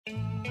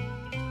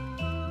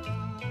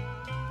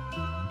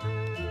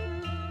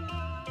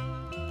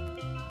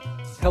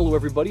Hello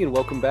everybody and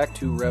welcome back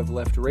to Rev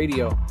Left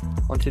Radio.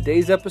 On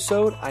today's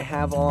episode, I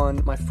have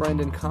on my friend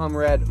and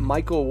comrade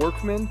Michael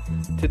Workman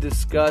to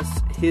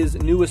discuss his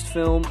newest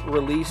film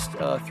released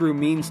through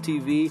Means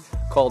TV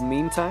called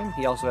Meantime.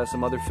 He also has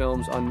some other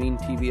films on Mean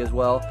TV as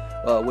well,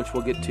 which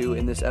we'll get to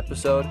in this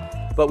episode.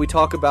 But we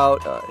talk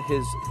about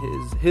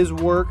his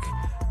work.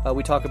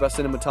 We talk about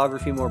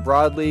cinematography more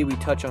broadly. We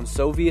touch on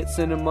Soviet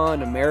cinema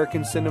and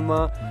American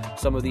cinema,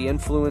 some of the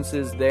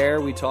influences there.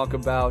 We talk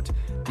about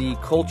the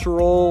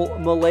cultural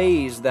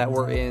malaise that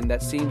we're in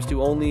that seems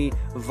to only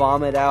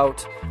vomit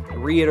out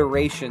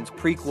reiterations,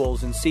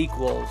 prequels, and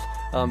sequels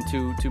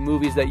to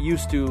movies that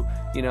used to,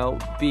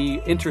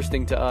 be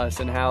interesting to us,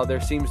 and how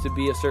there seems to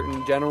be a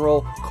certain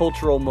general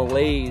cultural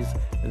malaise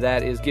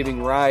that is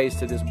giving rise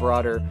to this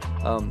broader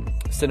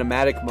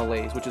cinematic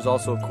malaise, which is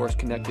also, of course,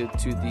 connected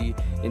to the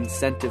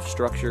incentive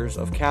structures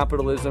of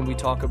capitalism. We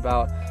talk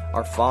about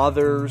our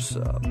fathers,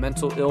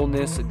 mental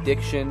illness,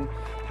 addiction,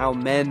 how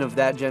men of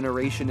that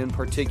generation in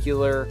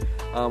particular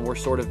were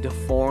sort of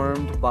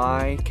deformed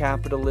by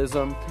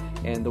capitalism,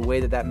 and the way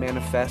that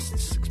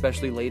manifests,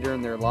 especially later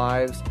in their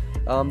lives.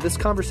 This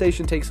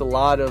conversation takes a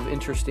lot of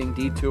interesting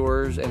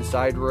detours and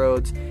side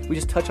roads. We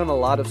just touch on a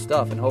lot of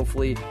stuff, and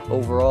hopefully,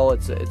 overall,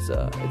 it's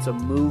a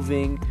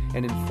moving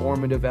and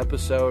informative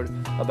episode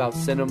about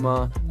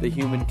cinema, the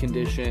human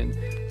condition,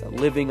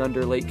 living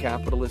under late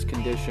capitalist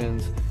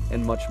conditions,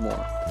 and much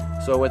more.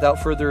 So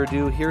without further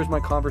ado, here's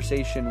my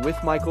conversation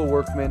with Michael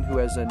Workman, who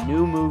has a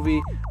new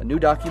movie, a new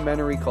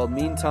documentary called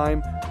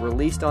Meantime,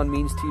 released on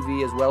Means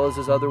TV, as well as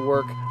his other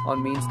work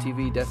on Means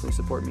TV. Definitely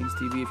support Means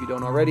TV if you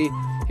don't already.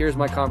 Here's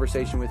my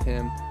conversation with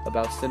him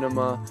about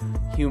cinema,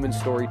 human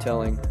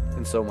storytelling,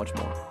 and so much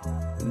more.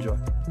 Enjoy.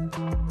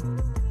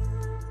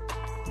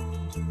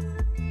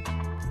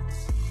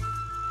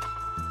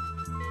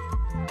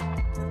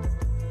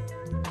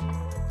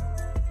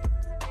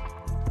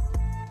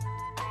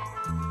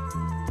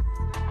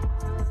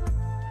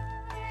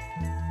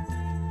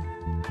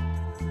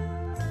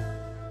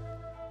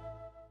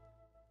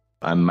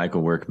 I'm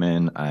Michael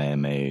Workman. I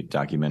am a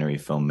documentary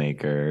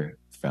filmmaker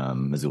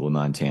from Missoula,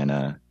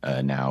 Montana,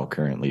 now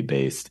currently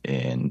based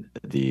in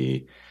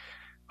the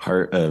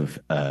heart of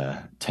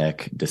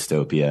tech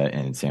dystopia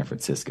in San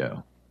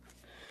Francisco.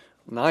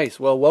 Nice.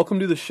 Well, welcome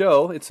to the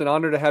show. It's an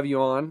honor to have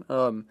you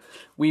on.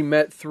 We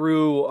met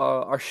through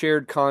our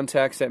shared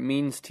contacts at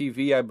Means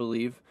TV, I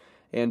believe,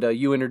 and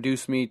you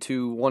introduced me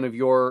to one of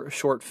your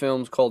short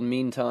films called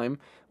Meantime,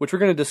 which we're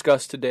going to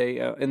discuss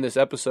today in this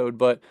episode,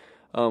 but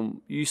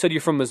you said you're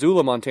from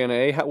Missoula, Montana,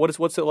 eh?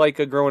 What's it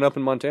like growing up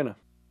in Montana?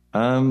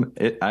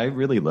 I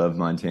really love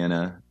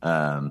Montana.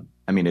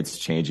 It's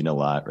changing a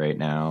lot right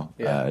now.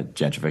 Yeah.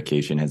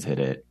 Gentrification has hit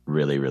it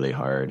really, really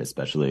hard,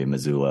 especially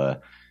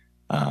Missoula,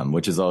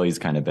 which has always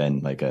kind of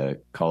been like a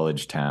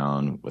college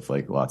town with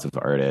like lots of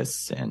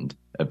artists and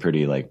a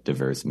pretty like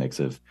diverse mix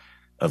of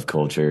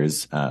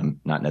cultures.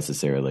 Not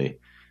necessarily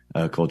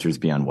cultures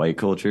beyond white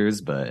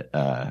cultures, but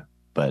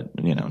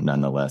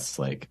nonetheless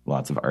like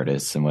lots of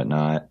artists and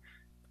whatnot.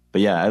 But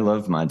yeah, I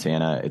love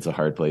Montana. It's a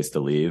hard place to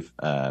leave,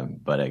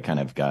 but I kind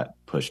of got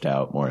pushed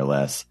out more or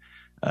less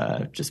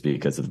just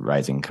because of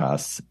rising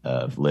costs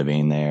of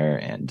living there,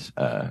 and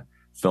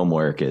film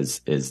work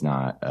is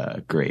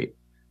not great.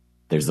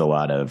 There's a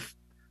lot of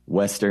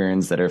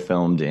Westerns that are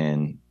filmed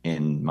in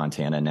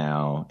Montana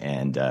now,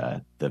 and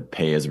the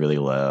pay is really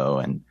low,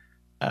 and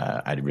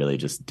I really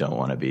just don't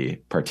want to be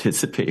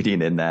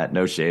participating in that.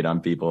 No shade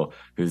on people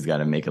who's got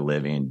to make a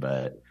living,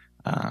 but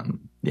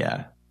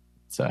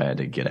so I had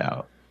to get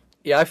out.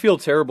 Yeah, I feel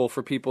terrible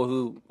for people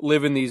who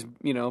live in these,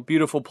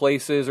 beautiful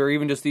places, or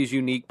even just these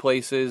unique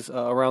places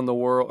around the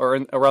world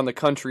or around the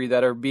country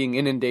that are being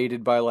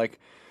inundated by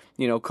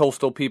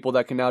coastal people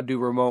that can now do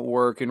remote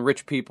work, and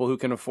rich people who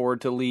can afford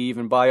to leave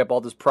and buy up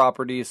all this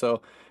property.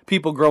 So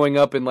people growing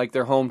up in like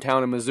their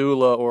hometown in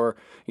Missoula, or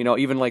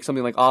even like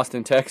something like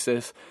Austin,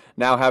 Texas,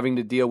 now having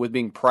to deal with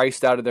being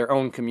priced out of their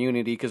own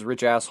community because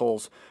rich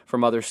assholes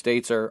from other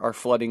states are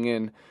flooding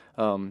in.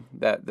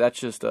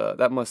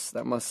 That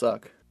must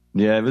suck.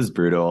 Yeah, it was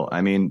brutal.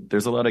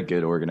 There's a lot of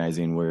good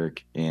organizing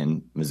work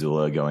in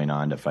Missoula going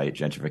on to fight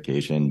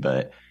gentrification,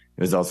 but it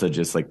was also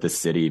just like the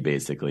city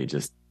basically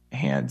just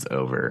hands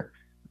over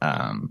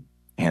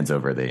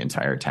the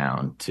entire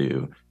town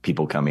to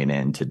people coming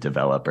in, to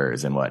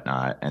developers and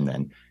whatnot. And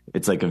then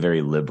it's like a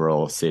very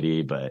liberal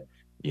city, but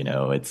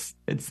it's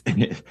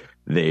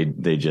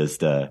they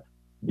just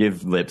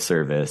give lip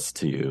service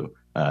to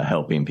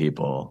helping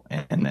people,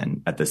 and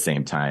then at the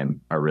same time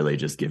are really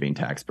just giving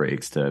tax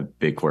breaks to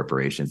big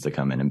corporations to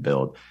come in and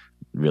build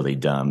really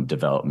dumb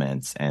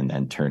developments and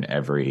then turn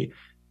every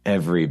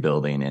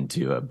building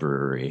into a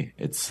brewery.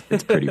 It's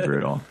pretty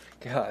brutal.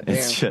 God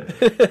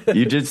damn.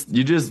 You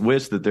just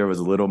wish that there was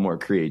a little more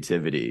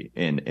creativity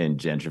in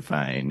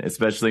gentrifying,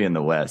 especially in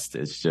the West.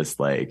 It's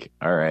just like,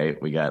 all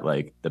right, we got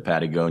like the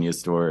Patagonia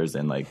stores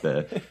and like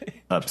the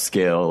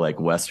upscale like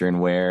Western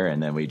wear,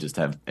 and then we just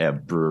have a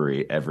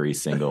brewery every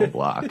single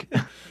block.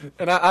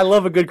 And I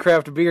love a good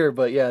craft beer,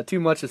 but yeah, too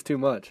much is too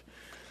much.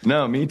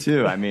 No, me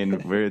too. I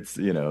mean, where it's,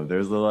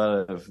 there's a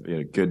lot of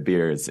good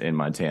beers in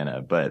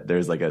Montana, but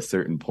there's like a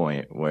certain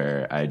point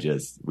where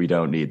we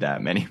don't need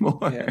that many more.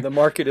 Yeah, the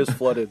market is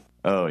flooded.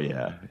 Oh,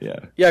 yeah, yeah.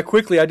 Yeah,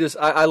 quickly,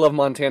 I love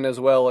Montana as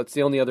well. It's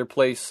the only other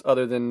place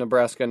other than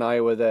Nebraska and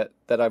Iowa that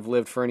I've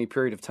lived for any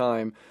period of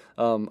time.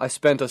 I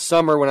spent a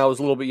summer when I was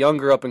a little bit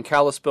younger up in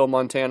Kalispell,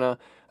 Montana,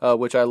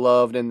 which I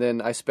loved, and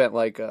then I spent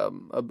like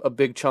a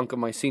big chunk of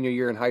my senior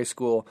year in high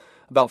school,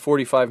 about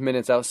 45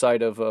 minutes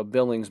outside of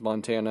Billings,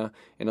 Montana,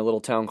 in a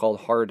little town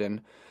called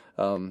Hardin.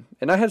 And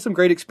I had some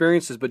great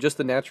experiences, but just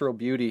the natural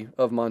beauty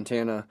of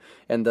Montana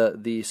and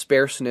the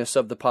sparseness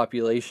of the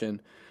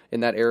population in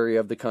that area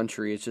of the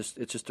country, it's just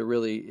it's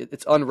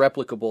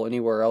unreplicable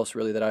anywhere else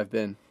really that I've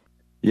been.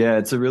 Yeah,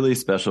 it's a really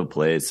special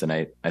place, and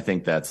I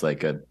think that's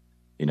like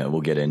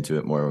we'll get into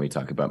it more when we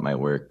talk about my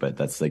work, but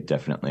that's like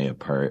definitely a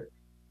part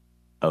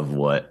of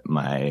what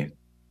my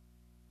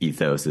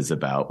ethos is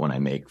about when I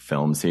make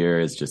films here,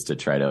 is just to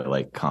try to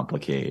like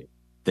complicate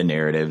the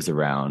narratives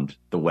around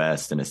the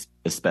West and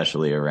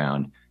especially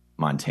around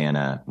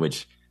Montana,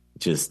 which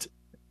just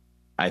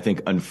I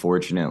think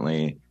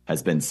unfortunately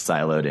has been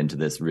siloed into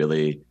this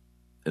really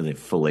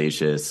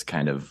fallacious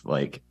kind of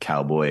like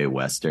cowboy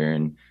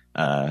Western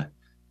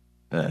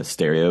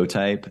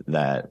stereotype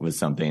that was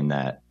something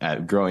that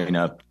growing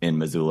up in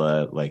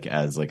Missoula, like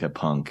as like a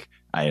punk,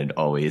 I had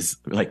always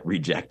like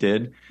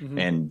rejected,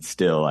 and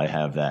still I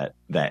have that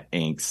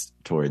angst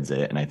towards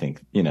it. And I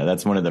think,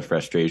 that's one of the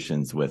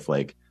frustrations with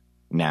like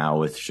now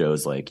with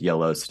shows like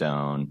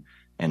Yellowstone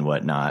and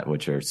whatnot,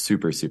 which are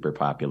super, super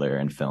popular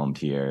and filmed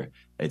here.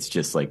 It's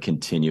just like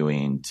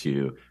continuing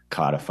to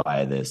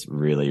codify this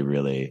really,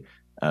 really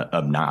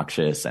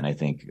obnoxious and I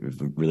think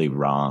really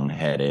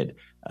wrong-headed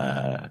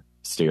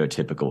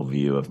stereotypical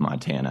view of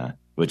Montana,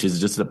 which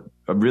is just a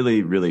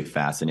really, really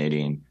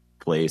fascinating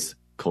place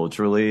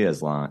culturally,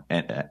 as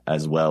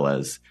well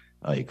as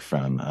like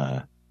from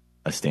a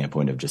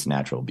standpoint of just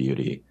natural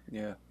beauty.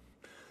 Yeah.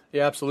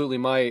 Yeah, absolutely.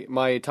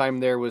 My time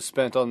there was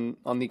spent on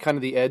the kind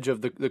of the edge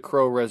of the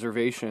Crow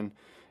Reservation,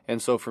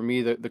 and so for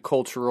me the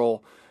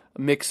cultural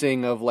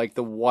mixing of like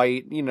the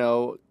white,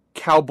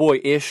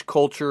 cowboy-ish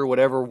culture,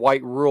 whatever,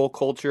 white rural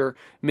culture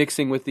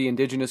mixing with the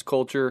indigenous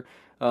culture,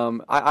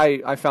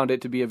 I found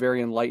it to be a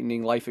very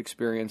enlightening life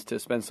experience to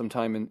spend some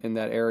time in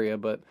that area.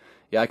 But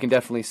yeah, I can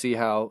definitely see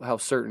how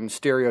certain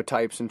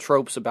stereotypes and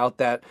tropes about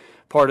that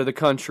part of the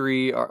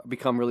country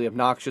become really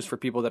obnoxious for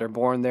people that are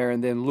born there,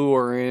 and then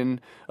lure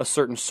in a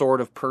certain sort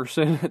of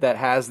person that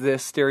has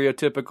this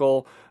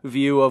stereotypical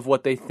view of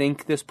what they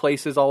think this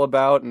place is all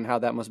about, and how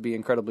that must be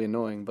incredibly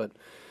annoying. But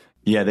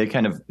yeah,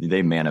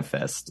 they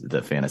manifest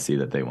the fantasy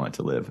that they want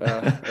to live.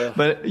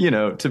 But,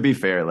 to be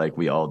fair, like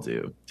we all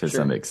do to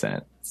some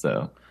extent.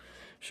 So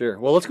sure.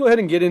 Well, let's go ahead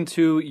and get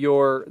into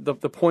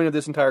the point of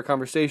this entire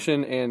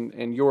conversation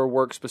and your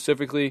work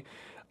specifically.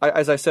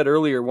 As I said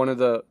earlier,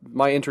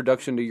 my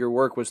introduction to your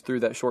work was through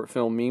that short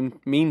film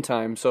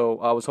Meantime, so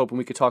I was hoping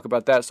we could talk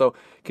about that. So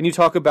can you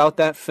talk about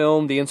that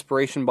film, the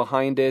inspiration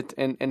behind it,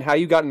 and how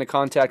you got into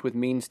contact with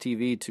Means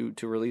TV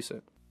to release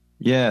it?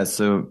 Yeah,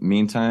 so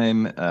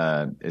Meantime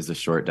is a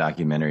short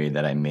documentary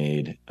that I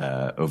made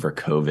over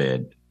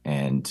COVID,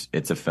 and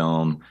it's a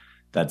film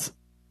that's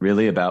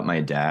really about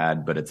my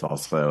dad, but it's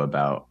also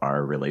about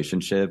our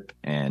relationship.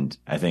 And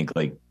I think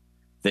like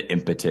the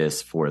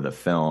impetus for the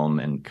film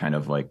and kind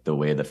of like the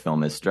way the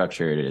film is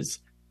structured is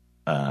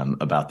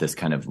about this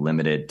kind of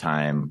limited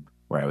time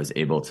where I was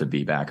able to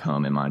be back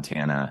home in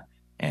Montana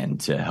and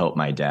to help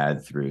my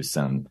dad through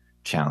some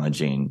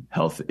challenging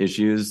health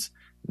issues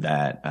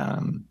that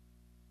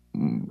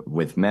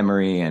with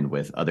memory and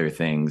with other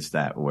things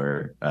that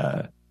were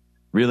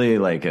really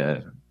like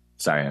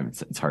sorry,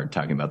 it's hard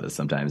talking about this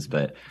sometimes,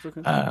 but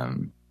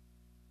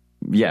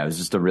yeah, it was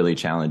just a really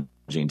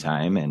challenging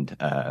time. And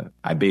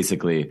I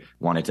basically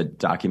wanted to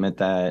document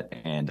that.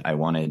 And I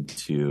wanted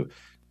to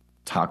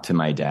talk to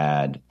my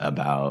dad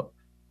about,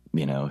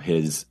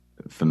 his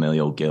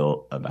familial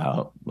guilt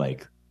about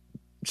like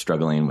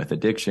struggling with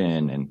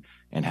addiction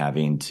and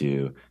having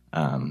to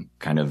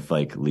kind of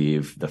like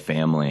leave the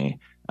family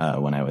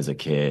when I was a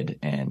kid.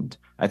 And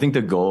I think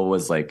the goal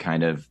was like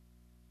kind of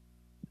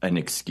an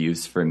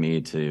excuse for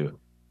me to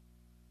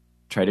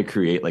try to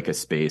create like a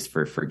space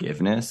for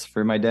forgiveness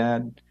for my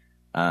dad.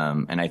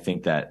 And I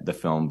think that the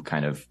film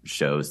kind of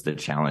shows the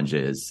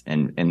challenges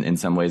and in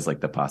some ways like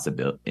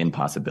the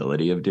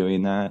impossibility of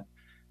doing that.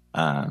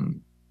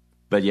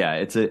 But yeah,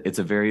 it's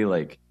a very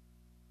like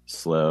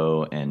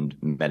slow and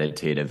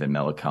meditative and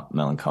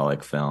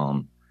melancholic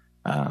film.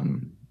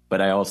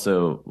 But I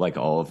also, like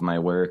all of my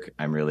work,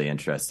 I'm really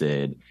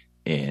interested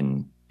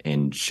in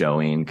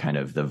showing kind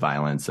of the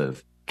violence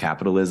of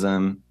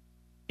capitalism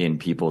in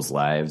people's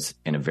lives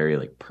in a very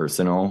like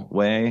personal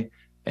way,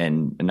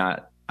 and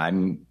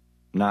I'm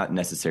not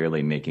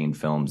necessarily making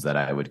films that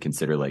I would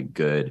consider like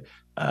good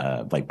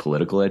like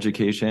political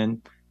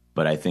education,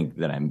 but I think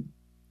that I'm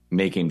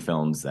making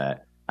films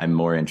that I'm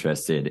more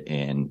interested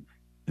in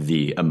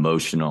the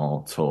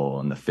emotional toll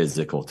and the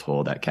physical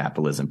toll that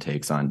capitalism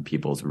takes on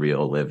people's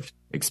real lived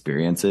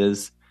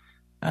experiences.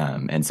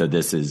 And so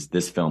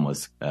this film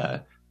was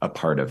a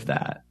part of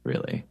that,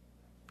 really.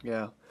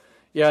 Yeah.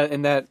 Yeah,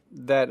 and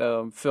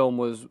that film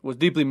was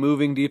deeply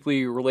moving,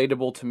 deeply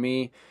relatable to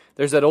me.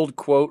 There's that old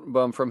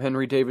quote from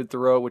Henry David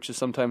Thoreau, which is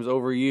sometimes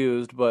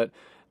overused, but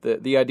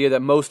the idea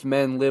that most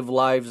men live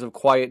lives of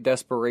quiet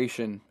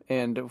desperation.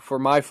 And for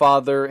my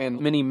father and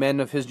many men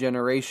of his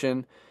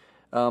generation,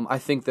 I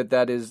think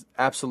that is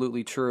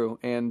absolutely true.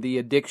 And the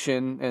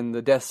addiction and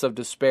the deaths of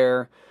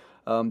despair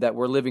that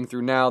we're living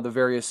through now, the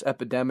various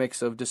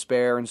epidemics of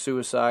despair and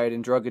suicide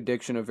and drug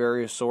addiction of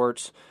various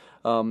sorts,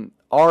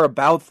 are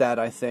about that,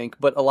 I think.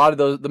 But a lot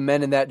of the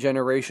men in that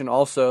generation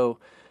also,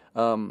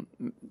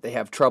 they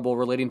have trouble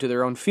relating to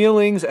their own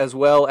feelings as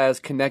well as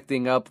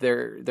connecting up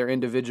their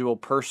individual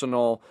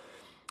personal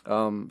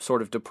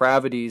sort of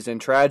depravities and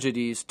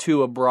tragedies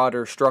to a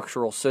broader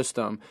structural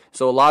system.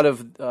 So a lot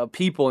of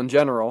people in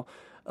general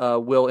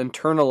will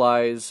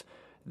internalize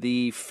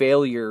the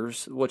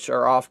failures, which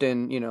are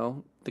often,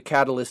 the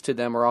catalyst to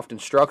them are often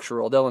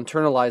structural. They'll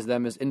internalize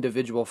them as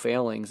individual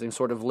failings and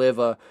sort of live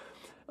a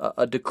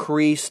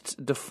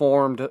decreased,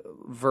 deformed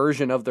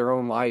version of their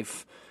own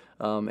life.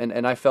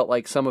 And I felt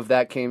like some of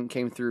that came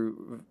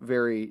through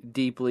very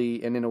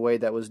deeply and in a way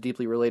that was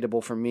deeply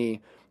relatable for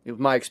me. It was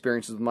my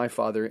experiences with my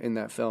father in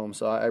that film,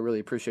 so I really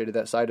appreciated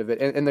that side of it.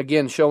 And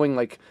again, showing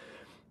like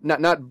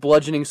not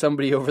bludgeoning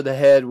somebody over the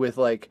head with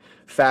like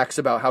facts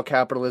about how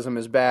capitalism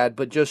is bad,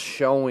 but just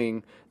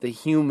showing the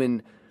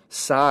human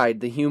side,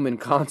 the human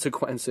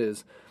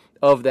consequences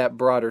of that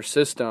broader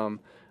system.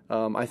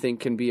 I think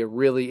can be a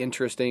really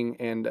interesting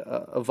and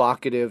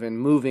evocative and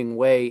moving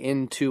way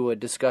into a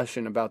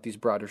discussion about these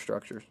broader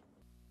structures.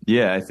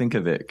 Yeah, I think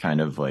of it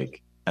kind of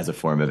like as a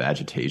form of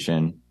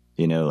agitation,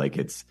 like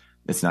it's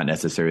not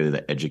necessarily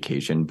the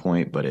education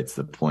point, but it's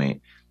the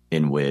point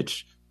in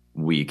which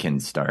we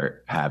can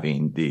start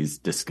having these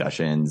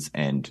discussions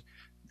and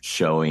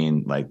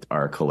showing like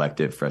our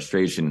collective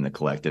frustration and the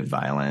collective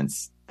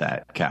violence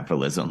that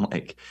capitalism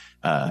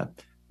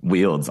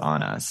wields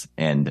on us.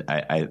 And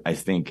I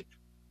think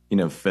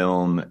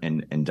film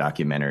and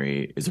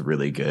documentary is a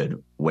really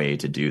good way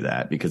to do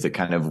that because it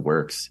kind of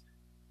works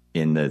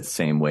in the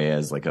same way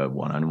as like a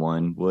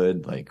one-on-one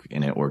would, like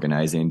in an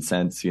organizing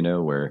sense,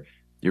 where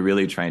you're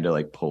really trying to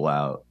like pull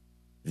out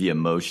the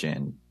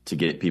emotion to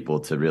get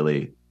people to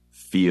really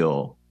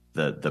feel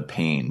the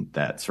pain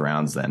that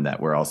surrounds them,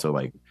 that we're also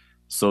like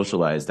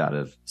socialized out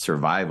of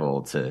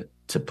survival to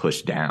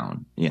push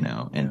down,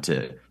 and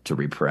to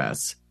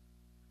repress.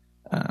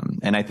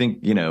 And I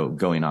think,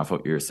 going off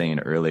what you were saying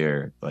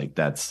earlier, like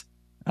that's,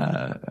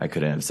 I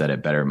couldn't have said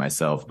it better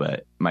myself,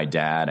 but my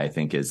dad, I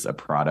think, is a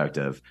product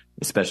of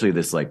especially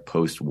this like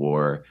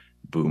post-war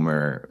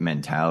boomer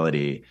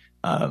mentality,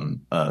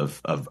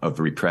 of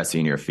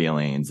repressing your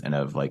feelings and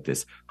of like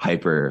this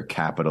hyper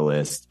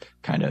capitalist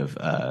kind of,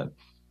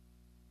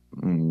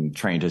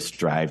 trying to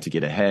strive to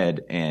get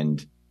ahead.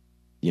 And,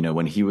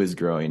 when he was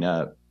growing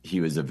up, he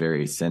was a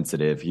very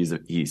sensitive,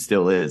 he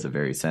still is a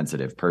very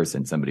sensitive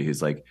person, somebody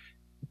who's like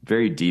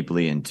very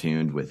deeply in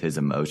tune with his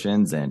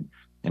emotions. And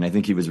I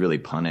think he was really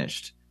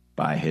punished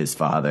by his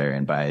father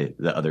and by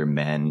the other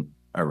men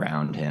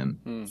around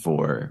him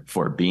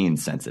for being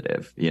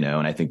sensitive,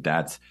 and I think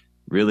that's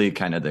really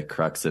kind of the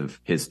crux of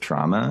his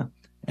trauma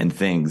and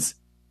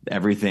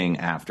everything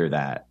after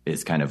that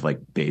is kind of like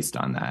based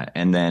on that.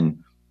 And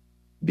then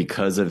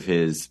because of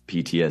his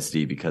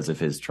PTSD, because of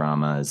his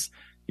traumas,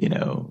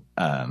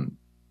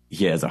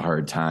 he has a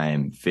hard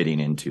time fitting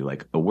into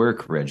like a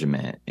work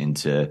regiment,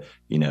 into,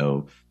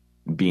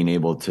 being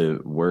able to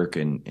work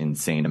an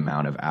insane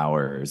amount of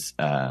hours.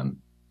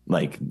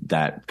 Like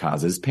that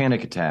causes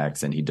panic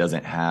attacks, and he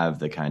doesn't have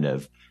the kind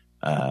of,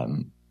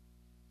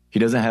 he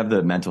doesn't have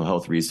the mental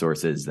health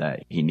resources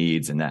that he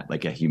needs and that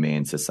like a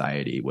humane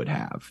society would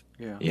have,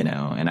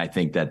 and I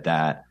think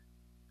that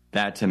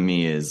to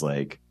me is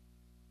like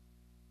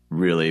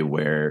really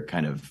where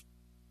kind of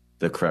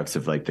the crux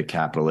of like the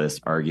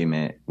capitalist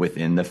argument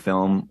within the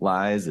film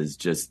lies, is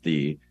just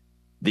the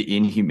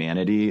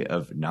inhumanity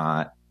of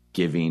not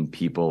giving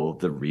people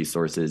the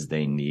resources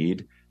they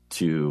need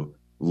to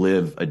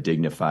live a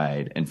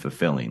dignified and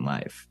fulfilling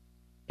life.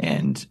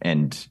 And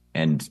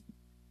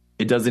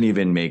it doesn't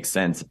even make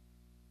sense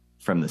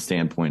from the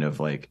standpoint of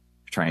like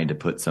trying to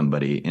put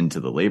somebody into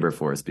the labor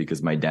force,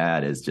 because my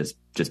dad is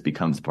just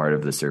becomes part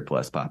of the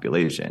surplus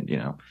population,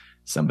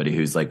 somebody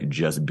who's like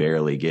just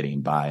barely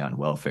getting by on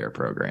welfare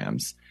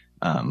programs,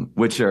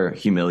 which are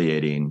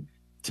humiliating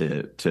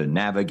to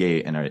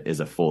navigate and is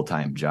a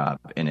full-time job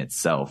in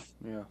itself,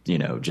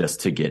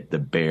 just to get the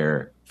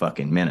bare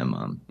fucking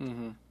minimum.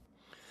 Mm-hmm.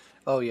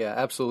 Oh yeah,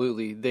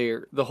 absolutely.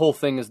 The whole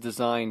thing is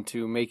designed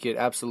to make it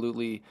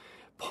absolutely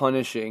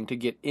punishing to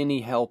get any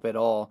help at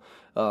all.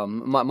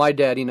 My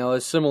dad,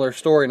 a similar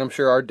story, and I'm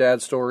sure our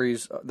dad's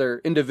stories, they're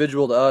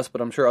individual to us,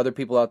 but I'm sure other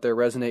people out there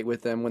resonate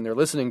with them when they're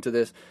listening to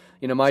this.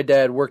 My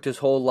dad worked his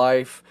whole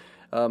life,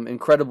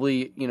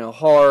 incredibly,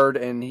 hard,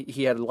 and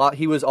he had a lot.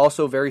 He was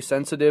also very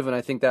sensitive, and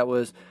I think that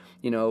was,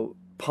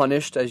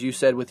 punished, as you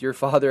said, with your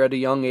father at a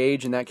young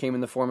age, and that came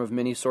in the form of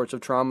many sorts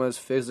of traumas,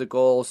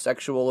 physical,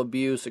 sexual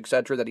abuse,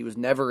 etc., that he was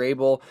never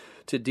able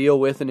to deal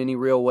with in any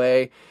real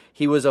way.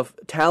 He was a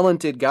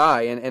talented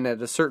guy, and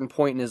at a certain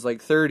point in his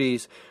like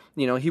 30s,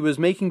 he was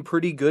making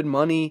pretty good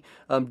money,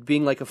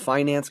 being like a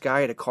finance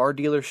guy at a car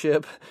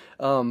dealership.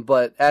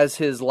 But as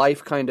his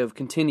life kind of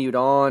continued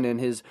on and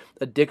his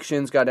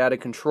addictions got out of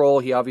control,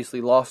 he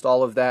obviously lost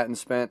all of that and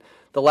spent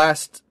the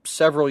last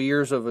several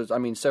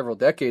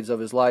decades of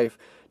his life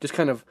just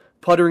kind of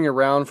puttering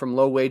around from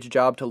low-wage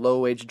job to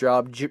low-wage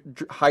job,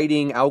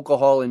 hiding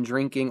alcohol and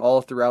drinking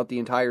all throughout the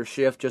entire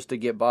shift just to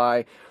get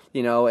by,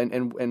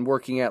 and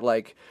working at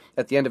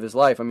at the end of his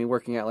life,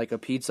 working at like a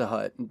Pizza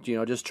Hut,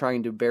 just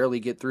trying to barely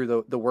get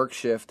through the work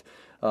shift.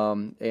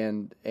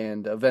 And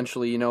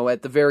eventually,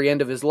 at the very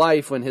end of his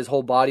life, when his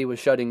whole body was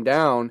shutting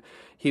down,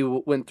 he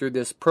went through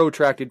this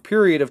protracted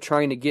period of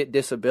trying to get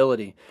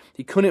disability.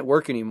 He couldn't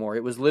work anymore.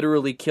 It was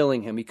literally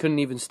killing him. He couldn't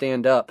even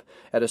stand up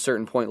at a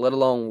certain point, let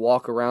alone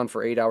walk around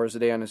for 8 hours a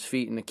day on his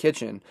feet in the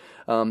kitchen.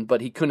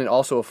 But he couldn't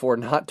also afford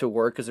not to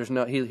work because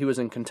he was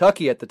in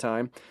Kentucky at the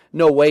time.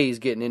 No way he's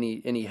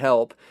getting any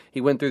help. He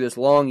went through this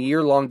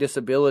year-long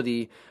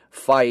disability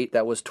fight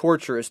that was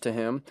torturous to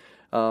him.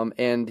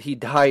 And he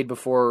died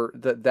before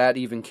that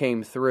even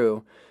came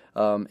through.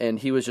 And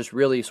he was just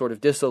really sort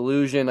of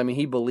disillusioned.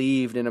 He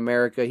believed in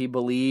America. He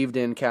believed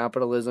in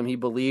capitalism. He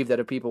believed that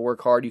if people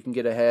work hard, you can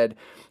get ahead.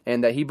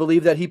 And that he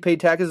believed that he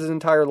paid taxes his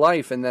entire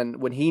life. And then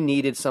when he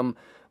needed some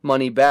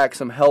money back,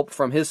 some help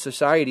from his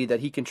society that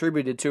he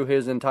contributed to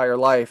his entire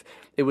life,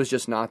 it was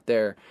just not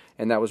there.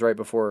 And that was right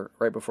before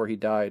he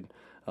died.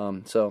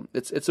 So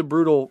it's a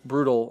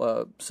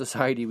brutal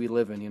society we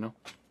live in,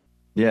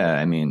 Yeah,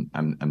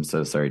 I'm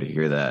so sorry to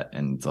hear that.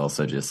 And it's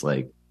also just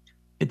like,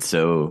 it's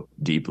so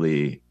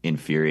deeply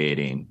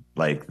infuriating,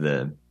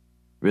 the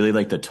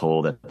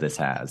toll that this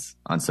has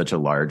on such a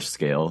large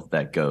scale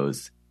that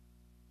goes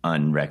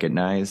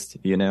unrecognized,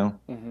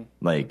 Mm-hmm.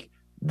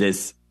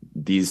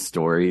 These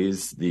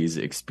stories, these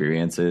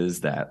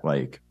experiences that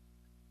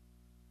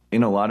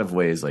in a lot of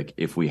ways,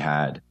 if we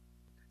had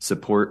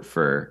support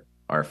for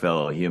our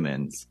fellow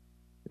humans,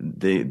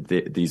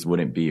 these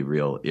wouldn't be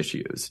real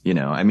issues.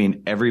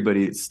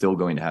 Everybody's still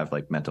going to have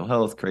mental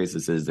health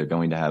crises. They're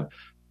going to have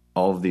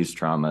all of these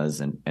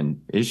traumas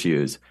and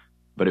issues.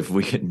 But if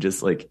we can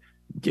just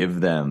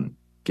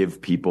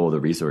give people the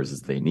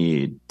resources they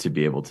need to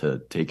be able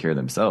to take care of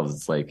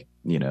themselves, it's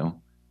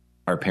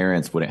our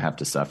parents wouldn't have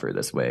to suffer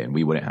this way and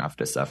we wouldn't have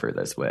to suffer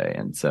this way.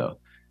 And so,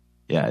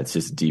 yeah, it's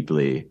just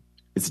deeply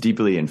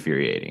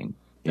infuriating,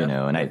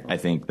 and I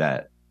think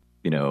that,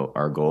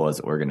 our goal as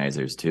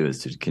organizers too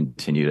is to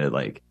continue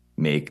to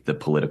make the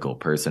political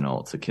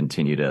personal, to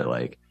continue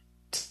to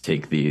to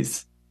take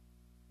these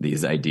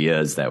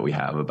ideas that we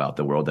have about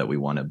the world that we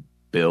want to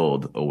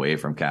build away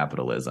from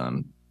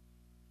capitalism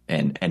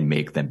and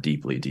make them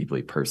deeply,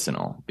 deeply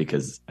personal,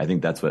 because I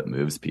think that's what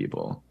moves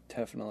people.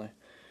 Definitely.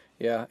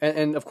 Yeah.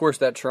 And of course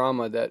that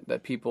trauma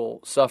that people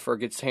suffer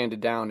gets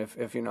handed down.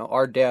 If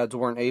our dads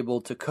weren't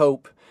able to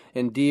cope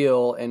and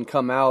deal and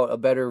come out a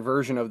better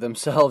version of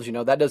themselves,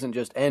 that doesn't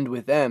just end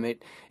with them.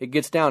 It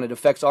gets down. It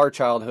affects our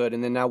childhood.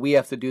 And then now we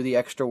have to do the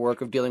extra work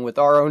of dealing with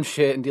our own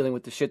shit and dealing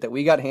with the shit that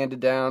we got handed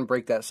down,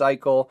 break that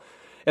cycle.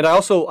 And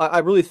I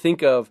really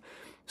think of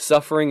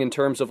suffering in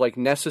terms of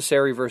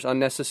necessary versus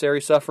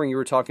unnecessary suffering. You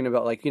were talking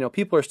about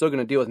people are still going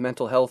to deal with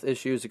mental health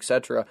issues,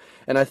 etc.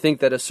 And I think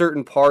that a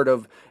certain part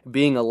of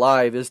being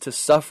alive is to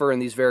suffer in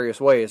these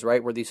various ways,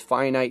 right? We're these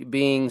finite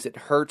beings. It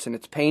hurts and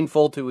it's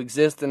painful to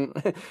exist in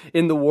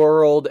the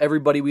world.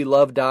 Everybody we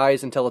love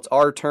dies until it's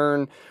our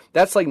turn.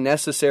 That's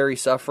necessary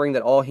suffering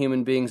that all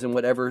human beings in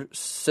whatever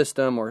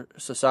system or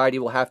society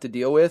will have to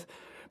deal with.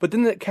 But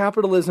then that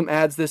capitalism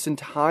adds this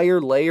entire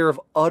layer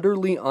of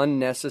utterly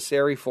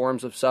unnecessary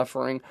forms of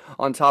suffering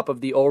on top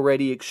of the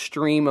already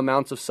extreme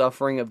amounts of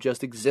suffering of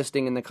just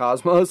existing in the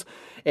cosmos.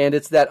 And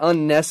it's that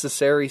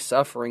unnecessary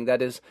suffering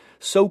that is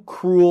so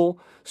cruel,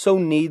 so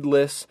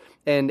needless,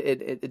 and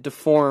it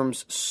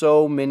deforms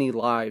so many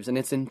lives. And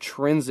it's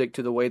intrinsic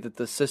to the way that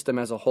the system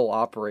as a whole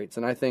operates.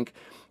 And I think,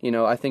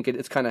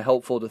 it's kind of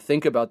helpful to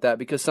think about that,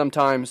 because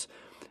sometimes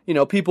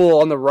people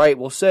on the right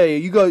will say,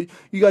 you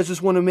guys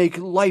just want to make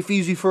life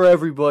easy for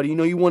everybody. You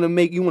want to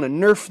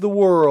nerf the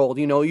world.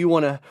 You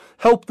want to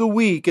help the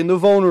weak and the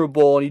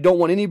vulnerable, and you don't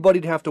want anybody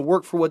to have to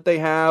work for what they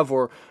have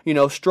or,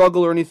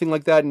 struggle or anything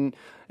like that. And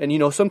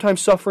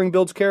sometimes suffering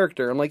builds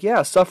character. I'm like,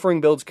 yeah,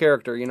 suffering builds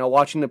character.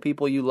 Watching the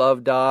people you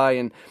love die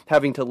and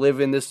having to live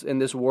in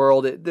this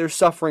world, there's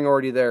suffering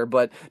already there.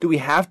 But do we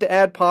have to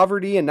add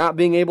poverty and not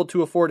being able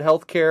to afford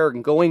health care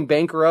and going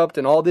bankrupt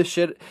and all this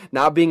shit,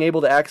 not being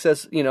able to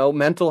access,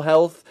 mental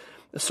health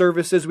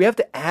services? We have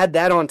to add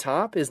that on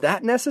top? Is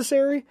that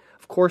necessary?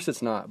 Of course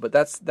it's not. But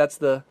that's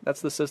the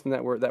system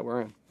that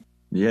we're in.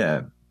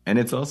 Yeah. And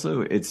it's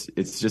also, it's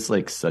just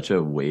such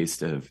a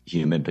waste of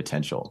human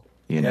potential.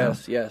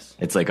 Yes.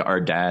 It's our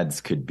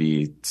dads could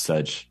be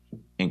such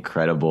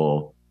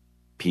incredible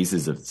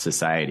pieces of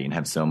society and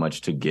have so much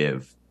to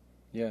give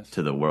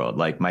to the world.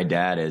 My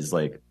dad is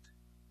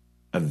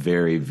a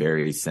very,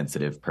 very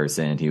sensitive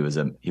person. He was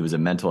a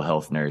mental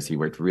health nurse. He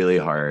worked really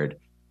hard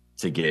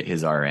to get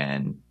his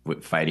RN,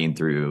 fighting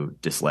through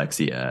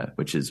dyslexia,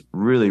 which is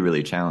really,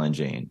 really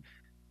challenging,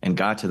 and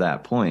got to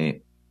that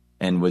point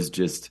and was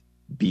just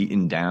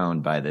beaten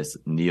down by this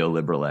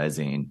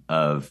neoliberalizing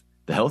of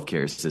the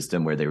healthcare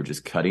system, where they were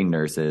just cutting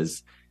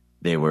nurses.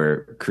 They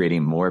were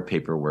creating more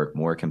paperwork,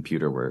 more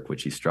computer work,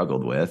 which he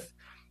struggled with.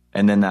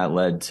 And then that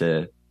led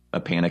to a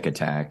panic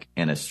attack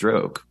and a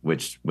stroke,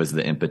 which was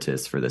the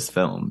impetus for this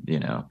film.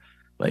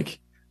 Like,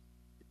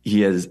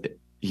 he's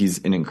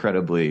an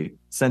incredibly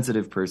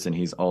sensitive person.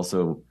 He's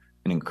also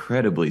an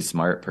incredibly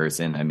smart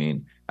person. I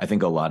mean, I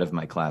think a lot of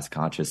my class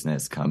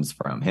consciousness comes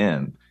from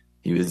him.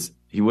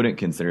 He wouldn't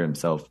consider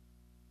himself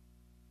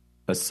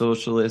a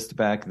socialist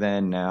back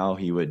then. Now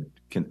he would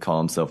call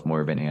himself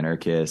more of an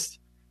anarchist,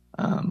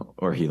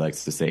 or he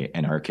likes to say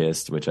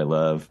anarchist, which I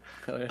love.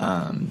 Oh,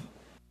 yeah.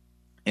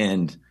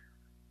 And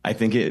I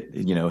think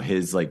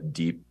his like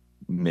deep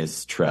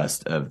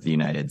mistrust of the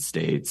United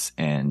States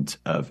and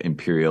of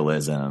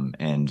imperialism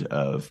and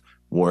of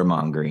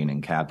warmongering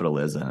and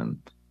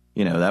capitalism,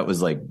 that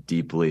was like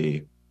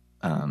deeply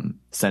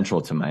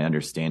central to my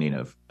understanding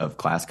of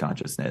class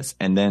consciousness.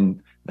 And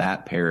then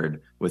that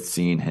paired with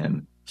seeing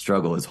him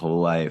struggle his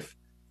whole life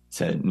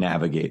to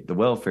navigate the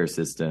welfare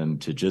system,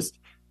 to just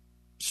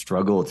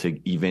struggle to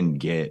even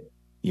get,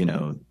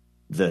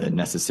 the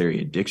necessary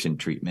addiction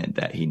treatment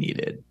that he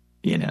needed,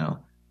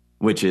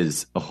 which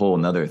is a whole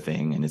nother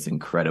thing, and it's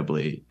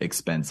incredibly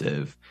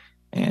expensive.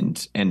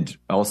 And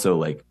also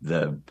like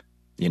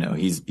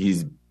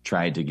he's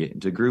tried to get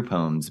into group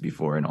homes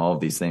before and all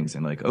of these things,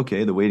 and like,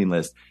 okay, the waiting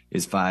list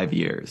is 5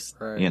 years,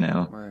 right.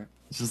 Right.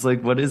 It's just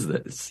like, what is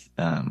this?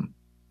 But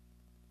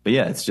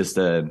yeah, I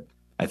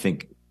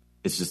think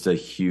it's just a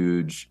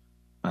huge,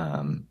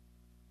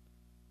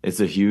 it's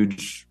a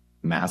huge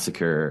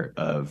massacre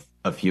of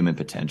human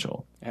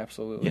potential.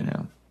 Absolutely.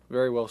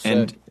 Very well said.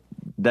 And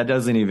that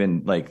doesn't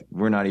even, like,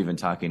 we're not even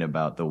talking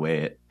about the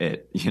way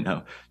it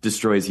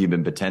destroys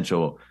human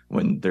potential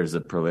when there's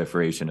a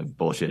proliferation of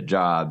bullshit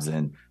jobs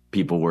and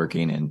people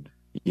working in,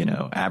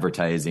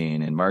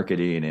 advertising and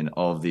marketing and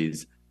all of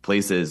these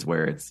places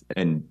where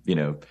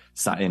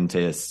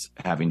scientists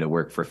having to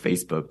work for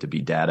Facebook to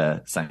be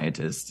data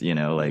scientists,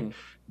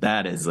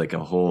 that is like a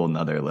whole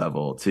nother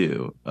level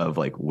too of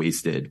like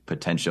wasted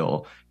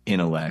potential,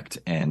 intellect,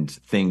 and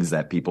things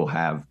that people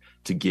have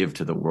to give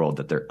to the world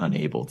that they're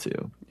unable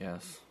to.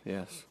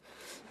 Yes,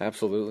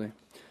 absolutely.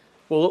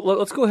 Well,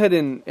 let's go ahead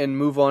and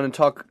move on and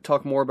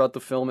talk more about the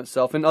film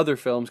itself and other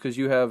films, because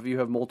you have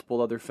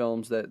multiple other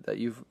films that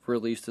you've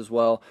released as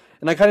well.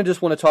 And I kind of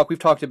just want to talk. We've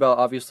talked about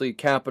obviously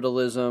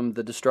capitalism,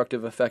 the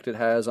destructive effect it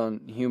has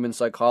on human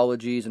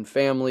psychologies and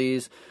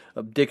families,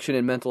 addiction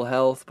and mental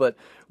health. But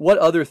what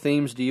other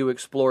themes do you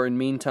explore in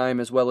Meantime,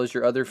 as well as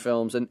your other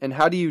films, and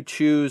how do you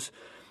choose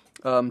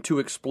to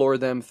explore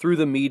them through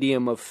the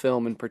medium of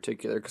film in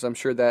particular? Because I'm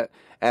sure that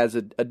adds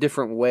a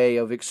different way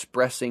of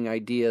expressing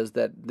ideas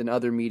than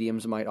other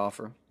mediums might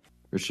offer.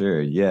 For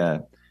sure, yeah.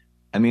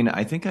 I mean,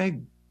 I think I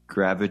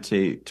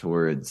gravitate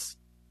towards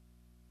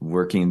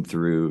working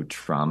through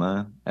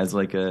trauma as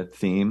like a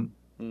theme.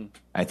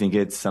 I think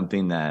it's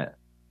something that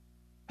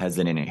has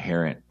an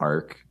inherent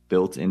arc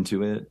built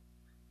into it.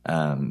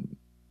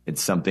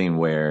 It's something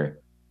where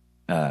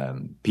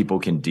people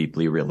can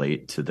deeply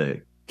relate to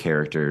the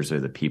characters or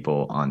the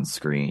people on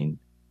screen,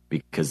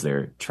 because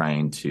they're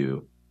trying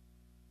to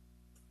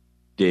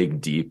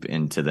dig deep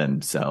into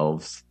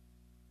themselves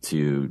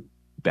to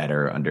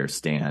better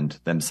understand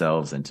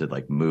themselves and to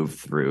like move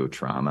through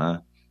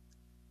trauma.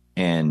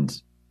 And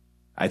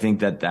I think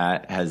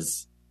that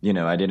has,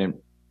 I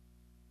don't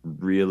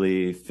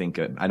really think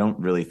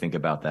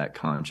about that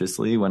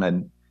consciously when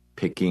I'm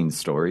picking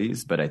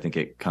stories, but I think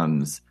it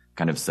comes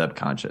kind of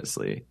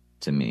subconsciously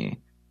to me.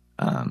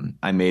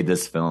 I made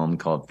this film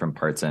called From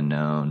Parts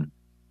Unknown.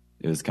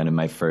 It was kind of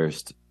my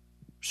first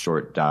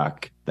short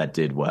doc that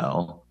did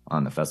well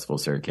on the festival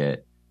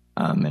circuit.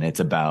 And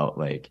it's about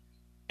like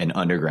an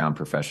underground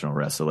professional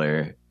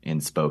wrestler in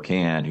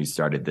Spokane who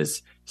started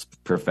this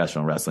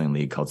professional wrestling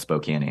league called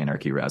Spokane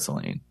Anarchy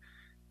Wrestling.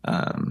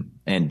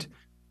 And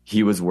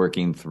he was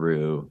working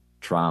through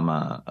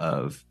trauma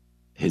of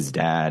his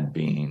dad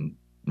being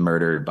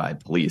murdered by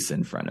police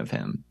in front of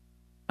him.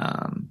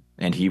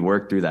 And he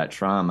worked through that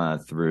trauma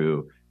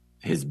through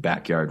his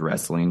backyard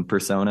wrestling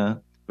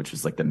persona, which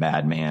was like the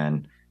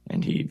madman.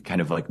 And he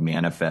kind of like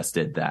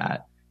manifested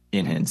that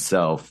in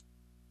himself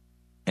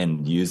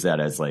and used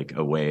that as like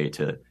a way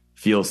to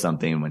feel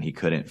something when he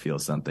couldn't feel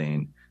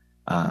something.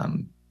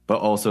 But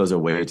also as a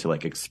way to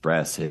like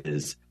express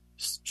his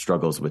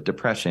struggles with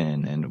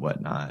depression and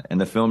whatnot.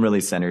 And the film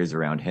really centers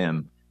around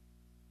him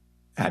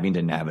having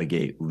to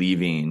navigate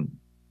leaving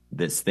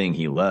this thing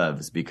he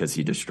loves because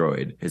he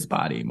destroyed his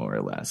body more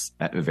or less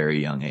at a very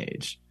young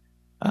age.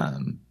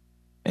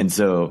 And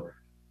so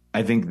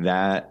I think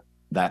that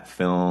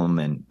film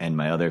and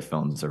my other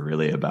films are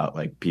really about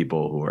like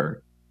people who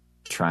are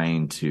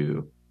trying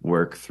to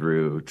work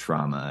through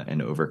trauma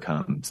and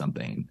overcome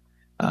something.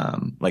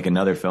 Like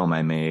another film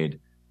I made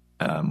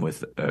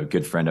with a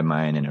good friend of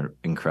mine and an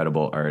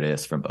incredible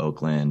artist from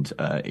Oakland,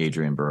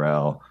 Adrian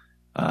Burrell,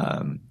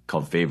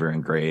 called Favor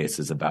and Grace.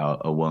 Is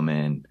about a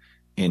woman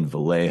in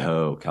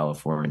Vallejo,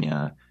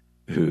 California,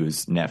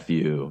 whose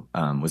nephew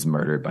was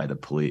murdered by the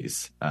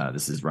police.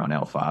 This is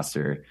Ronell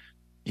Foster.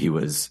 He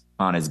was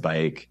on his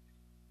bike,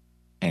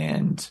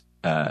 and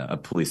a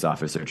police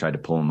officer tried to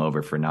pull him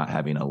over for not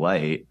having a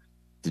light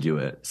to do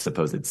a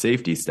supposed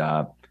safety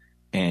stop,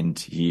 and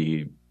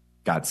he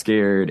got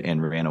scared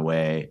and ran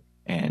away,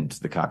 and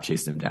the cop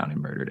chased him down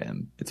and murdered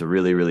him. It's a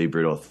really, really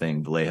brutal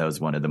thing. Vallejo is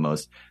one of the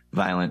most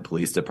violent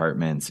police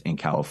departments in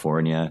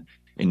California.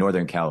 In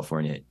Northern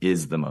California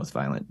is the most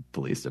violent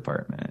police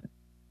department.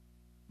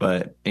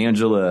 But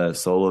Angela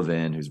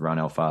Sullivan, who's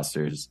Ronell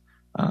Foster's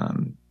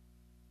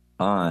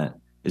aunt,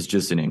 is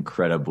just an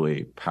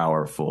incredibly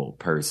powerful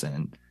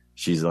person.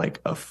 She's like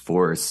a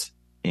force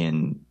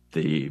in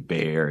the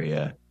Bay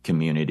Area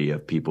community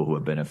of people who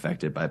have been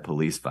affected by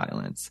police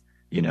violence,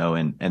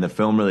 and the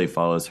film really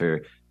follows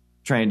her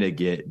trying to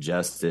get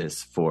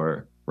justice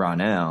for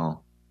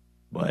Ronell,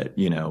 but,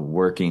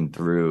 working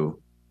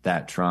through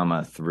that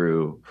trauma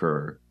through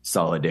her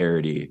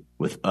solidarity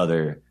with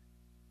other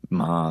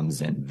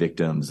moms and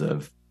victims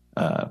of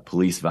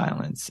police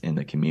violence in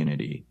the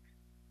community.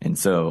 And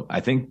so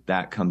I think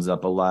that comes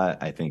up a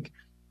lot. I think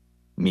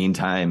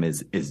Meantime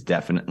is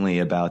definitely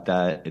about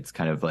that. It's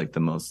kind of like the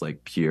most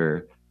like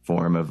pure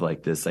form of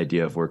like this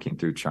idea of working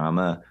through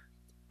trauma.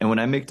 And when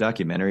I make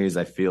documentaries,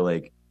 I feel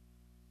like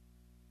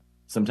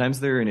sometimes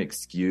they're an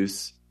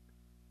excuse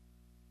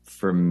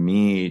for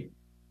me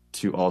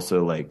to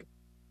also like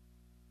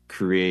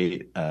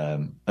create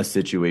a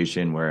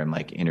situation where I'm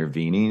like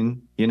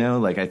intervening,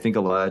 like I think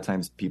a lot of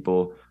times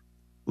people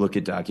look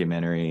at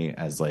documentary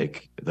as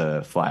like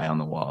the fly on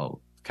the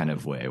wall kind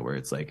of way, where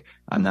it's like,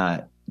 I'm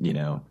not,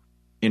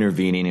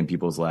 intervening in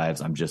people's lives.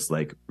 I'm just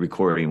like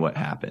recording what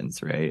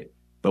happens. Right.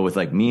 But with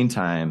like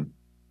Meantime,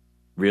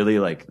 really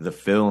like the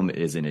film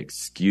is an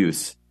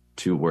excuse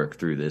to work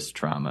through this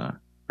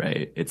trauma.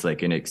 Right. It's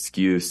like an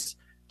excuse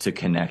to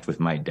connect with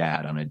my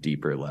dad on a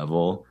deeper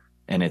level.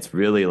 And it's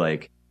really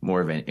like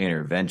more of an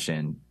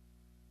intervention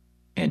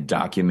and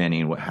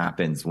documenting what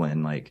happens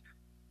when like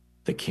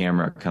the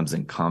camera comes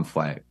in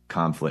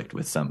conflict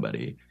with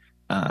somebody.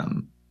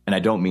 And I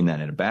don't mean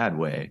that in a bad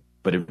way,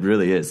 but it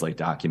really is like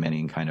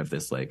documenting kind of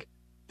this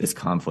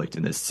conflict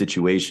and this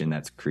situation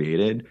that's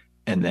created.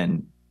 And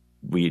then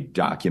we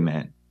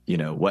document,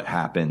 what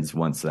happens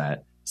once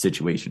that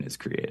situation is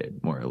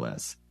created, more or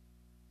less.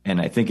 And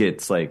I think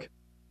it's like,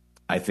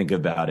 I think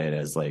about it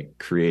as like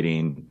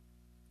creating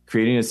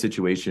a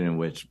situation in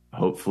which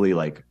hopefully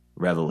like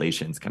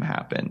revelations can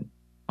happen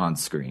on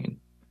screen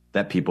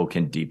that people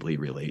can deeply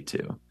relate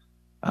to.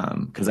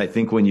 Because I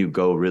think when you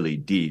go really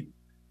deep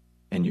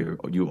and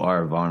you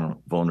are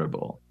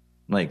vulnerable,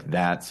 like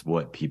that's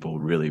what people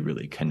really,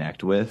 really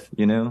connect with,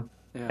 Yeah.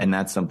 And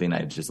that's something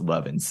I just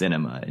love in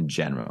cinema in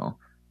general.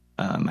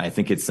 I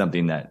think it's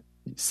something that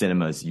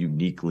cinema is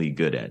uniquely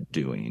good at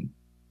doing.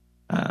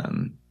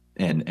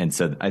 And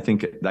so I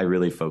think I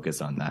really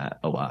focus on that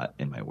a lot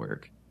in my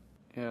work.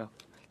 Yeah,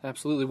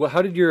 absolutely. Well,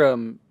 how did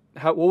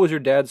what was your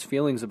dad's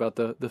feelings about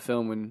the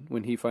film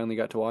when he finally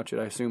got to watch it?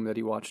 I assume that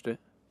he watched it.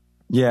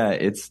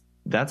 Yeah,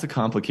 that's a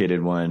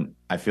complicated one.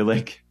 I feel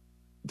like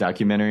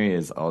documentary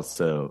is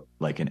also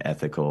like an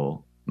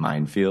ethical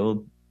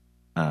minefield.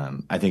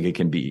 I think it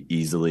can be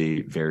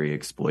easily very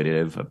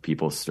exploitative of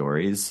people's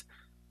stories.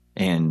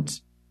 And,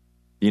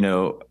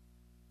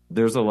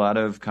 there's a lot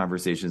of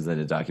conversations in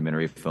the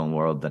documentary film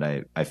world that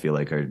I feel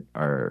like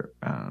are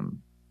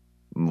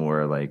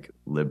more like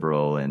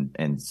liberal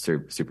and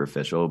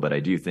superficial. But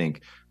I do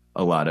think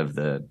a lot of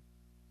the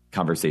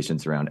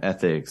conversations around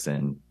ethics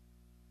and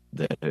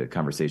the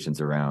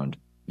conversations around,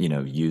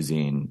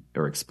 using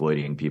or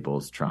exploiting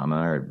people's trauma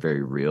are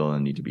very real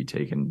and need to be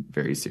taken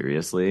very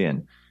seriously.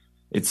 And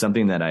it's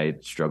something that I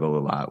struggle a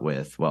lot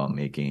with while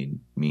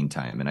making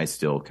Meantime, and I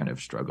still kind of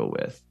struggle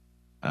with.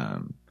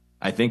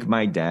 I think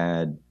my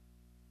dad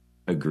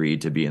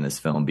agreed to be in this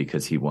film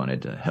because he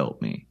wanted to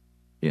help me,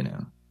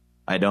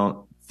 I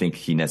don't think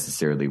he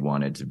necessarily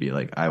wanted to be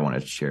like, I want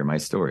to share my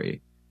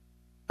story.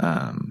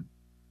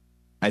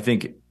 I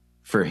think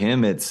for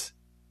him, it's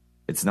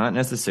not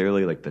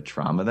necessarily like the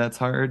trauma that's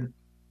hard,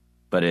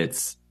 but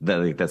it's that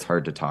like that's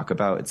hard to talk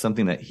about. It's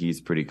something that he's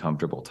pretty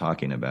comfortable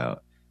talking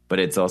about, but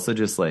it's also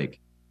just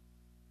like,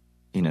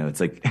 it's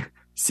like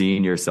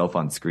seeing yourself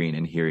on screen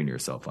and hearing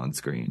yourself on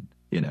screen,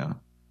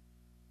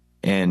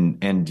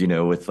 and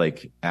with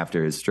like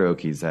after his stroke,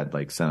 he's had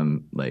like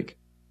some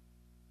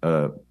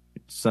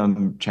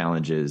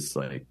challenges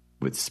like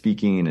with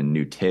speaking and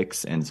new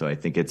tics. And so I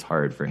think it's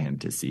hard for him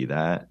to see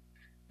that.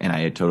 And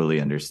I totally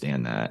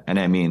understand that. And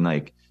I mean,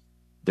 like,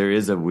 there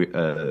is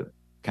a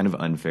kind of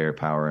unfair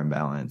power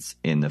imbalance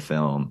in the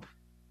film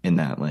in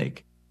that,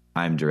 like,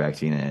 I'm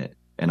directing it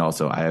and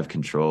also I have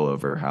control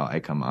over how I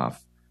come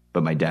off,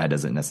 but my dad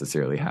doesn't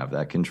necessarily have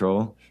that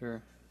control.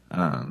 Sure.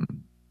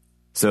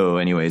 So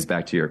anyways,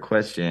 back to your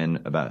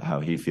question about how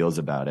he feels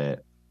about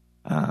it.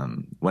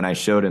 When I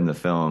showed him the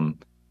film,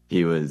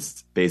 He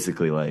was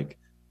basically like,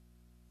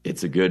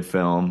 it's a good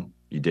film.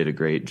 You did a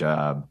great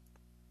job,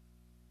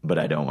 but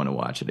I don't want to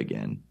watch it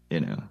again, you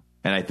know?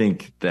 And I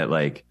think that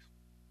like,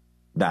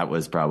 that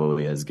was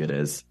probably as good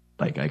as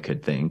like I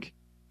could think,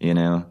 you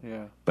know?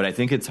 Yeah. But I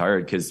think it's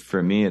hard because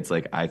for me, it's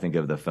like, I think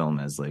of the film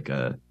as like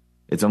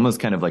it's almost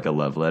kind of like a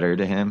love letter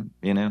to him,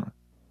 you know?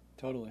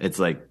 Totally. It's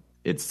like,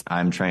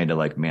 I'm trying to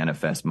like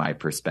manifest my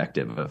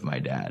perspective of my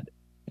dad.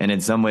 And in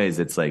some ways,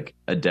 it's like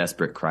a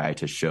desperate cry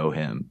to show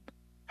him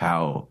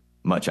how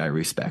much I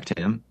respect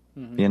him,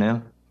 you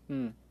know?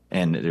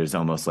 And there's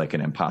almost like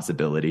an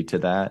impossibility to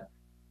that.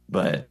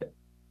 But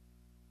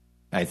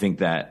I think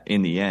that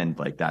in the end,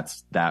 like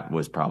that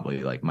was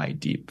probably like my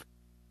deep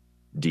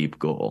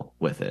goal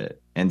with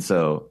it. And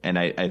so, and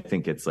I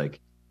think it's like,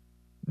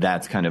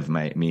 that's kind of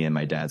me and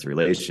my dad's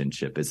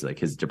relationship is like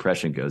his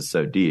depression goes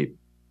so deep.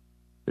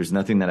 There's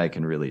nothing that I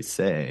can really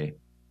say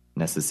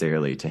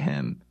necessarily to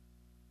him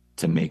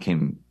to make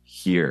him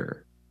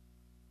hear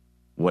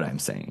what I'm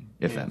saying,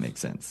 if that makes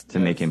sense, to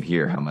make him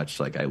hear how much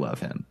like I love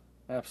him.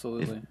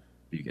 Absolutely.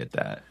 If you get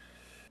that.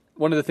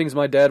 One of the things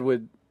my dad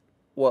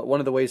one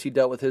of the ways he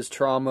dealt with his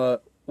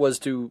trauma was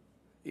to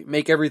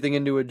make everything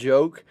into a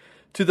joke,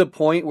 to the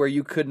point where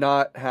you could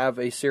not have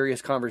a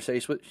serious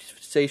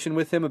conversation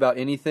with him about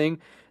anything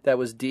that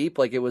was deep.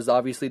 Like, it was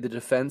obviously the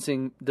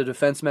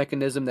defense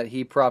mechanism that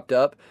he propped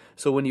up.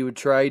 So when you would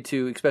try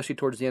to, especially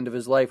towards the end of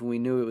his life, when we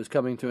knew it was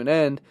coming to an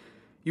end,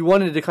 you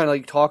wanted to kind of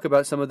like talk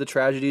about some of the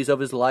tragedies of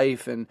his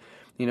life and,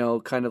 you know,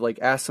 kind of like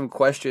ask some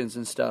questions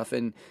and stuff.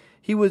 And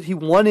he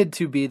wanted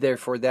to be there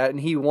for that, and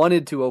he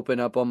wanted to open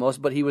up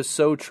almost, but he was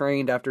so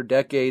trained after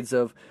decades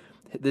of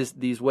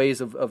these ways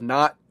of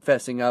not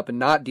fessing up and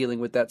not dealing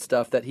with that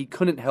stuff that he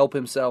couldn't help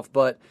himself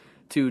but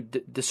to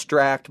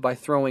distract by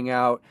throwing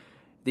out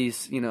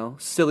these, you know,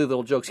 silly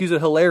little jokes. He's a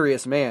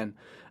hilarious man,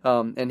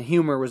 and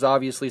humor was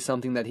obviously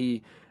something that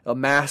a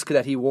mask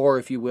that he wore,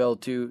 if you will,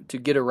 to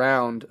get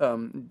around,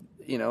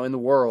 you know, in the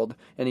world,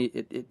 and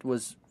it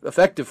was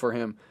effective for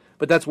him.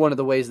 But that's one of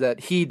the ways that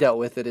he dealt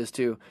with it, is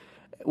to,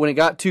 when it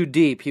got too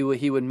deep, he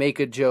would make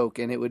a joke,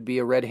 and it would be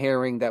a red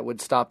herring that would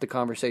stop the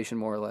conversation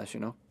more or less, you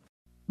know?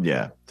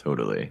 Yeah,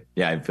 totally.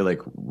 Yeah, I feel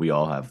like we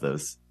all have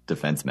those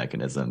defense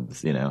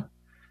mechanisms, you know?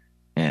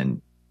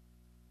 And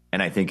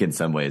I think in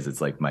some ways it's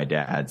like my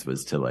dad's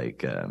was to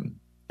like,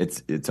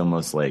 it's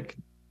almost like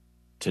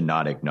to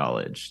not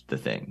acknowledge the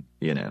thing,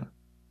 you know,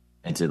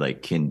 and to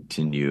like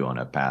continue on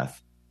a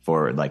path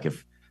forward. Like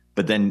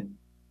but then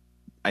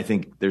I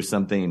think there's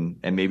something,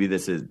 and maybe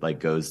this is like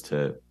goes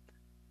to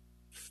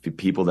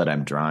people that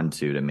I'm drawn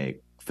to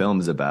make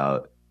films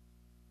about,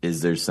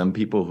 is there's some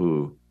people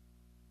who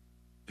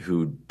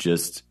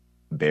just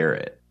bear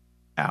it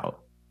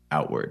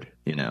outward,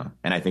 you know?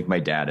 And I think my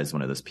dad is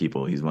one of those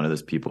people. He's one of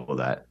those people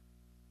that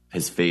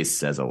his face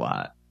says a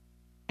lot,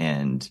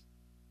 and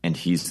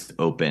he's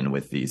open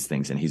with these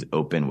things, and he's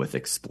open with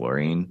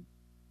exploring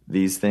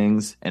these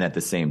things. And at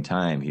the same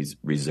time, he's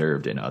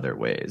reserved in other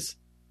ways.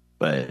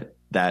 But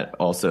that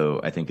also,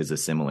 I think, is a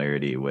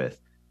similarity with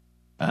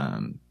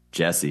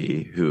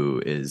Jesse,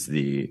 who is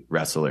the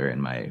wrestler in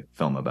my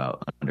film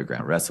about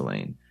underground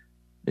wrestling.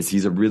 Is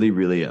he's a really,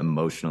 really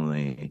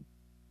emotionally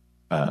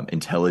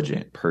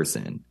intelligent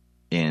person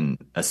in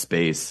a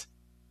space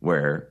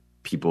where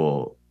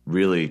people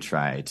really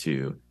try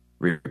to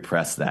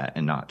repress that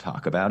and not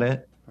talk about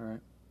it. All right.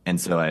 And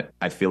so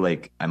I feel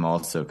like I'm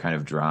also kind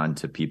of drawn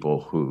to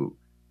people who,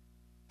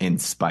 in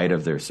spite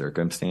of their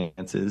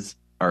circumstances,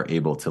 are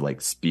able to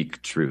like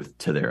speak truth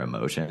to their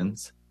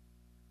emotions.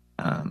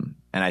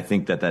 And I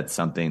think that that's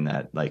something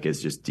that like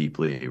is just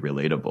deeply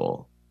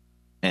relatable,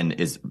 and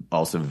is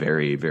also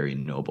very, very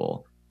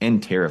noble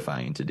and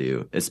terrifying to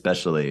do,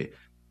 especially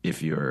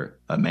if you're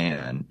a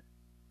man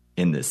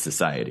in this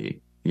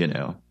society, you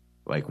know,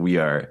 like we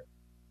are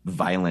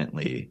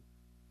violently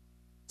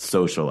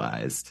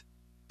socialized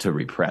to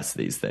repress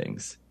these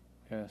things.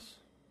 Yes.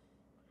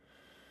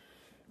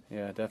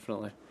 Yeah,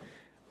 definitely.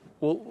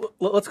 Well,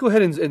 let's go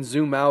ahead and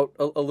zoom out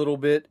a little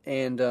bit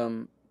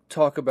and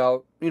talk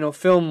about, you know,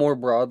 film more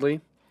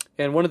broadly.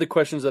 And one of the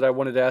questions that I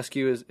wanted to ask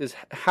you is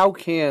how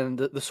can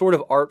the sort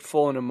of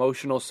artful and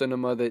emotional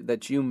cinema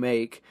that you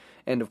make,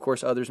 and of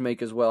course others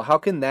make as well, how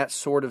can that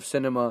sort of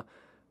cinema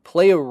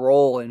play a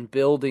role in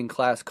building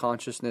class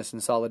consciousness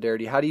and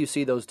solidarity? How do you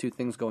see those two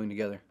things going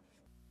together?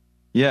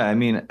 Yeah, I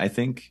mean, I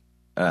think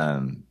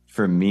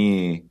for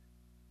me,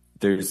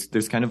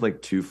 there's kind of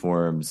like two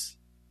forms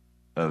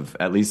of,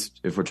 at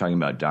least if we're talking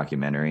about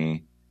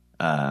documentary,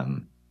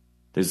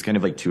 there's kind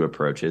of like two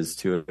approaches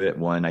to it.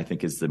 One, I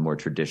think, is the more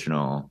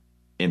traditional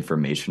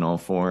informational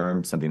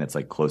form, something that's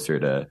like closer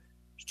to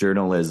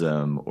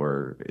journalism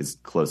or is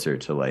closer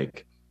to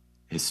like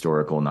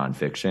historical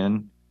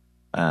nonfiction.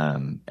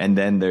 And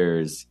then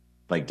there's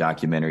like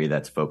documentary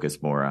that's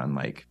focused more on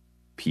like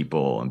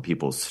people and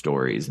people's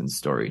stories and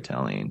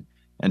storytelling.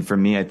 And for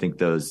me, I think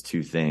those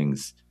two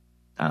things,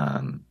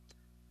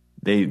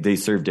 they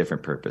serve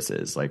different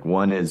purposes. Like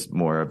one is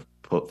more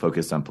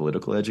focused on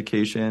political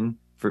education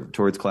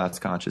towards class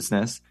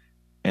consciousness.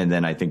 And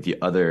then I think the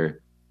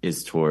other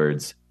is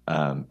towards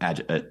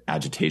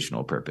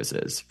agitational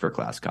purposes for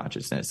class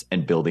consciousness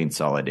and building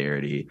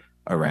solidarity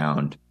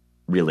around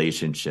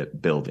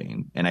relationship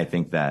building. And I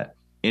think that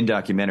in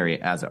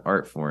documentary as an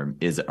art form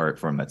is an art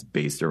form that's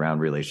based around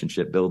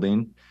relationship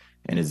building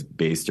and is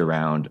based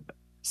around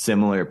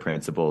similar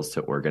principles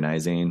to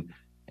organizing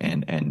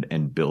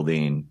and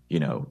building,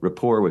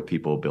 rapport with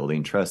people,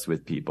 building trust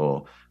with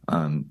people,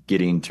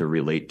 getting to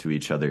relate to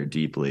each other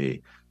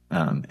deeply,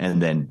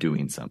 and then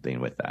doing something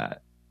with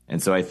that.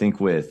 And so I think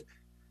with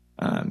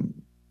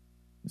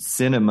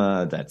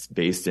cinema that's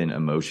based in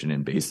emotion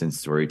and based in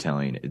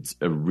storytelling, it's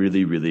a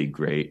really, really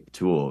great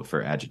tool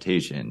for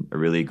agitation, a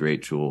really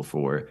great tool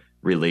for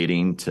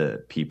relating to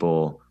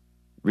people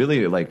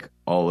really like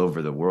all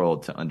over the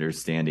world, to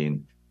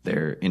understanding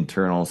their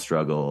internal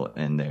struggle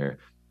and their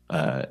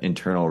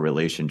internal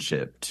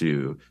relationship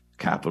to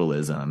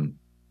capitalism,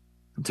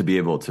 to be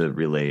able to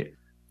relate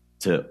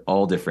to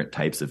all different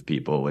types of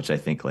people, which I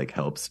think like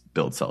helps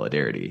build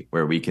solidarity,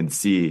 where we can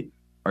see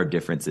our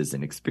differences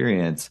in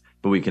experience,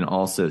 but we can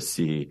also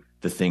see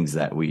the things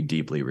that we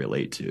deeply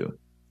relate to.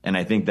 And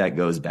I think that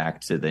goes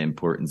back to the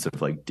importance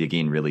of like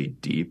digging really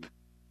deep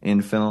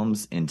in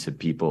films into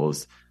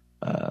people's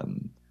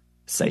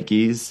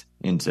psyches,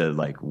 into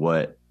like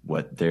what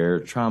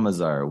their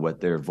traumas are, what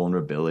their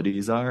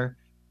vulnerabilities are.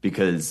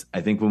 Because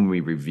I think when we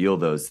reveal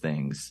those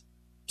things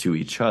to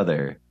each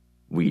other,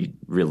 we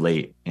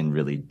relate in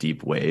really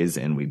deep ways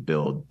and we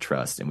build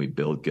trust and we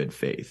build good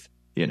faith,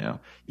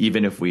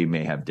 even if we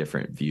may have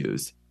different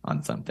views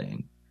on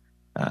something.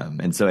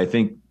 And so I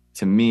think,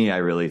 to me, I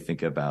really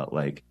think about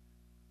like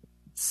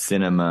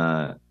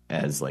cinema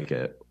as like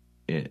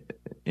in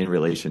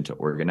relation to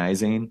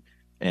organizing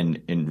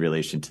and in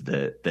relation to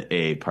the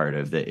A part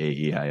of the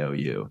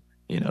AEIOU,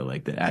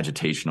 like the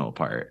agitational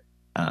part.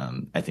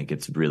 I think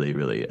it's really,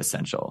 really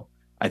essential.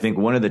 I think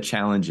one of the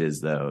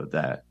challenges, though,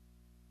 that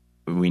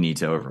we need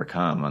to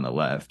overcome on the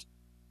left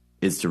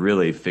is to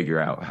really figure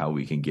out how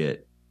we can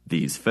get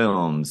these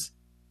films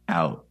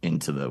out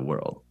into the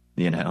world,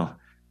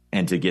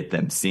 and to get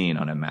them seen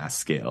on a mass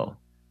scale,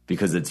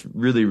 because it's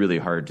really, really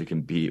hard to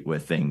compete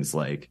with things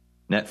like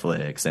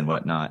Netflix and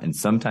whatnot. And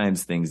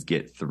sometimes things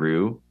get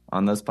through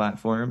on those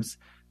platforms,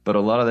 but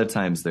a lot of the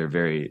times they're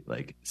very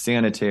like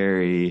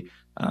sanitary.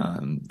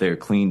 They're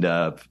cleaned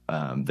up.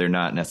 They're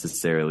not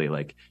necessarily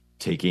like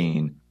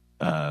taking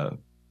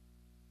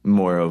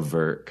more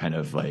overt kind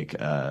of like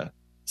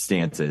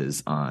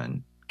stances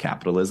on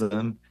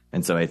capitalism.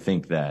 And so I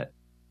think that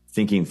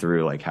thinking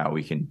through like how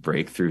we can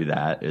break through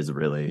that is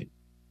really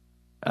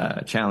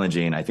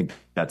challenging. I think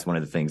that's one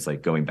of the things,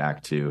 like going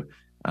back to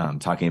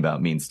talking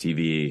about Means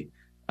TV.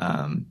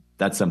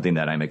 That's something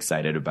that I'm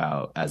excited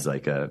about as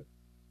like a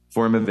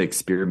form of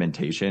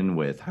experimentation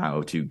with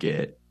how to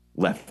get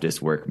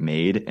leftist work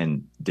made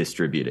and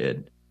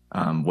distributed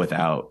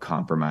without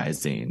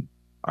compromising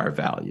our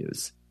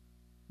values.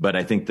 But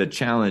I think the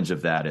challenge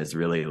of that is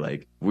really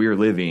like we're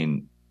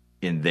living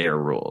in their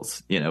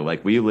rules,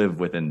 like we live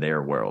within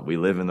their world. We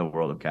live in the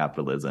world of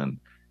capitalism.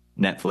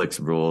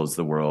 Netflix rules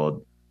the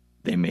world.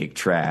 They make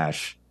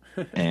trash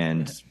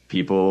and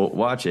people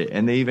watch it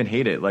and they even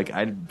hate it. Like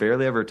I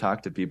barely ever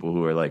talk to people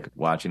who are like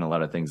watching a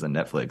lot of things on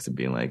Netflix and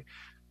being like,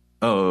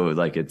 oh,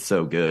 like it's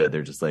so good.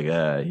 They're just like,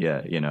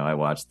 yeah, I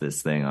watched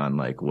this thing on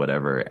like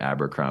whatever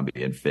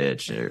Abercrombie and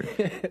Fitch or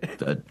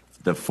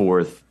the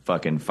fourth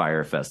fucking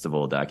Fire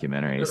Festival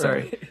documentary,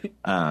 sorry,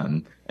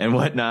 and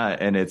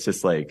whatnot. And it's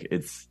just like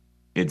it's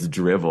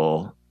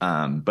drivel.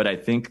 But I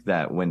think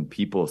that when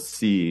people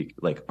see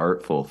like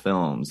artful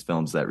films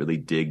that really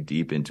dig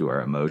deep into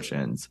our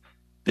emotions,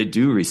 they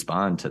do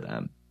respond to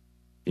them,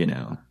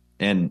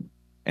 and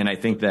I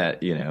think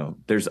that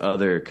there's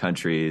other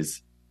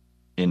countries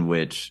in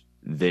which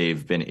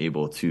they've been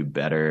able to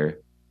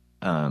better,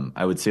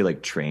 I would say,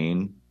 like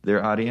train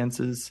their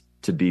audiences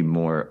to be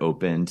more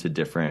open to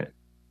different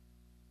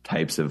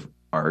types of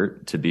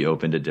art, to be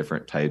open to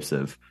different types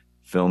of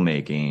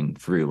filmmaking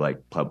through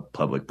like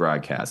public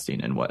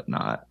broadcasting and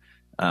whatnot,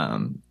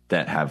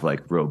 that have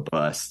like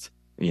robust,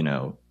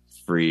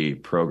 free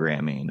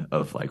programming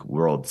of like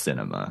world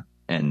cinema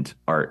and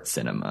art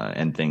cinema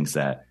and things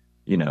that,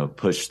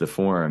 push the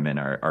form and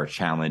are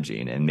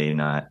challenging and may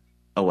not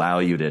allow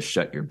you to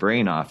shut your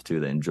brain off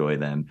to enjoy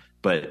them,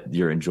 but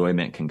your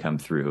enjoyment can come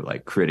through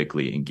like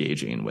critically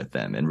engaging with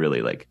them and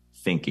really like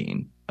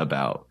thinking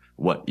about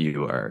what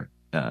you are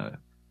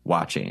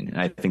watching. And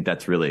I think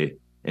that's really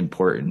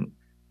important.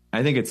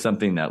 I think it's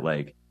something that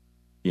like,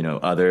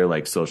 other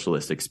like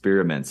socialist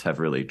experiments have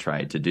really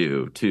tried to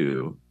do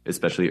too,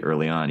 especially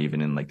early on,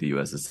 even in like the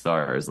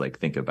USSR, is like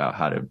think about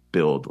how to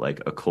build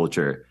like a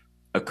culture,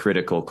 a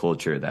critical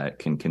culture that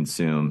can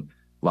consume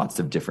lots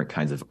of different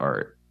kinds of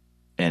art.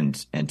 And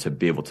to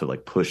be able to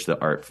like push the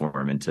art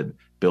form and to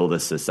build a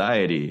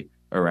society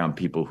around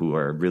people who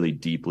are really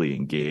deeply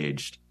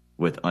engaged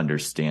with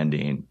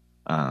understanding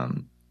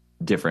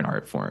different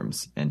art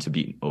forms and to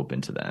be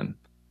open to them.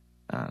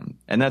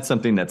 And that's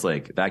something that's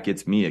like, that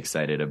gets me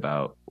excited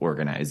about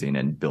organizing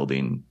and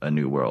building a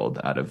new world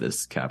out of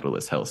this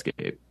capitalist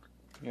hellscape.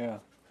 Yeah.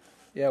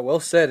 Yeah, well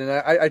said. And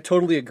I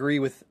totally agree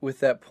with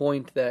that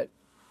point that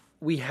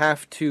we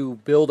have to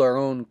build our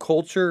own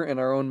culture and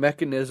our own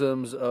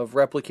mechanisms of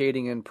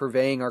replicating and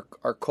purveying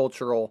our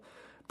cultural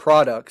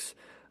products.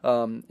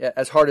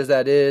 As hard as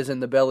that is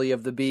in the belly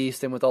of the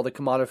beast and with all the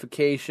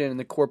commodification and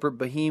the corporate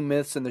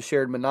behemoths and the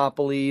shared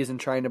monopolies and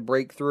trying to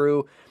break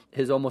through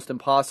is almost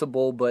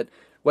impossible. But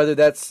whether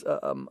that's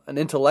an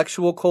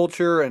intellectual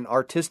culture, an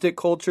artistic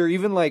culture,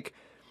 even like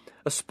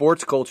a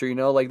sports culture,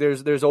 like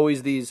there's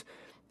always these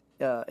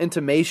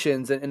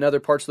intimations in other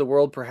parts of the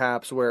world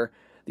perhaps where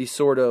these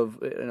sort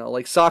of,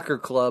 like soccer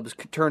clubs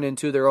could turn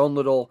into their own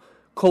little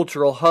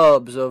cultural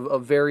hubs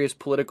of various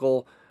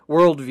political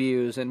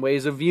worldviews and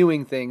ways of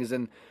viewing things.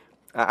 And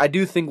I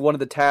do think one of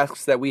the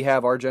tasks that we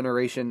have, our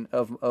generation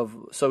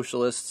of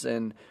socialists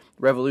and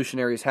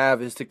revolutionaries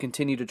have, is to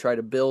continue to try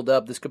to build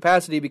up this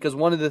capacity, because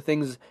one of the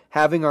things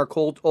having our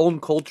own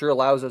culture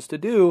allows us to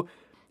do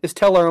is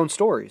tell our own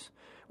stories,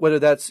 whether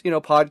that's,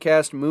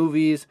 podcast,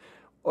 movies,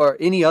 or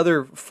any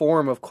other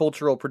form of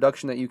cultural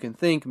production that you can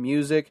think,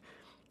 music.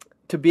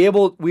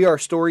 We are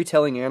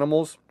storytelling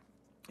animals,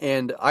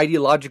 and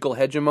ideological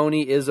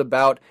hegemony is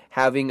about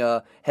having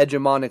a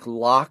hegemonic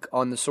lock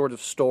on the sort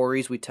of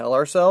stories we tell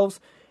ourselves,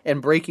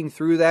 and breaking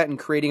through that and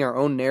creating our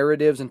own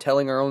narratives and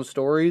telling our own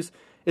stories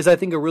is, I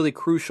think, a really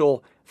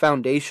crucial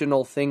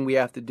foundational thing we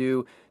have to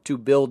do to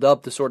build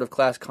up the sort of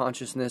class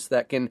consciousness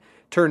that can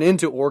turn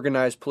into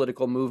organized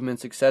political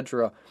movements,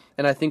 etc.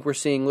 And I think we're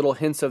seeing little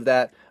hints of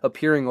that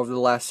appearing over the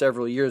last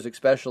several years,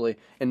 especially.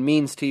 And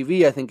Means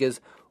TV, I think, is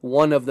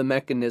one of the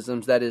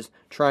mechanisms that is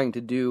trying to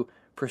do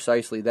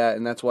precisely that.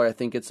 And that's why I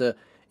think it's a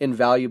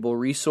invaluable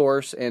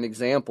resource and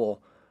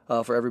example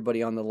for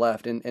everybody on the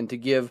left. And to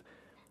give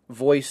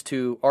voice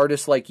to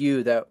artists like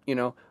you that,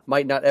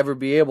 might not ever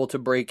be able to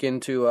break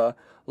into a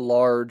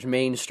large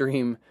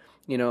mainstream,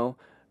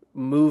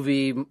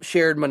 movie,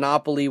 shared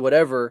monopoly,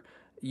 whatever.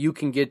 You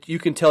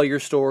can tell your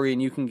story and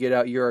you can get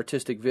out your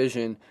artistic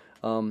vision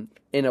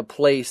in a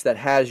place that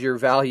has your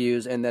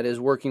values and that is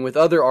working with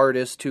other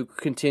artists to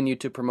continue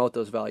to promote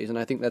those values. And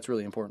I think that's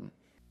really important.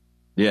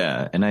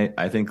 Yeah. And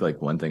I think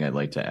like one thing I'd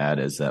like to add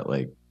is that,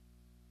 like,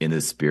 in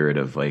the spirit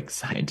of like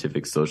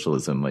scientific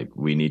socialism, like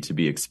we need to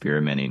be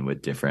experimenting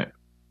with different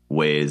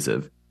ways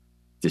of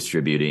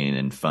distributing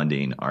and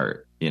funding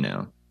art,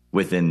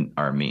 within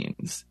our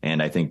means.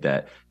 And I think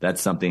that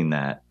that's something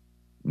that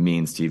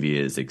Means TV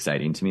is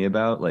exciting to me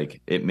about.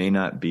 Like, it may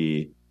not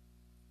be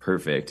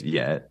perfect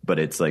yet, but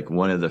it's like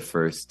one of the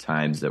first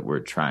times that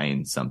we're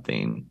trying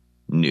something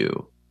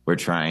new. We're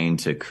trying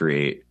to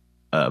create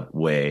a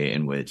way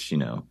in which,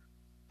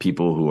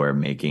 people who are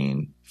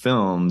making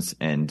films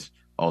and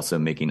also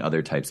making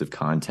other types of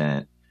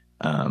content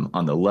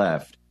on the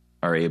left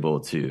are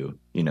able to,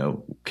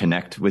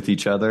 connect with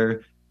each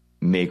other,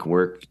 make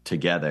work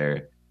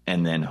together,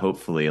 and then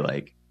hopefully,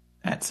 like,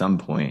 at some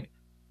point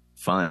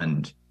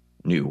fund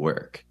new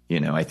work.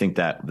 I think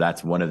that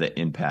that's one of the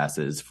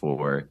impasses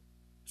for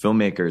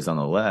filmmakers on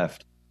the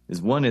left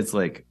is, one, it's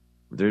like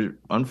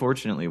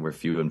unfortunately we're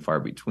few and far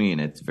between.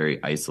 It's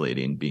very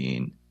isolating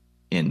being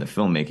in the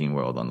filmmaking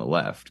world on the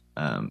left.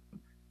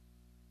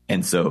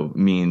 And so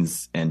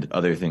Means and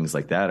other things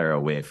like that are a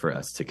way for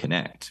us to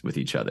connect with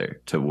each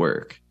other, to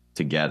work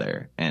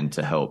together, and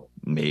to help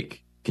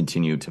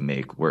continue to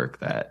make work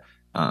that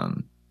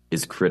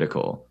is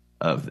critical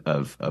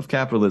of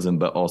capitalism,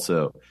 but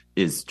also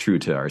is true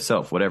to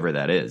ourselves, whatever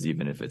that is,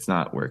 even if it's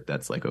not work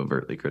that's like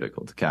overtly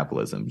critical to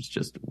capitalism. It's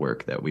just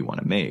work that we want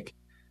to make.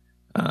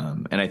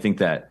 And I think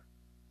that,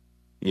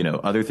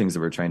 other things that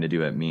we're trying to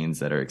do at Means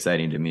that are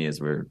exciting to me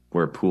is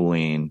we're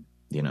pooling,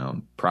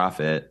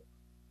 profit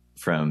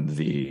from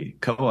the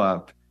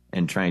co-op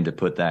and trying to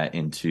put that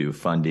into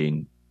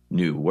funding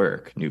new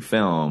work, new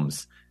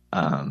films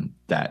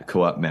that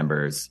co-op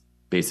members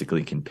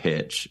basically can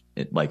pitch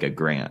it like a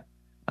grant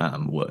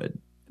would.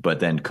 But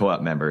then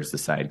co-op members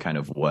decide kind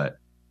of what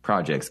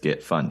projects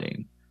get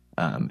funding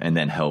and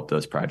then help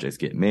those projects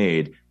get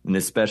made. And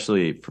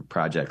especially for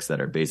projects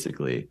that are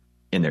basically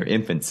in their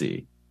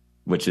infancy,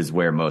 which is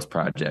where most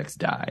projects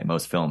die.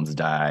 Most films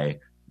die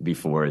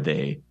before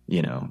they,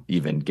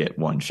 even get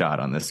one shot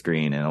on the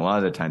screen. And a lot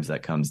of the times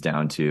that comes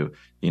down to,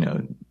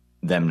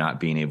 them not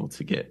being able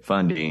to get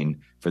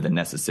funding for the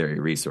necessary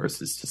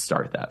resources to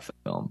start that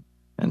film.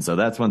 And so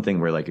that's one thing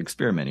we're like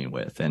experimenting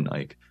with. And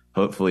like,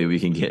 hopefully we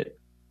can get,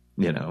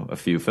 a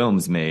few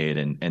films made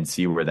and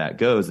see where that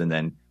goes, and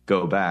then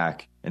go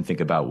back and think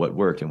about what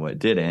worked and what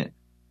didn't,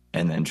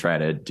 and then try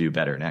to do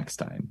better next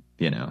time,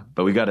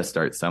 But we got to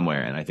start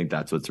somewhere. And I think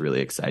that's what's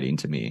really exciting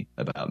to me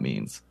about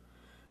Means.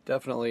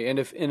 Definitely. And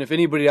if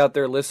anybody out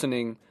there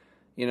listening,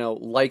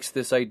 likes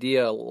this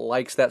idea,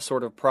 likes that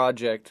sort of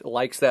project,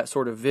 likes that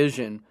sort of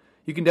vision,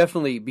 you can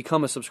definitely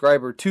become a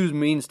subscriber to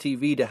Means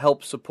TV to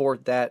help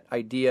support that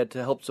idea, to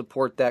help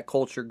support that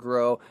culture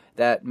grow,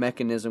 that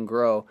mechanism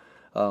grow.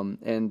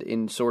 And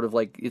in sort of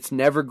like, it's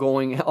never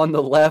going on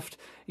the left,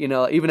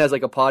 even as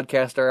like a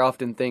podcaster, I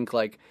often think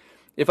like,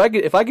 if I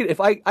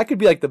could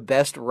be like the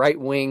best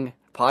right-wing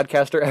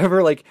podcaster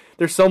ever. Like,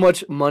 there's so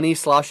much money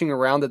sloshing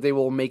around that they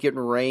will make it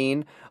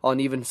rain on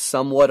even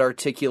somewhat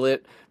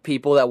articulate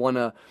people that want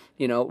to,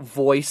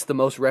 voice the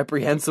most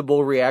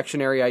reprehensible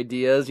reactionary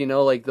ideas,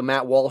 like the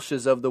Matt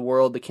Walshes of the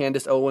world, the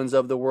Candace Owens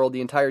of the world, the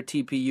entire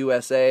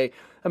TPUSA.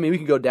 I mean, we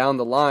can go down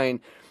the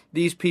line.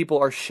 These people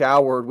are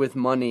showered with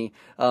money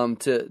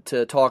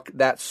to talk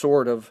that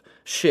sort of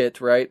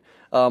shit, right?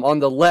 On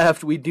the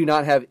left, we do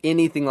not have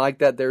anything like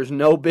that. There's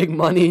no big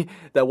money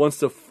that wants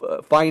to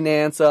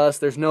finance us.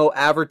 There's no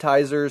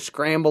advertisers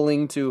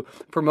scrambling to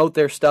promote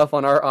their stuff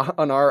on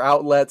our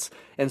outlets.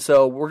 And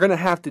so we're going to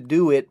have to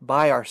do it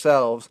by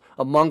ourselves,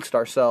 amongst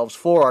ourselves,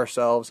 for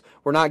ourselves.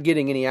 We're not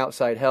getting any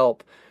outside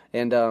help.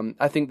 And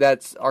I think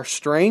that's our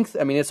strength.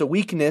 I mean, it's a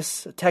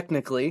weakness,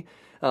 technically.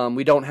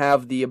 We don't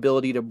have the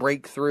ability to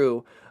break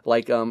through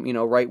like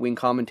right-wing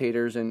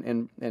commentators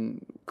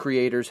and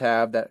creators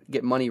have that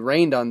get money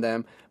rained on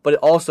them, but it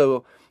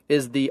also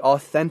is the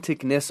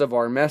authenticness of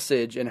our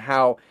message and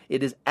how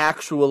it is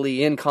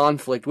actually in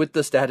conflict with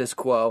the status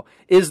quo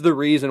is the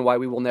reason why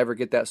we will never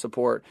get that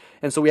support.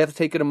 And so we have to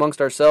take it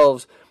amongst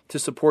ourselves to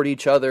support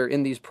each other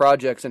in these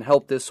projects and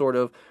help this sort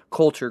of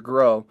culture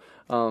grow.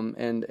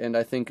 And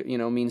I think,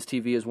 Means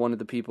TV is one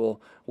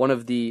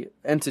of the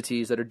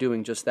entities that are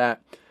doing just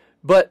that.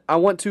 But I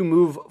want to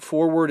move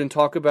forward and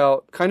talk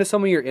about kind of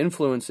some of your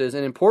influences,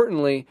 and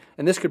importantly,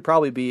 and this could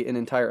probably be an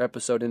entire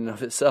episode in and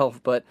of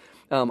itself, but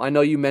I know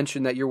you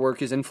mentioned that your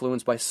work is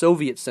influenced by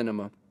Soviet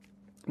cinema.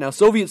 Now,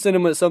 Soviet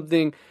cinema is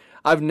something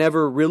I've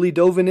never really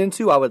dove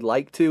into. I would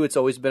like to. It's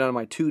always been on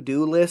my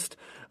to-do list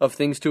of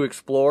things to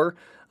explore.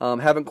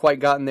 Haven't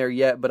quite gotten there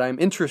yet, but I'm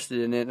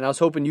interested in it, and I was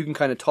hoping you can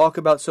kind of talk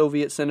about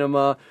Soviet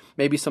cinema,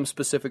 maybe some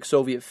specific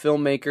Soviet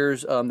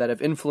filmmakers that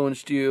have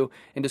influenced you,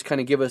 and just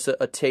kind of give us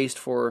a taste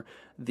for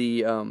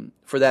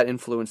that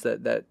influence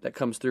that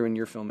comes through in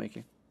your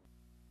filmmaking.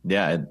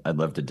 Yeah, I'd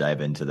love to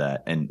dive into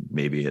that, and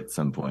maybe at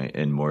some point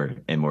in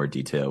more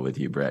detail with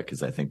you, Breht,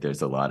 because I think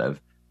there's a lot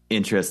of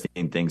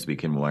interesting things we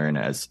can learn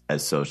as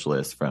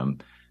socialists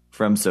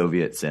from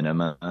Soviet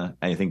cinema.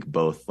 I think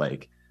both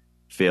like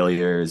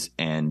failures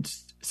and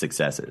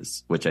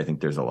successes, which I think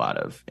there's a lot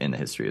of in the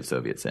history of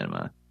Soviet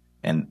cinema.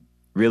 And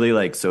really,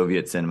 like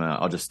Soviet cinema,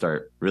 I'll just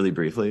start really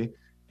briefly,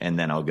 and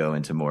then I'll go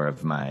into more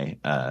of my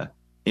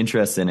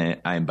interest in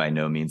it. I'm by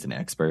no means an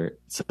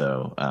expert,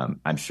 so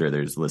I'm sure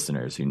there's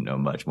listeners who know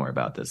much more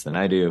about this than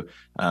I do.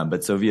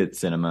 But Soviet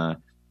cinema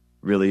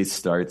really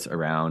starts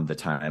around the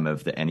time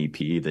of the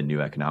NEP, the New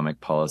Economic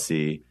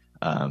Policy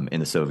in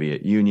the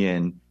Soviet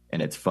Union,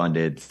 and it's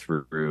funded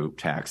through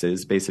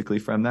taxes, basically,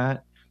 from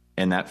that.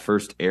 And that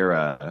first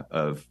era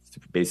of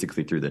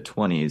basically through the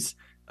 20s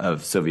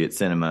of Soviet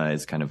cinema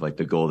is kind of like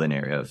the golden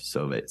era of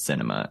Soviet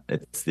cinema.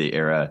 It's the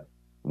era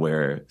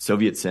where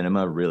Soviet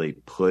cinema really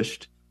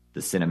pushed the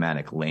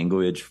cinematic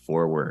language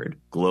forward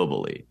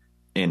globally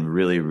in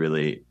really,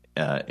 really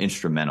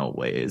instrumental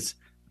ways.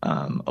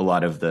 A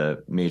lot of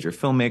the major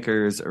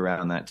filmmakers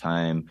around that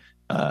time,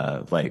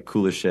 like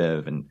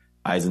Kuleshov and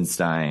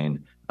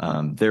Eisenstein,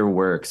 their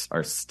works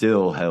are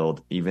still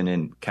held, even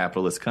in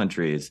capitalist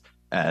countries,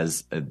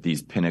 as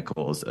these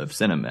pinnacles of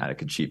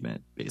cinematic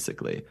achievement,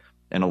 basically.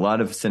 And a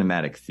lot of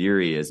cinematic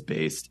theory is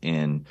based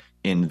in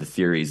the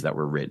theories that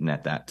were written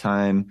at that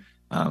time.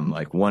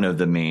 Like one of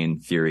the main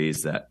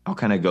theories that I'll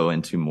kind of go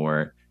into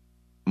more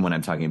when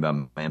I'm talking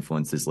about my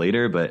influences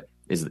later, but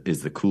is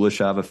the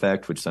Kuleshov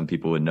effect, which some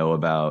people would know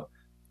about.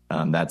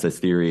 That's a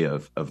theory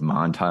of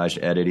montage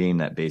editing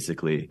that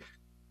basically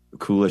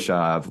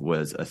Kuleshov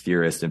was a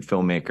theorist and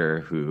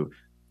filmmaker who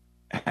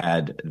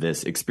had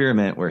this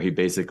experiment where he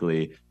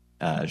basically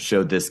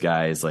showed this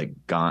guy's like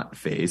gaunt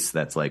face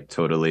that's like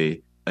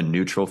totally a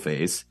neutral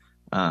face.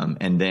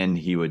 And then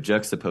he would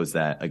juxtapose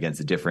that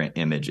against different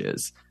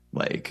images,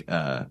 like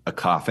a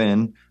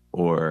coffin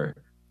or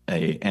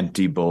a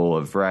empty bowl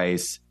of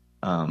rice,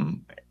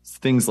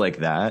 things like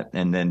that.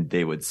 And then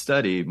they would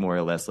study more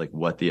or less like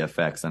what the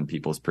effects on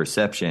people's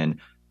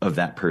perception of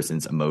that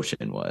person's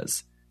emotion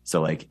was.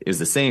 So like it was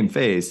the same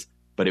face,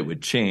 but it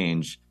would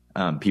change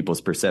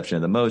people's perception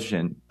of the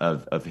motion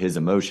of his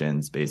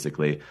emotions,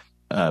 basically,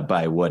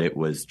 by what it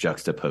was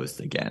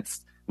juxtaposed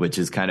against, which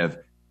is kind of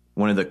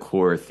one of the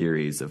core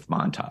theories of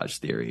montage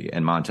theory.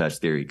 And montage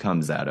theory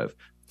comes out of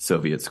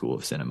Soviet School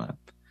of Cinema.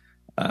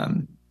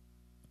 And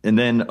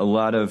then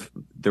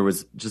there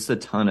was just a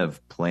ton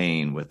of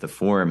playing with the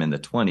form in the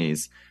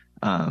 20s.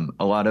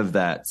 A lot of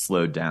that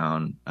slowed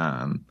down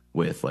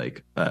with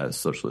like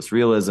socialist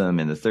realism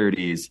in the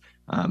 30s.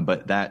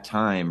 But that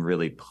time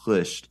really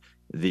pushed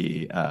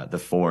the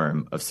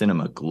form of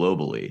cinema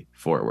globally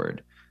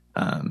forward.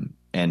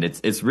 And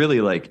it's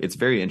really like, it's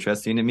very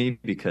interesting to me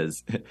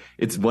because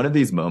it's one of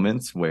these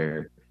moments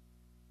where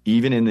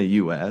even in the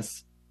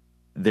US,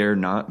 they're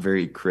not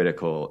very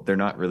critical. They're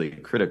not really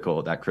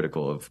that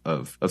critical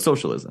of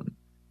socialism.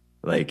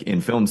 Like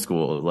in film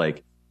school,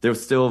 like there'll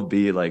still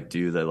be like,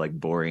 do the like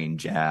boring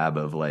jab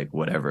of like,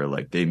 whatever,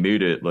 like they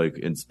made it like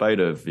in spite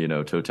of,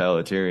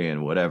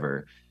 totalitarian,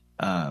 whatever.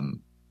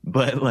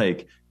 But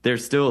like, they're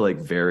still like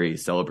very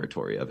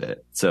celebratory of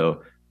it.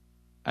 So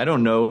I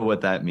don't know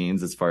what that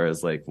means as far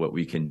as like what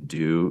we can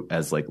do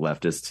as like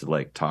leftists to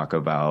like talk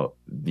about,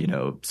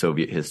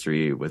 Soviet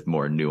history with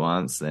more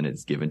nuance than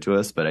it's given to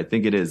us. But I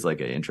think it is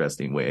like an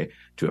interesting way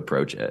to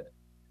approach it.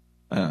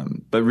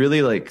 But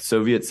really, like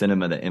Soviet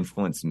cinema that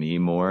influenced me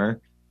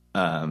more,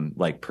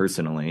 like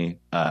personally,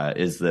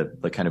 is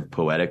the kind of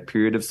poetic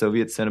period of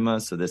Soviet cinema.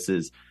 So this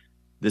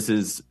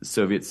is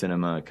Soviet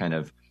cinema kind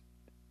of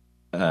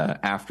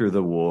after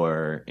the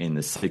war in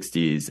the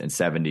 60s and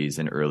 70s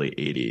and early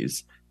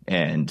 80s.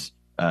 And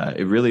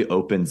it really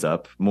opens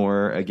up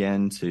more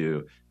again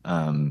to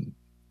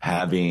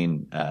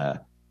having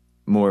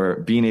more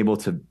being able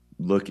to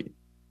look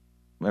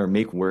or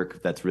make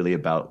work that's really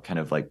about kind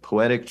of like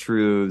poetic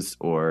truths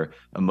or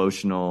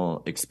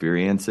emotional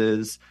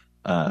experiences.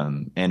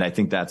 And I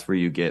think that's where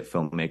you get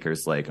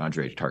filmmakers like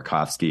Andrei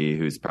Tarkovsky,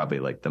 who's probably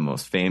like the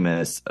most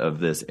famous of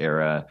this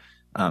era,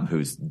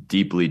 who's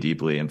deeply,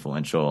 deeply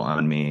influential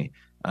on me.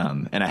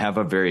 And I have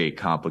a very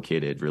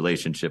complicated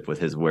relationship with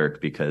his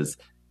work because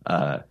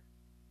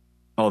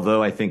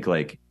although I think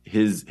like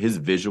his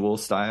visual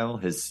style,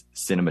 his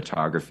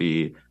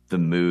cinematography, the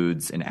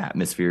moods and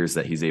atmospheres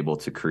that he's able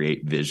to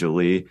create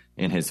visually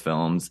in his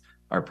films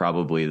are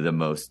probably the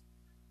most,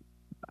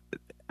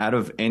 out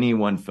of any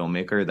one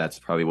filmmaker, that's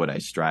probably what I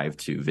strive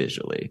to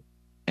visually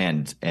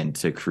and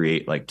to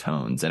create like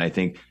tones. And I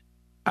think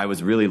I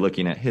was really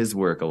looking at his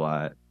work a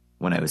lot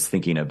when I was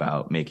thinking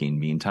about making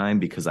Meantime,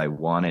 because I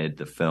wanted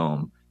the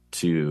film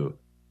to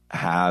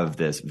have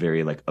this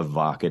very like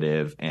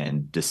evocative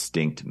and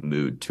distinct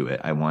mood to it.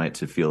 I want it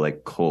to feel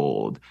like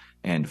cold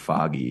and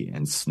foggy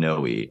and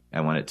snowy.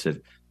 I want it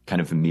to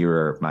kind of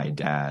mirror my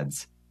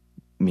dad's,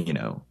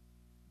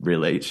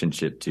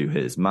 relationship to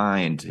his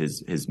mind,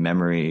 his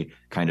memory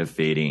kind of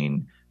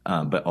fading,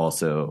 but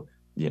also,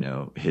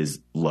 his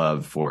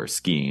love for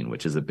skiing,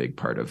 which is a big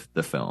part of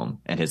the film,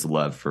 and his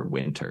love for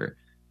winter.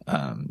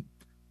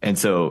 And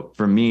so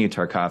for me,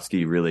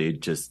 Tarkovsky really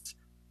just,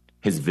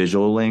 his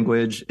visual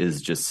language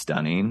is just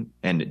stunning,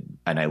 and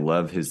I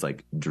love his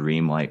like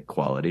dreamlike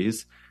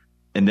qualities.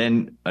 And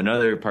then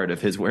another part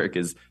of his work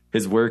is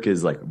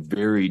like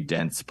very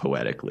dense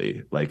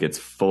poetically. Like it's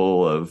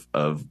full of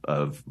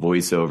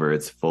voiceover.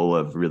 It's full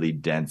of really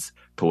dense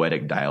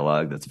poetic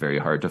dialogue that's very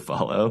hard to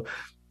follow.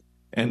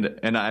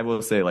 And I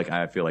will say, like,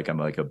 I feel like I'm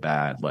like a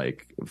bad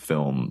like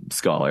film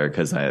scholar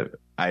because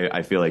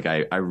I feel like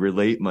I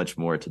relate much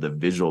more to the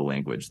visual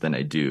language than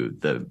I do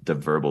the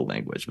verbal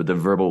language. But the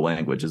verbal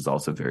language is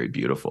also very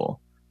beautiful.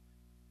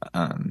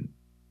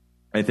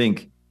 I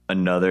think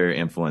another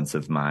influence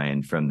of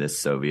mine from this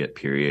Soviet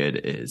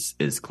period is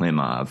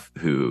Klimov,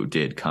 who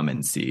did Come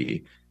and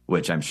See,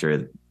 which I'm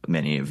sure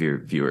many of your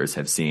viewers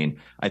have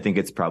seen. I think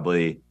it's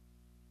probably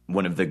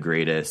one of the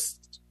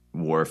greatest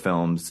war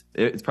films.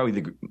 It's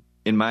probably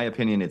in my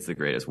opinion, it's the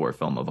greatest war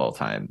film of all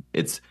time.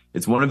 It's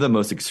one of the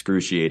most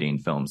excruciating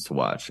films to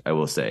watch, I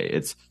will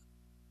say.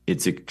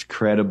 It's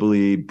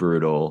incredibly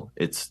brutal.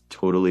 It's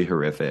totally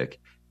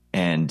horrific.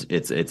 And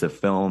it's a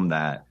film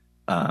that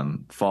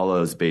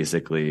follows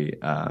basically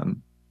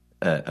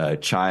a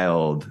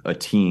child, a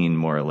teen,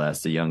 more or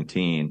less, a young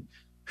teen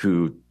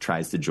who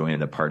tries to join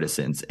the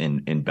partisans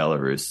in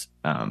Belarus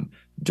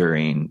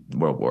during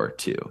World War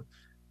II.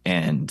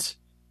 And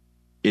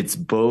it's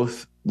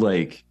both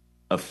like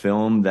a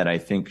film that I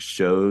think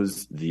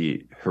shows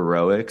the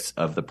heroics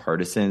of the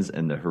partisans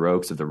and the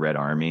heroics of the Red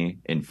Army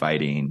in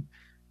fighting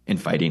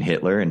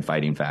Hitler and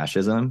fighting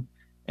fascism.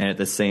 And at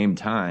the same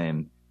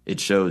time, it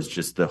shows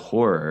just the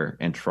horror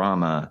and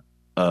trauma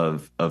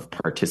of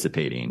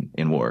participating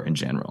in war in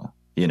general,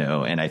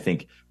 and I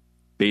think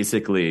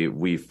basically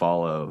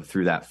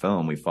through that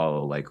film, we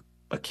follow like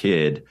a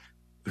kid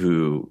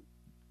who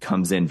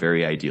comes in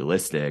very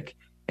idealistic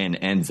and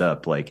ends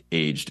up like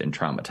aged and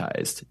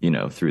traumatized,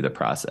 through the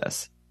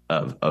process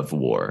of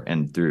war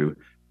and through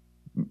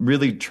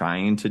really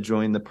trying to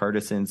join the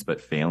partisans,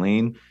 but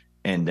failing.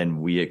 And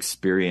then we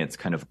experience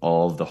kind of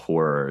all of the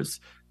horrors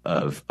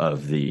of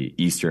the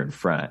Eastern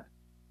Front,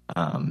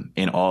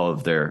 in all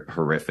of their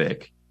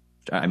horrific.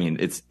 I mean,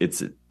 this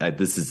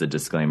is a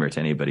disclaimer to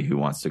anybody who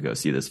wants to go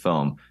see this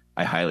film.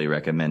 I highly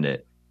recommend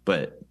it,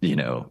 but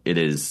it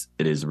is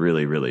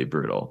really, really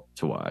brutal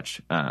to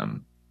watch.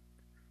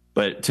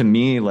 But to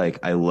me, like,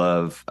 I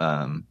love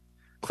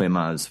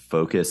Klimov's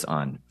focus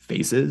on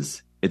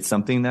faces. It's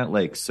something that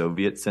like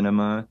Soviet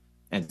cinema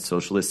and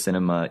socialist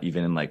cinema,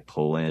 even in like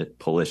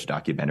Polish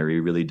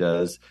documentary, really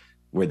does,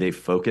 where they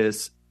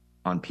focus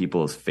on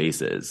people's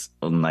faces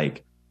and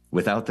like,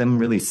 without them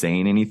really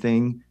saying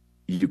anything,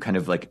 you kind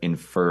of like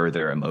infer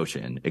their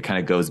emotion. It kind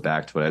of goes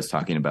back to what I was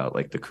talking about,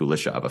 like the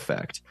Kuleshov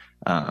effect,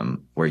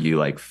 where you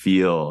like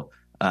feel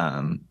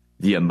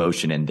the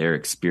emotion and their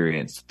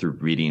experience through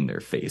reading their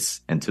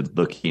face and to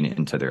looking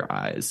into their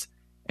eyes.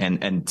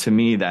 And to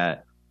me,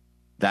 that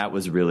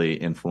was really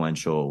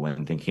influential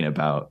when thinking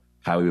about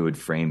how we would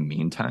frame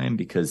Meantime,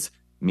 because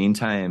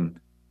Meantime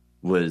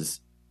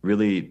was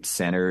really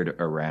centered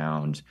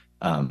around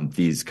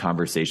these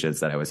conversations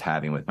that I was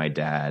having with my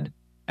dad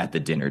at the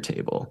dinner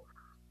table.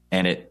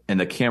 And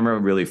the camera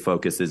really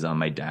focuses on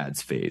my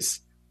dad's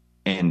face.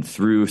 And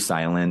through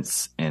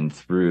silence and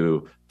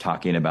through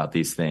talking about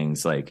these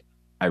things, like,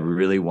 I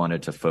really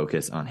wanted to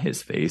focus on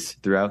his face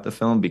throughout the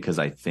film because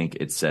I think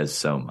it says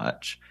so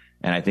much.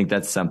 And I think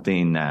that's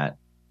something that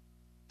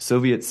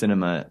Soviet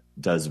cinema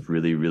does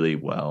really, really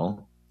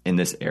well in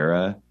this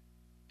era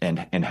and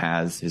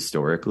has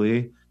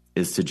historically,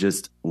 is to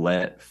just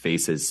let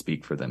faces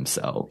speak for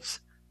themselves.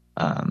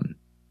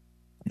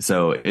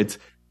 So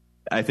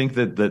I think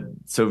that the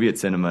Soviet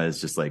cinema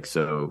is just like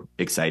so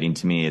exciting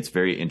to me. It's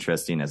very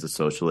interesting as a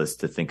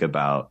socialist to think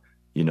about,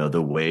 you know,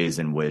 the ways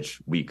in which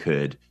we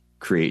could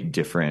create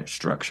different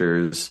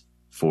structures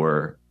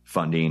for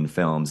funding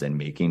films and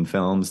making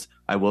films.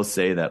 I will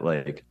say that,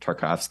 like,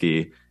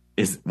 Tarkovsky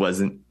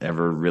wasn't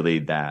ever really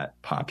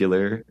that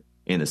popular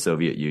in the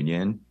Soviet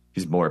Union.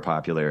 He's more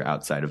popular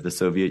outside of the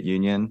Soviet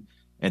Union.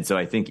 And so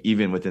I think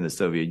even within the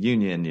Soviet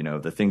Union, you know,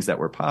 the things that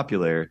were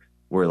popular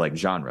were like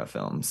genre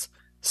films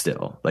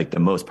still. Like, the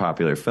most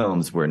popular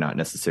films were not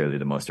necessarily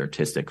the most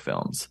artistic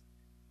films.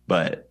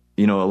 But,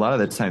 you know, a lot of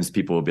the times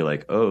people will be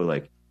like, oh,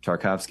 like,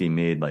 Tarkovsky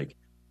made like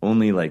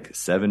only like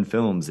 7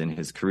 films in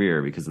his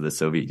career because of the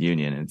Soviet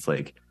Union. And it's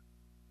like,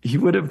 he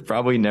would have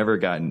probably never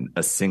gotten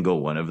a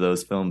single one of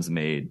those films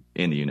made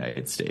in the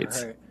United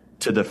States. Right.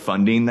 To the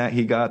funding that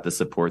he got, the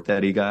support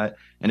that he got,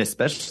 and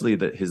especially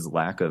his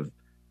lack of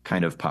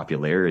kind of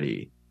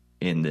popularity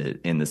in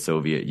the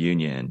Soviet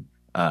Union,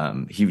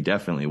 he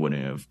definitely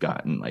wouldn't have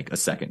gotten like a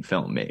second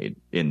film made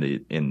in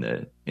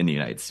the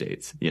United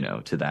States, you know,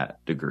 to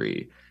that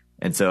degree.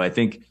 And so I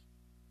think,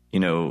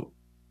 you know,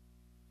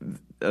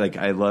 like,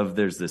 I love,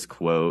 there's this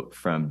quote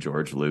from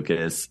George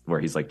Lucas where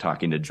he's like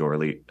talking to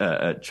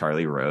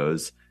Charlie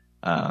Rose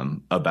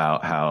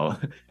about how,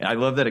 and I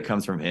love that it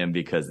comes from him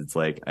because it's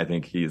like, I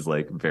think he's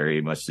like very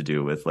much to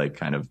do with like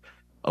kind of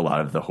a lot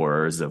of the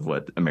horrors of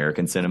what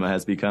American cinema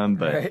has become.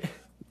 But right.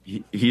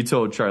 he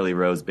told Charlie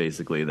Rose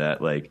basically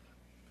that like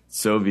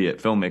Soviet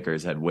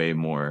filmmakers had way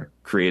more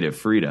creative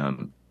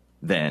freedom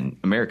than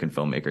American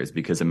filmmakers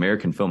because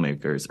American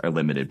filmmakers are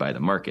limited by the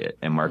market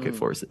and market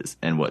forces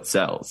and what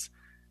sells.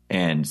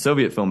 And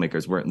Soviet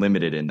filmmakers weren't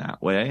limited in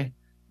that way.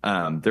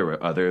 There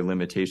were other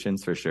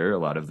limitations for sure, a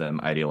lot of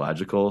them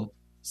ideological,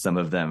 some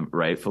of them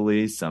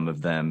rightfully, some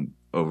of them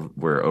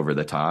were over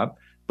the top.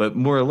 But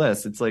more or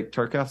less, it's like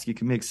Tarkovsky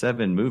can make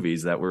 7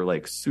 movies that were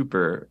like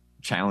super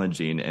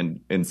challenging and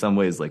in some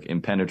ways like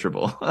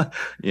impenetrable,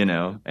 you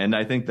know? And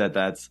I think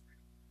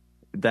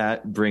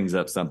that brings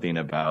up something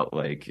about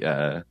like,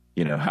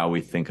 you know, how we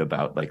think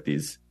about like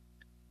these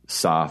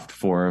soft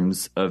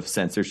forms of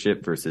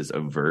censorship versus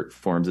overt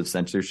forms of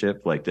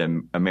censorship, like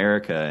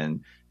America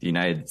and the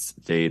United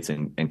States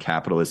and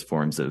capitalist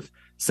forms of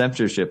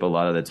censorship a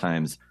lot of the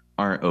times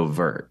aren't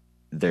overt.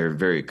 They're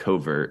very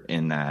covert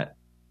in that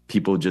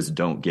people just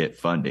don't get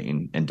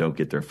funding and don't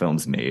get their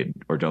films made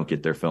or don't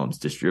get their films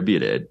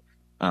distributed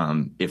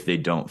if they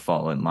don't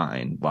fall in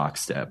line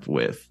lockstep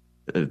with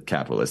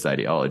capitalist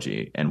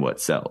ideology and what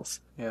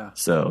sells. Yeah.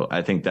 So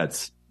I think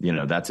that's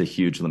a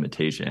huge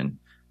limitation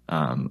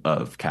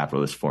of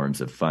capitalist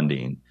forms of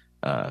funding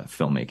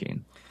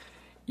filmmaking.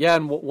 Yeah,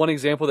 and one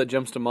example that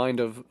jumps to mind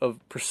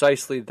of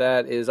precisely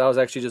that is I was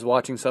actually just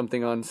watching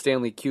something on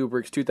Stanley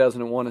Kubrick's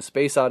 2001: A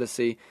Space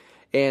Odyssey,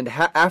 and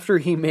after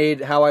he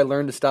made How I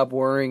Learned to Stop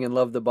Worrying and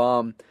Love the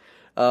Bomb,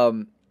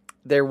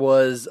 there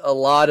was a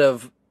lot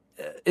of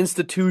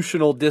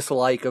institutional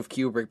dislike of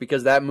Kubrick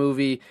because that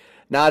movie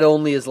not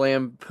only is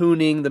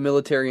lampooning the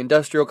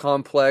military-industrial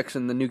complex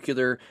and the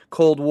nuclear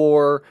Cold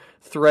War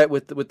threat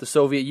with the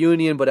Soviet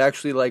Union, but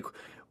actually like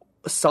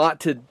sought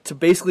to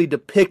basically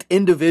depict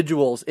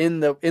individuals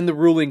in the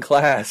ruling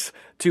class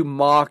to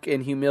mock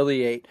and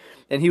humiliate.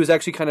 And he was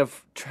actually kind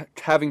of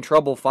having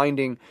trouble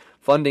finding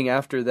funding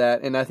after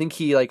that. And I think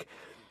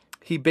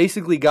he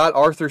basically got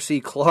Arthur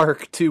C.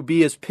 Clarke to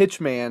be his pitch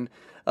man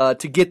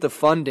to get the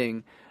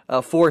funding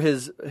for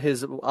his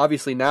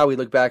obviously now we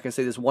look back and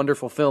say this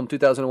wonderful film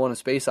 2001: A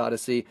Space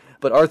Odyssey,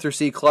 but Arthur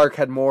C. Clarke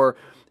had more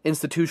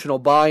institutional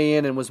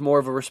buy-in and was more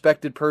of a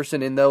respected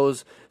person in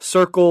those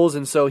circles,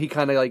 and so he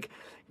kind of like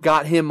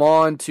got him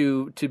on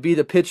to be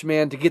the pitch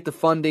man to get the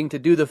funding to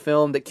do the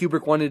film that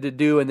Kubrick wanted to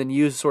do, and then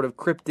use sort of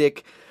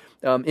cryptic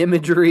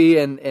imagery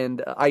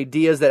and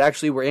ideas that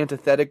actually were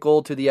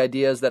antithetical to the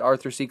ideas that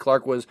Arthur C.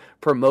 Clarke was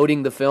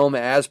promoting the film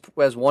as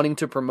wanting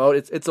to promote.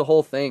 It's a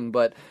whole thing,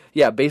 but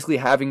yeah, basically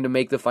having to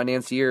make the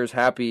financiers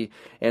happy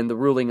and the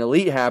ruling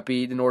elite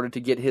happy in order to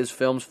get his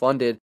films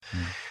funded.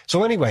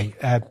 So anyway,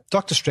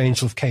 Dr.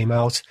 Strangelove came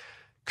out.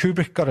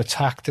 Kubrick got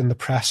attacked in the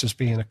press as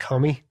being a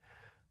commie,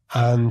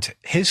 and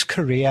his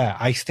career,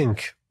 I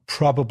think,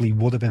 probably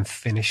would have been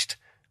finished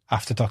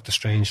after Dr.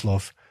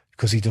 Strangelove,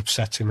 because he'd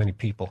upset too many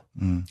people,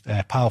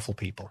 powerful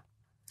people.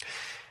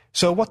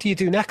 So what do you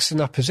do next in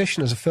that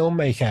position as a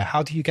filmmaker?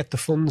 How do you get the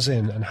funds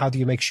in, and how do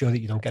you make sure that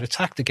you don't get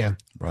attacked again?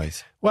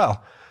 Right.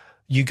 Well,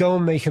 you go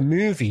and make a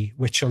movie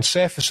which on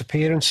surface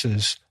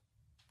appearances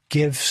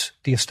gives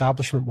the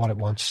establishment what it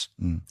wants.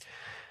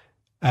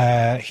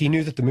 He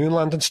knew that the moon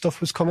landing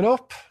stuff was coming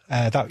up,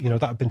 that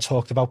had been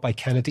talked about by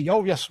Kennedy.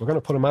 Oh yes, we're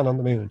going to put a man on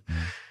the moon.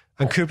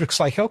 And Kubrick's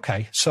like,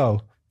 okay,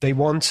 so They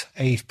want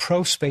a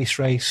pro-space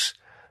race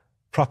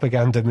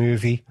propaganda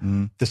movie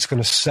that's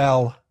going to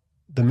sell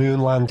the moon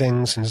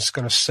landings, and it's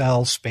going to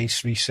sell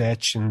space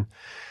research, and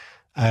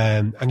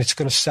it's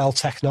going to sell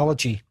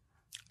technology.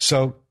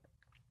 So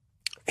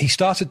he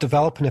started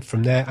developing it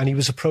from there, and he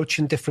was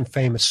approaching different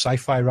famous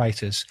sci-fi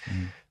writers,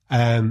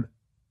 and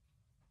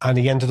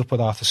he ended up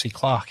with Arthur C.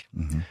 Clarke.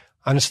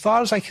 And as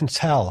far as I can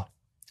tell,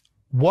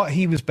 what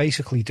he was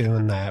basically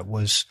doing there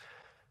was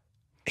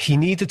he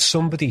needed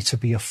somebody to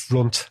be a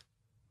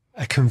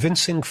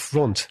convincing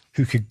front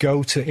who could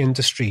go to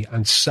industry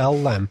and sell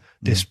them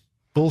this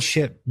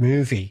bullshit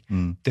movie,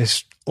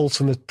 this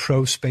ultimate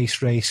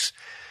pro-space race,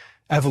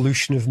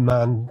 evolution of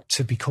man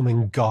to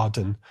becoming God,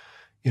 and,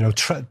 you know,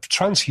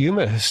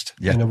 transhumanist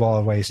in a lot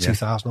of ways,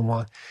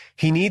 2001.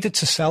 He needed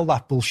to sell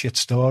that bullshit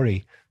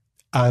story.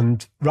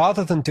 And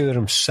rather than do it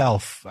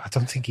himself, I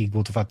don't think he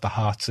would have had the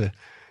heart to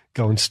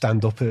go and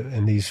stand up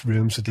in these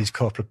rooms with these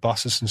corporate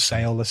bosses and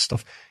say all this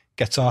stuff.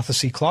 Gets Arthur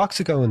C. Clarke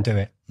to go and do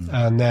it.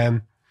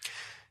 And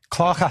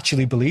Clarke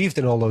actually believed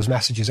in all those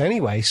messages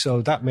anyway,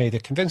 so that made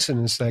it convincing.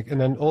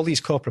 And then all these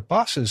corporate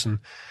bosses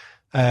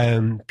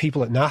and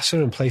people at NASA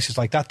and places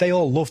like that, they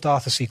all loved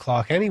Arthur C.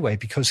 Clarke anyway,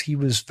 because he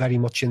was very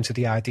much into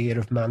the idea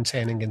of man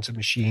turning into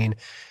machine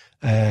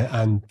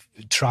and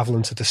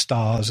traveling to the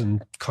stars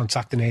and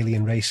contacting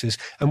alien races.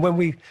 And when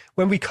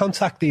we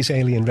contact these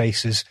alien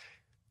races,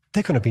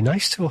 they're going to be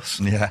nice to us.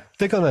 Yeah,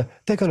 they're going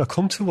to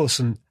come to us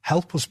and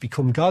help us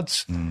become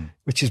gods,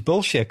 which is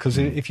bullshit. Because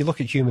if you look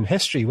at human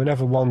history,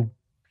 whenever one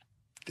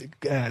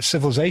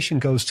civilization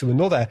goes to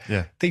another,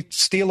 they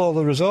steal all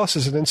the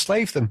resources and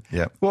enslave them.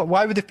 Well,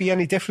 why would it be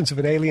any different if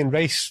an alien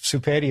race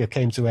superior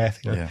came to Earth?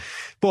 You know?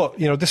 But,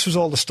 you know, this was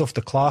all the stuff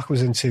that Clarke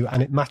was into,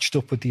 and it matched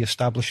up with the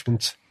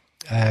establishment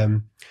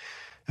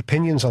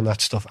opinions on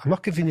that stuff. I'm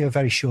not giving you a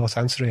very short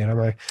answer here, am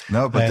I?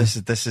 No, but this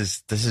is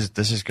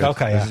good.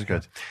 Okay, this is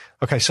good.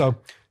 Okay, so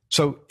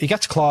he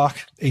gets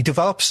Clarke, he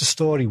develops the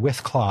story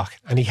with Clarke,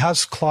 and he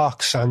has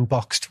Clarke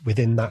sandboxed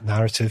within that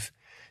narrative.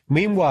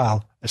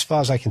 Meanwhile, as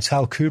far as I can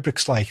tell,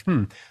 Kubrick's like,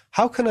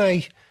 how can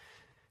I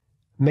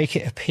make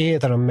it appear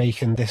that I'm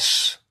making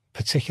this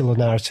particular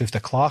narrative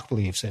that Clarke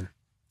believes in,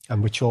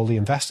 and which all the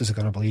investors are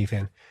going to believe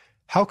in?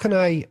 How can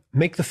I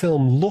make the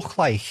film look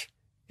like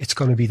it's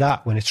going to be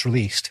that when it's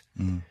released?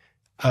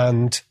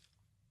 And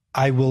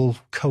I will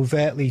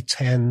covertly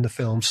turn the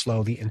film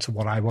slowly into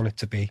what I want it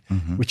to be,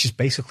 which is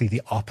basically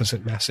the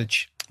opposite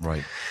message.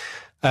 Right.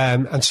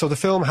 And so the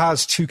film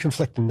has two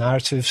conflicting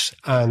narratives,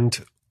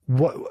 and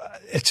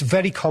it's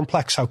very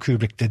complex how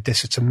Kubrick did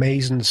this. It's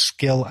amazing, the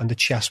skill and the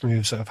chess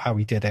moves of how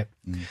he did it.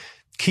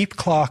 Keep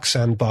Clarke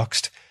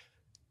sandboxed,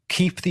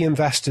 keep the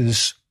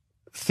investors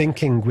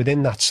thinking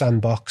within that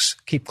sandbox,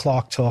 keep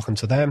Clarke talking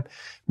to them.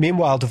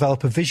 Meanwhile,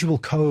 develop a visual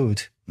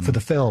code for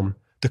the film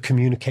that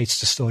communicates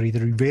the story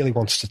that he really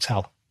wants to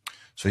tell.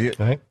 So you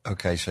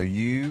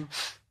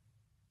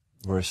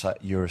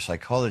you're a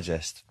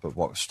psychologist, but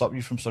what stopped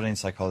you from studying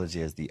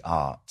psychology is the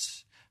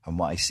arts. And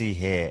what I see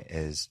here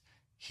is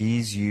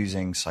he's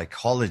using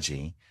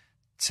psychology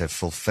to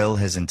fulfill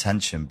his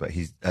intention, but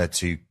he's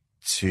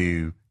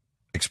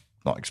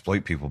not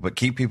exploit people, but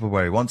keep people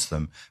where he wants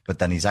them. But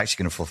then he's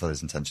actually going to fulfill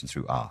his intention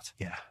through art.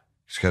 Yeah.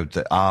 So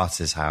the art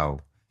is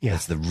how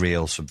it's the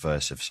real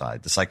subversive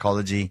side. The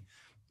psychology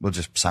will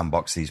just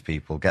sandbox these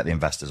people, get the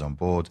investors on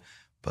board.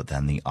 But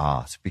then the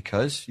art,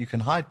 because you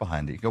can hide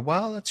behind it. You go,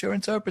 well, that's your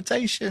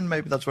interpretation.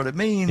 Maybe that's what it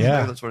means.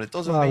 Maybe that's what it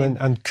doesn't mean.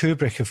 And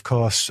Kubrick, of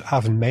course,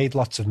 having made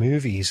lots of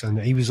movies,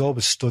 and he was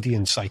always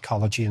studying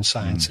psychology and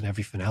science and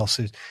everything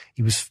else.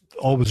 He was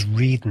always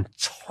reading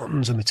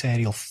tons of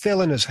material,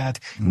 filling his head.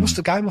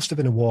 The guy must have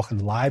been a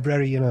walking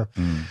library, you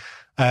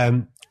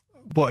know.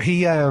 But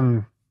he...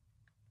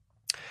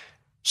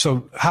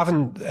 So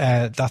having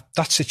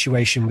that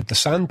situation with the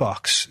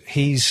sandbox,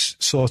 he's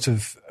sort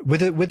of,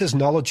 with his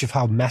knowledge of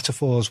how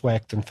metaphors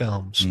worked in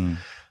films,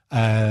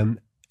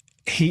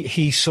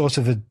 he sort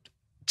of had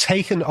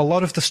taken a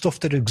lot of the stuff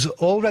that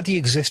already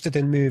existed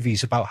in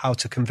movies about how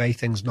to convey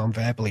things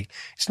non-verbally.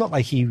 It's not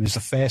like he was the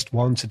first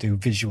one to do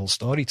visual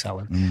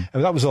storytelling. I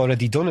mean, that was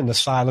already done in the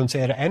silent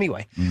era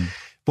anyway.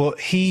 But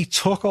he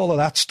took all of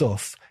that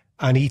stuff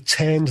and he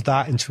turned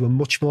that into a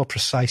much more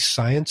precise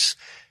science.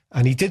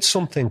 And he did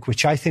something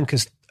which I think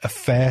is a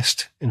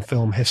first in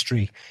film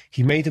history.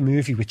 He made a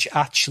movie which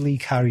actually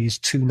carries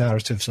two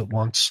narratives at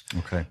once.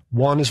 Okay.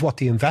 One is what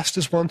the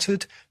investors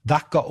wanted.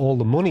 That got all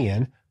the money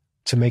in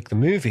to make the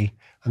movie.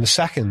 And the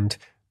second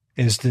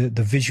is the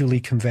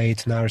visually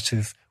conveyed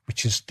narrative,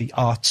 which is the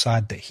art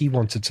side that he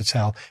wanted to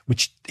tell,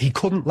 which he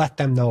couldn't let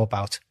them know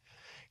about.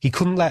 He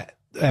couldn't let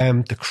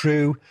the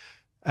crew,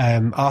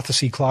 Arthur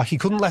C. Clarke, he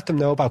couldn't let them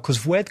know about, because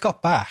if word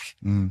got back...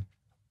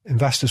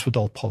 investors would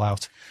all pull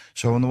out.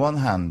 So on the one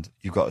hand,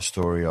 you've got a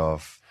story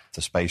of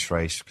the space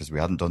race, because we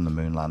hadn't done the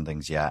moon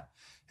landings yet.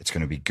 It's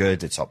going to be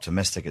good. It's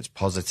optimistic. It's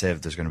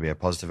positive. There's going to be a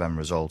positive end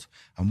result.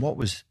 And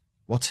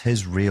what's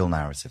his real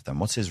narrative then?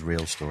 What's his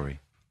real story?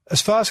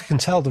 As far as I can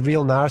tell, the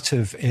real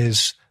narrative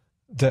is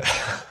that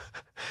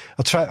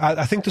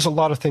I think there's a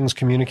lot of things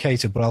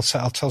communicated, but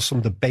I'll tell some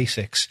of the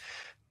basics.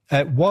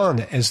 One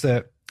is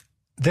that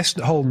this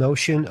whole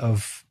notion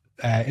of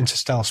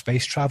interstellar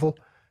space travel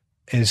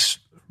is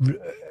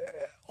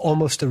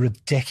almost a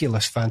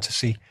ridiculous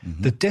fantasy.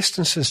 Mm-hmm. The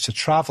distances to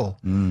travel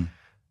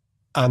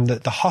and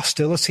the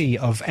hostility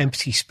of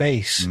empty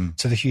space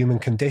to the human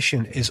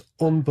condition is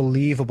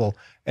unbelievable.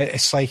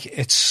 It's like,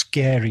 it's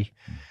scary.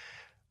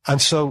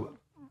 And so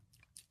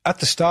at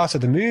the start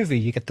of the movie,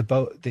 you get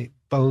the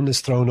bone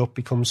is thrown up,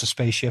 becomes a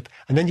spaceship,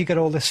 and then you get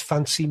all this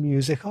fancy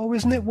music. Oh,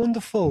 isn't it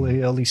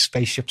wonderful? All these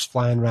spaceships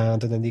flying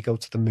around, and then you go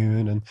to the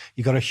moon, and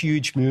you got a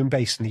huge moon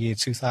base in the year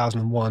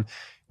 2001,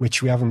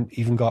 which we haven't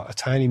even got a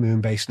tiny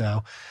moon base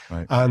now.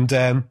 Right.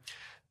 And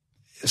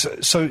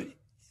so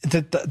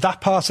that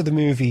part of the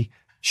movie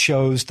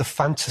shows the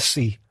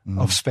fantasy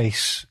of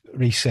space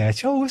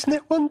research. Oh, isn't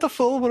it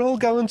wonderful? We're all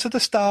going to the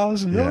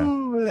stars, and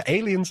oh,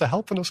 aliens are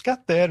helping us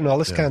get there, and all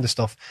this kind of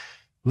stuff.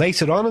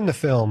 Later on in the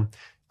film,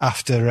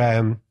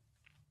 after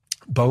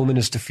Bowman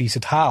has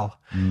defeated Hal,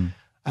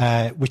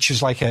 which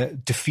is like a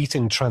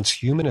defeating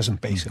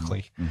transhumanism,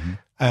 basically,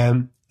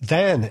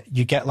 then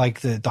you get like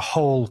the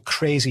whole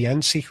crazy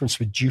end sequence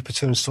with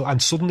Jupiter and stuff,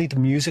 and suddenly the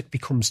music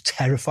becomes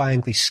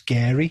terrifyingly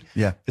scary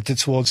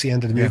towards the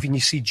end of the movie, and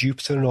you see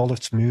Jupiter and all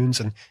its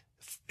moons, and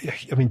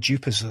I mean,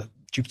 Jupiter's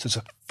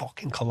a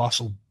fucking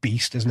colossal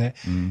beast, isn't it?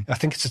 I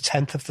think it's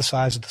 1/10 of the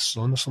size of the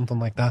sun or something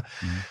like that.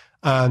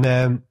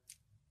 And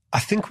I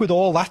think with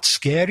all that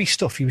scary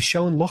stuff, he was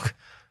showing, look,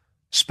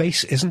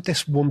 space isn't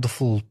this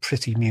wonderful,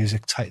 pretty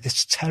music type.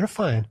 It's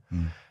terrifying.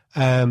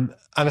 And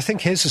I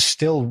think his is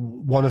still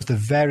one of the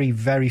very,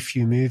 very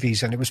few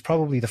movies, and it was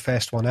probably the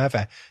first one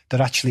ever,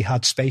 that actually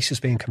had space as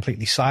being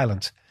completely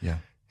silent. Yeah.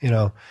 You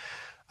know?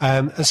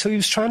 And so he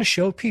was trying to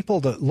show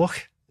people that,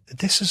 look,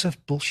 this is a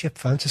bullshit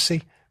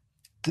fantasy.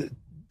 The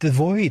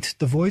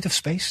void of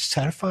space is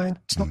terrifying.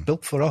 It's not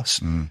built for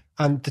us.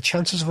 And the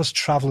chances of us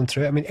traveling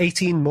through it, I mean,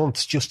 18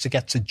 months just to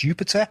get to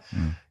Jupiter,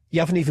 you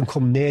haven't even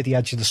come near the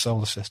edge of the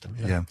solar system.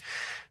 You know? Yeah.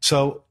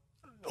 So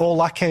all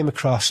that came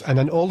across, and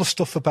then all the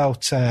stuff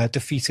about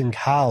defeating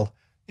Hal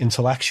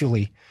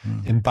intellectually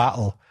in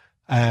battle,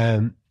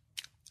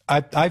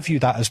 I view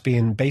that as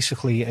being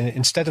basically,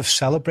 instead of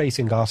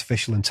celebrating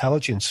artificial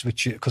intelligence,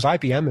 which, because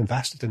IBM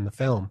invested in the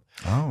film,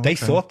 they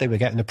thought they were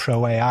getting a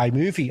pro AI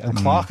movie, and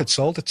Clark had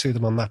sold it to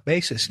them on that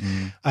basis.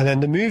 And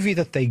then the movie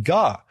that they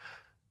got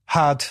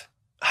had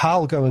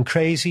Hal going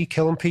crazy,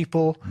 killing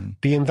people,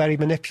 being very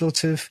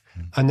manipulative,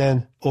 and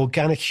then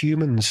organic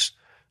humans,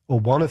 or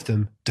one of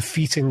them,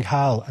 defeating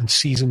Hal and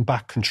seizing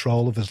back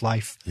control of his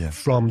life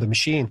from the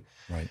machine.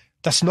 Right.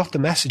 That's not the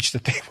message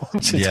that they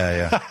wanted.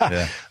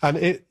 Yeah. And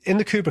in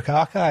the Kubrick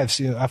archives,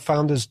 you know, I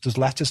found there's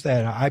letters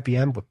there.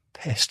 IBM were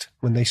pissed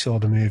when they saw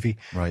the movie.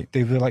 Right.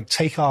 They were like,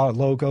 take our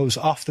logos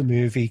off the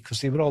movie,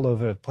 because they were all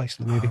over the place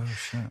in the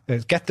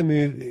movie. Get the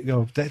movie, you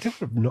know, they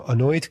were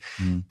annoyed.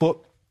 But,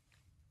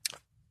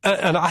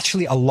 and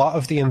actually a lot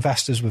of the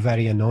investors were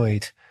very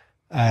annoyed.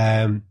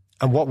 And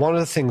one of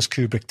the things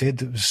Kubrick did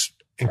that was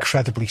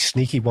incredibly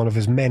sneaky, one of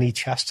his many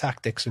chess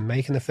tactics in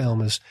making the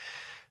film, is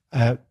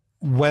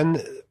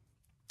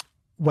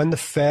when the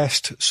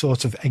first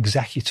sort of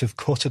executive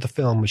cut of the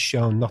film was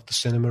shown, not the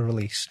cinema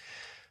release,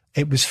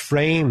 it was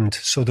framed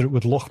so that it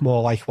would look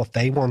more like what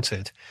they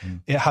wanted.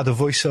 It had a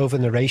voiceover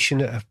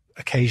narration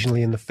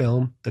occasionally in the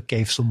film that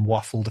gave some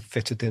waffle that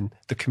fitted in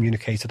the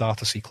communicated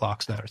Arthur C.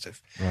 Clarke's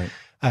narrative. Right.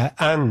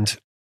 And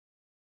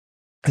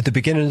at the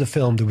beginning of the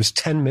film, there was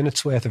 10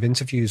 minutes worth of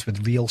interviews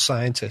with real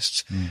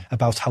scientists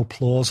about how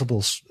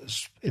plausible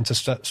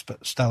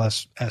interstellar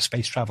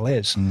space travel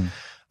is,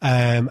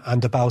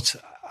 and about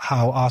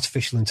how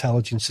artificial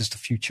intelligence is the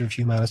future of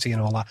humanity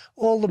and all that.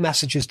 All the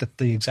messages that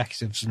the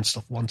executives and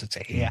stuff wanted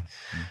to hear.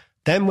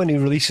 Then when he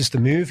releases the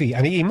movie,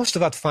 and he must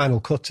have had Final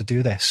Cut to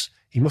do this.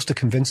 He must have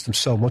convinced them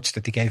so much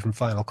that they gave him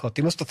Final Cut.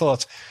 They must have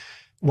thought,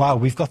 wow,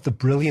 we've got the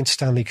brilliant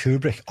Stanley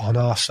Kubrick on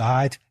our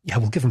side. Yeah,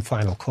 we'll give him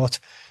Final Cut.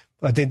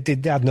 But they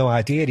had no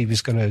idea he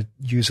was going to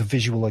use a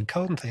visual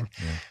encoding thing.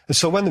 And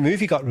so when the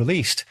movie got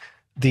released,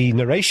 the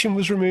narration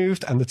was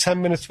removed and the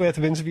 10 minutes worth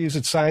of interviews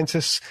with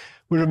scientists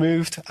were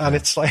removed. And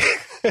it's like,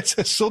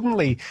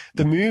 suddenly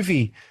the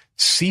movie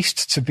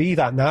ceased to be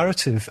that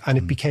narrative and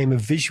it became a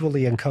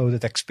visually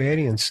encoded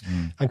experience.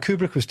 And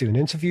Kubrick was doing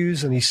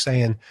interviews and he's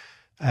saying,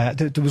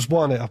 there was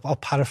one, I'll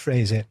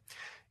paraphrase it.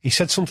 He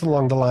said something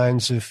along the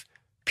lines of,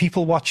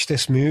 people watch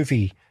this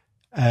movie.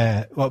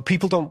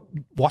 People don't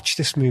watch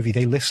this movie.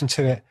 They listen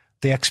to it.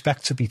 They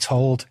expect to be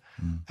told.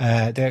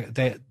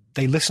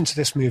 They listen to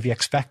this movie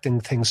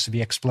expecting things to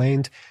be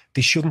explained.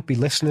 They shouldn't be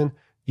listening.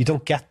 You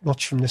don't get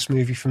much from this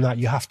movie from that.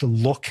 You have to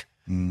look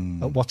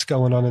at what's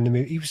going on in the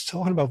movie. He was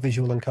talking about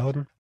visual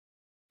encoding.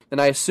 And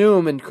I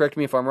assume, and correct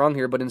me if I'm wrong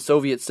here, but in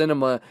Soviet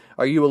cinema,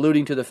 are you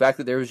alluding to the fact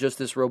that there was just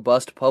this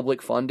robust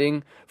public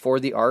funding for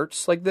the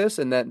arts like this,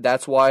 and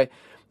that's why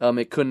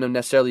it couldn't have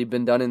necessarily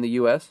been done in the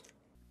U.S.?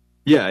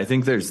 Yeah, I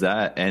think there's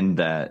that, and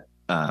that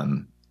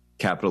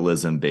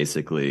capitalism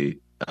basically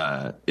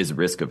is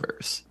risk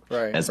averse.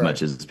 Right, as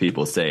much as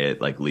people say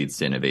it like leads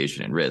to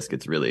innovation and risk,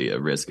 it's really a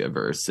risk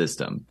averse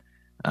system.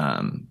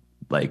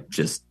 Like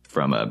just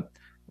from a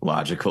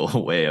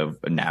logical way of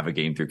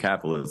navigating through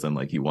capitalism.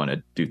 Like you want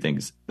to do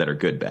things that are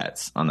good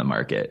bets on the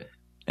market.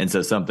 And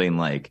so something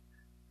like,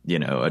 a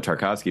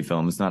Tarkovsky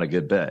film is not a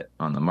good bet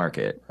on the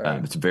market.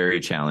 Right. It's very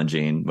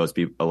challenging.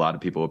 A lot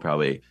of people will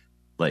probably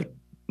like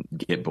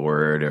get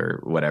bored or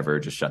whatever,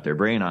 just shut their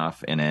brain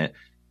off in it.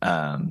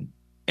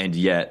 And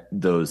yet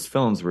those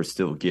films were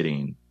still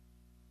getting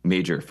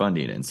major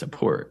funding and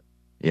support,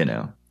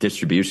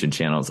 distribution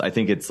channels. I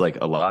think it's like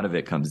a lot of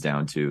it comes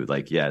down to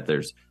like, yeah,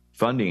 there's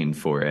funding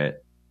for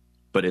it,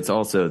 but it's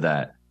also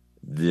that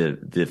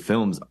the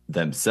films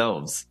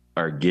themselves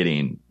are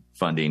getting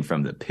funding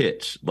from the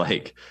pitch.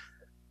 Like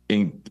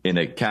in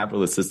a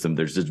capitalist system,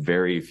 there's just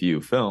very few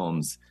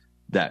films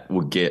that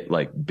will get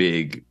like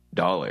big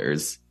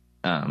dollars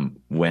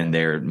when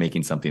they're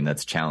making something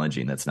that's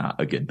challenging, that's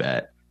not a good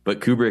bet. But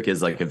Kubrick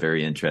is like a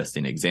very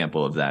interesting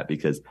example of that,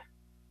 because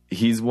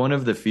he's one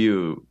of the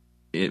few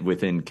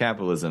within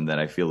capitalism that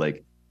I feel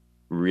like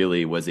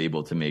really was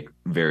able to make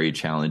very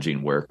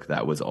challenging work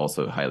that was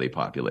also highly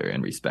popular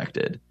and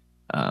respected.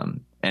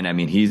 And I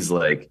mean, he's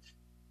like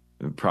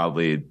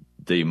probably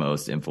the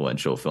most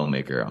influential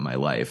filmmaker on my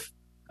life,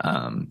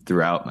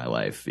 throughout my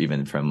life,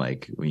 even from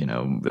like,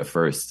 the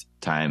first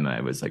time I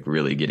was like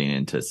really getting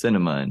into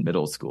cinema in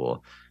middle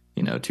school,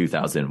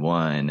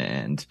 2001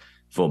 and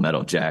Full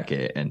Metal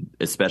Jacket, and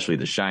especially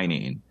The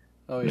Shining.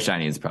 Oh, yeah. The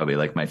Shining is probably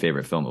like my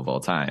favorite film of all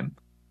time.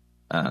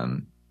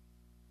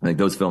 Like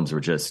those films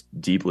were just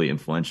deeply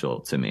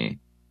influential to me.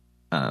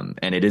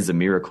 And it is a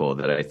miracle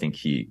that I think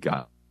he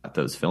got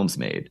those films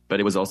made, but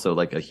it was also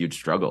like a huge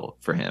struggle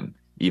for him,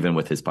 even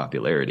with his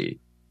popularity,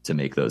 to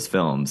make those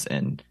films.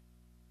 And,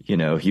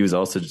 he was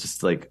also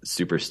just like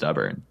super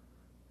stubborn.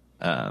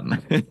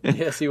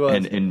 Yes, he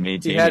was. And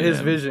maintaining he had his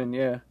them. Vision.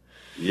 Yeah.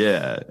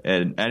 Yeah.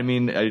 And I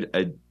mean,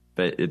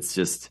 but it's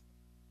just,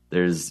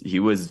 he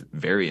was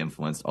very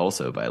influenced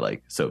also by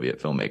like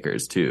Soviet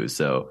filmmakers too.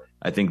 So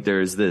I think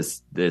there's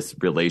this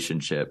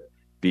relationship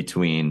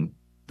between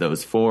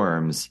those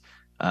forms,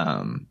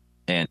 and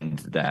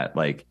that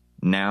like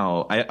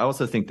now I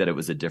also think that it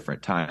was a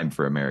different time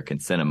for American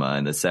cinema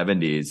in the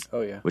 70s.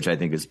 Oh, yeah. Which I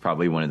think is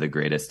probably one of the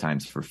greatest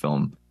times for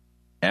film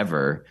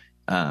ever.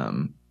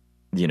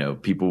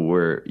 People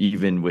were,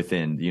 even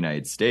within the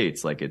United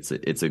States, like it's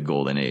a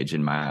golden age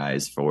in my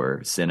eyes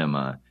for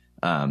cinema.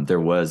 There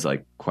was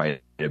like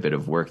quite a bit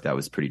of work that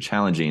was pretty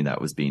challenging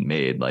that was being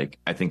made. Like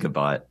I think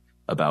about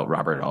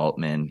Robert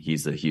Altman.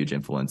 He's a huge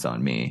influence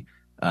on me.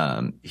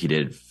 He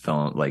did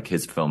film, like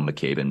his film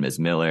McCabe and Ms.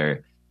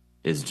 Miller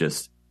is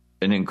just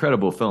an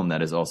incredible film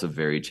that is also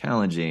very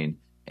challenging.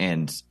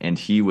 And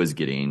he was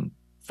getting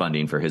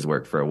funding for his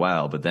work for a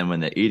while. But then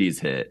when the 80s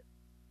hit,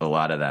 a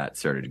lot of that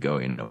started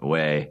going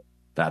away.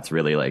 That's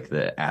really like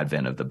the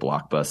advent of the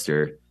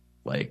blockbuster,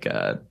 like,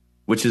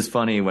 which is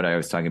funny when I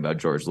was talking about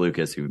George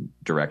Lucas, who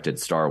directed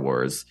Star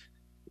Wars.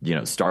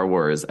 Star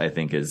Wars, I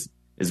think, is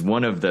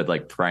one of the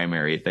like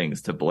primary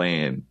things to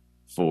blame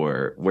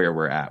for where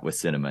we're at with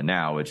cinema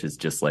now, which is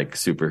just like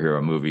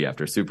superhero movie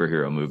after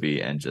superhero movie,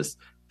 and just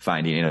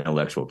finding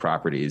intellectual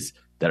properties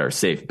that are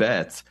safe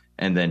bets,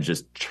 and then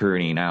just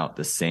churning out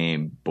the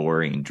same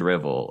boring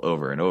drivel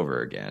over and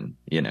over again.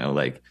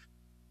 Like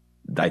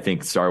I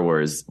think Star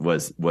Wars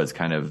was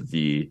kind of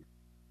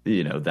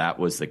that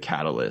was the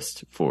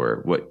catalyst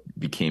for what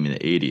became in the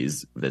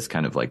 80s, this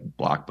kind of like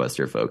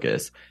blockbuster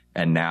focus.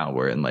 And now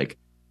we're in like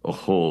a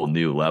whole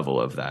new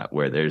level of that,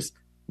 where there's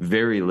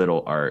very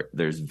little art,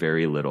 there's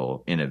very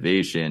little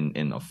innovation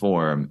in the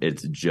form.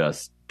 It's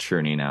just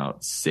churning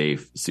out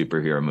safe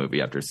superhero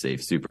movie after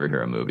safe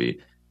superhero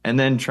movie, and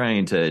then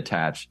trying to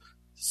attach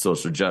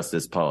social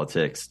justice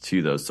politics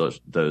to those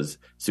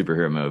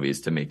superhero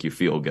movies to make you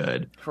feel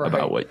good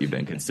about what you've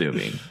been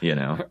consuming,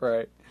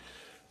 Right.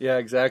 Yeah,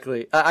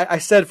 exactly. I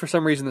said for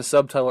some reason the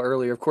subtitle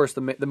earlier. Of course,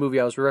 the movie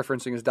I was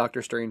referencing is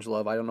Dr.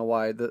 Strangelove. I don't know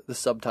why the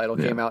subtitle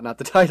came out, not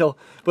the title.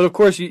 But of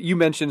course, you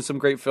mentioned some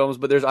great films.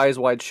 But there's Eyes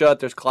Wide Shut.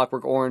 There's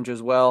Clockwork Orange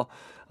as well.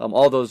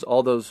 All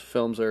those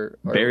films are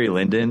Barry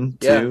Lyndon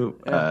too.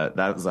 Yeah.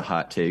 That was a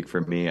hot take for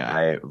me.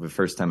 The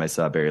first time I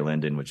saw Barry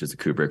Lyndon, which is a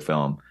Kubrick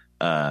film,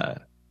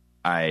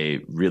 I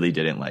really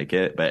didn't like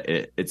it, but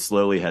it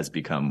slowly has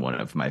become one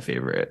of my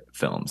favorite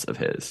films of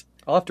his.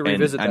 I'll have to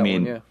revisit that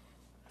one. Yeah.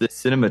 The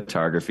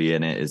cinematography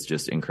in it is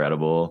just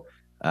incredible.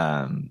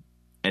 And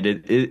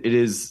it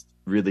is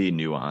really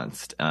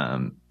nuanced.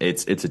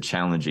 It's a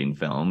challenging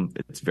film.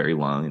 It's very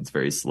long. It's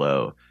very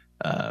slow.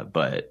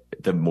 But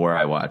the more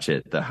I watch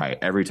it,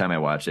 every time I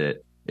watch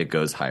it, it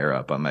goes higher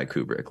up on my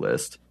Kubrick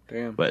list.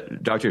 Damn.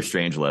 But Dr.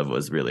 Strangelove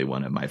was really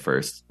one of my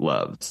first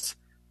loves.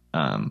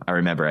 I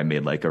remember I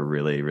made like a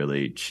really,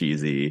 really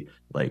cheesy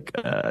like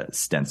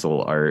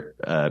stencil art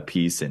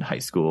piece in high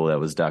school that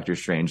was Dr.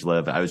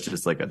 Strangelove. I was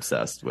just like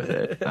obsessed with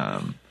it.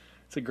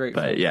 It's a great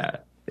film. But yeah,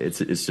 it's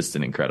just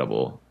an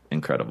incredible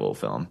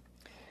film.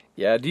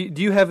 Yeah. Do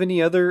you have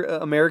any other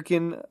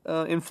American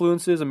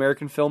influences,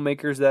 American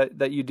filmmakers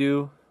that you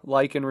do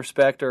like and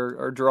respect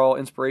or draw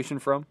inspiration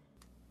from?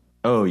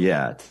 Oh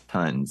yeah,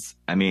 tons.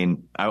 I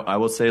mean, I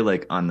will say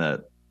like on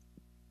the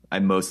I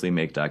mostly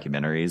make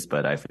documentaries,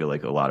 but I feel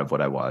like a lot of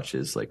what I watch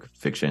is like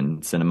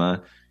fiction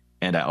cinema.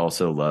 And I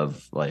also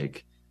love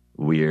like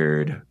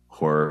weird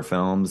horror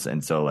films.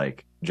 And so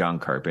like John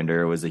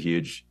Carpenter was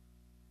he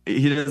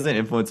doesn't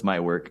influence my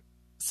work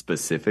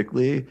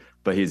specifically,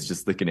 but he's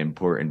just like an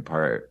important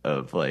part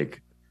of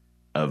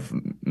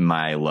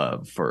my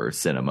love for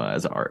cinema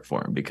as an art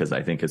form, because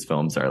I think his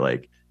films are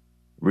like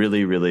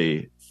really,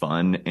 really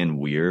fun and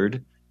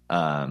weird,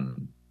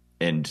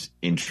 and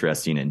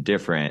interesting and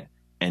different.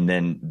 And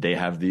then they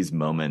have these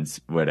moments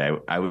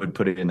where I would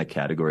put it in the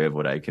category of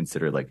what I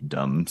consider like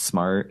dumb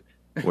smart,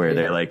 where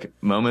they're like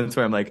moments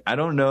where I'm like, I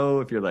don't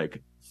know if you're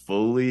like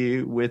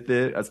fully with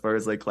it as far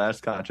as like class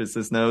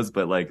consciousness knows,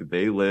 but like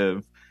They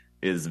Live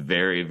is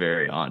very,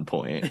 very on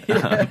point.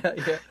 Yeah.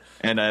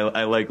 And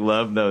I like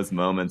love those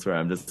moments where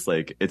I'm just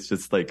like, it's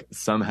just like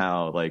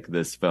somehow like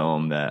this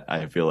film that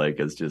I feel like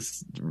is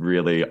just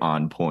really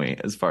on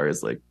point as far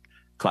as like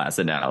class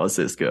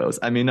analysis goes.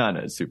 I mean, not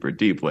in a super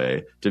deep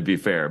way, to be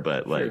fair,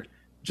 but like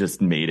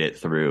just made it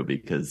through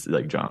because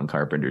like John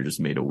Carpenter just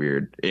made a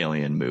weird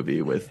alien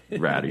movie with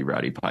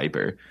Roddy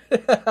Piper.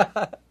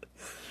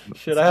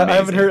 Shit, I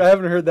haven't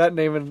heard that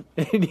name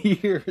in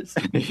years.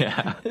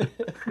 Yeah.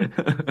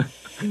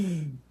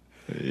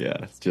 Yeah,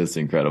 it's just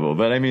incredible.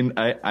 But I mean,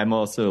 I'm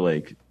also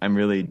like, I'm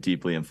really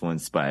deeply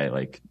influenced by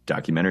like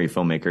documentary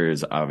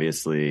filmmakers,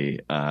 obviously.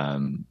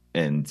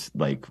 And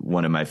like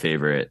one of my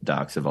favorite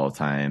docs of all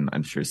time,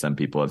 I'm sure some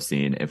people have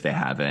seen. If they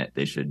haven't,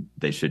 they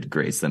should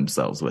grace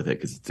themselves with it,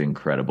 because it's an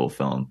incredible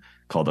film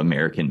called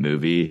American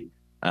Movie.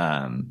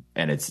 And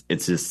it's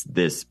just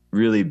this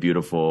really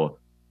beautiful,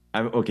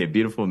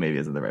 beautiful maybe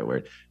isn't the right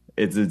word.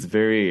 It's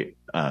very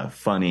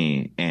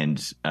funny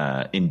and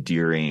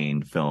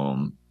endearing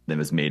film that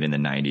was made in the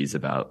 90s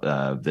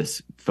about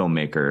this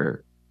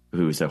filmmaker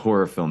who's a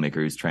horror filmmaker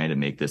who's trying to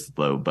make this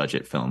low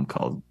budget film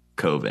called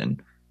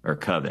Coven.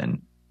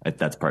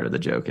 That's part of the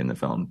joke in the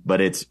film, but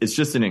it's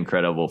just an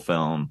incredible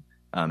film.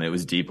 It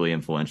was deeply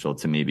influential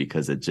to me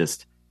because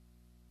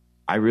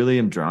I really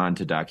am drawn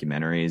to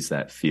documentaries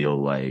that feel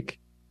like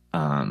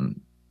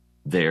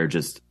they're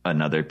just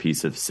another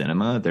piece of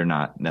cinema. They're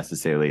not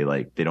necessarily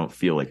like, they don't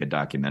feel like a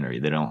documentary.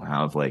 They don't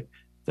have like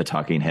the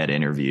talking head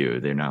interview.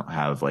 They don't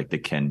have like the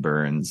Ken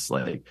Burns,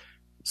 like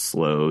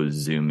slow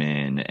zoom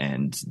in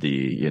and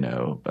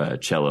the,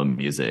 cello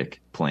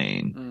music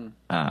playing.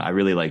 I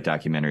really like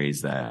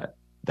documentaries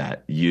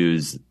that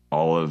use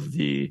all of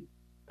the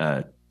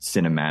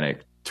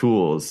cinematic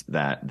tools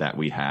that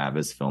we have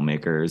as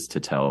filmmakers to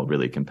tell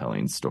really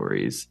compelling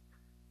stories.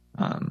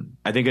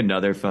 I think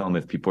another film,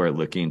 if people are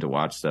looking to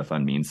watch stuff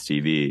on Means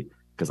TV,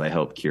 because I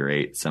help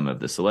curate some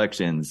of the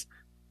selections,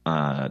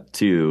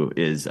 too,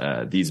 is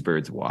These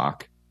Birds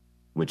Walk,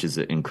 which is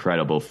an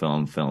incredible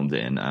film filmed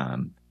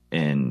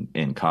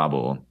in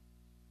Kabul,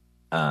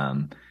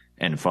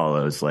 and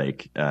follows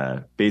like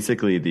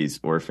basically these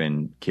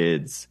orphan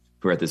kids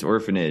who are at this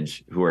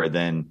orphanage who are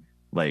then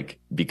like,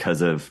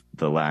 because of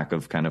the lack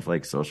of kind of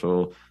like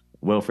social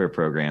welfare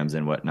programs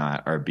and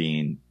whatnot, are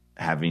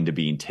having to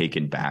be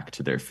taken back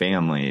to their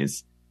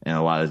families, and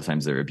a lot of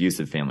times they're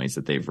abusive families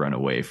that they've run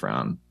away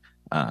from.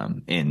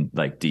 In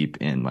like deep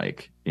in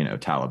like,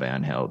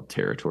 Taliban held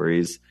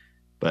territories.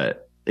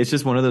 But it's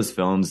just one of those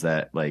films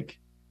that like,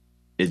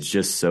 it's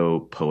just so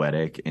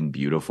poetic and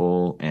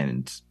beautiful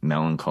and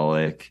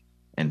melancholic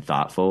and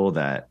thoughtful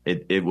that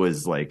it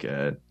was like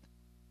a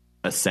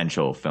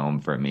essential film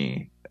for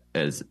me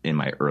as in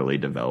my early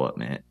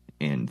development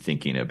in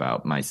thinking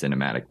about my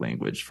cinematic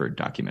language for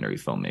documentary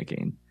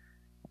filmmaking.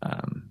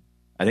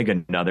 I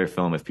think another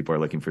film, if people are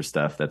looking for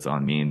stuff that's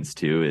on Means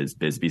too, is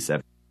Bisbee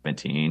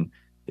 17.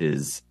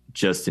 Is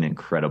just an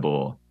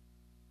incredible,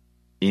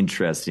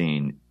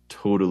 interesting,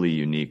 totally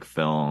unique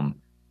film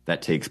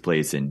that takes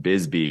place in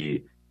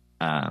Bisbee,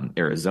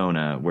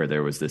 Arizona, where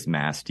there was this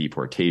mass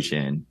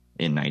deportation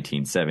in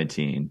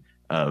 1917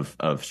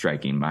 of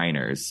striking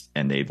miners,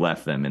 and they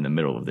left them in the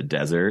middle of the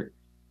desert.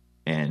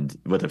 And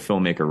what the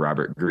filmmaker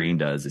Robert Greene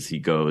does is he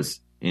goes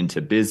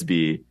into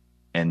Bisbee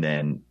and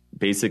then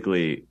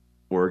basically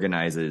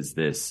organizes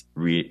this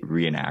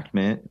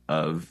reenactment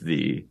of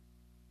the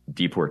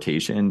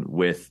deportation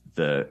with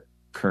the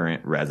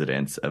current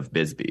residents of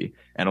Bisbee.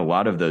 And a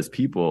lot of those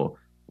people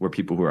were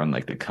people who are on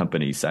like the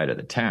company side of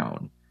the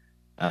town.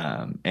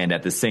 And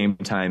at the same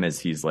time as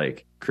he's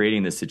like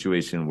creating this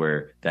situation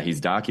that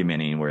he's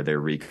documenting, where they're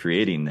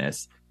recreating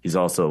this, he's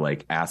also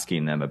like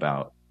asking them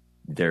about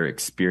their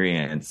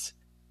experience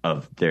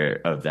of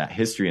that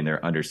history and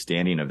their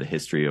understanding of the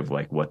history of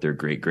like what their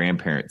great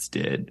grandparents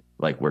did,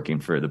 like working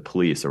for the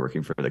police or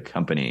working for the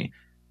company,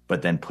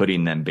 but then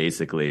putting them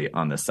basically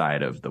on the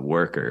side of the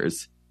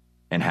workers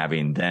and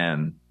having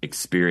them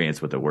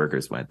experience what the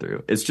workers went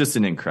through. It's just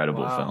an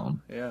incredible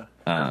film.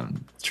 Yeah.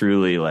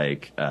 Truly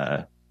like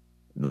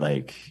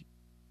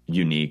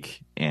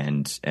unique.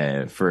 And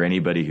for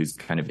anybody who's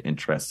kind of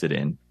interested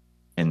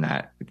in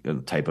that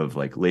type of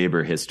like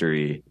labor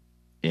history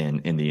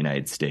in the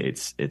United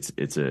States,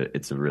 it's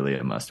a really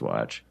a must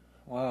watch.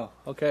 Wow.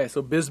 Okay.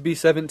 So Bisbee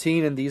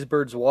 17 and These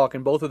Birds Walk,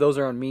 and both of those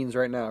are on Means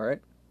right now, right?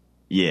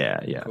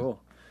 Yeah.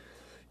 Cool.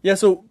 Yeah,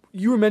 so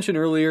you were mentioned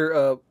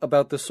earlier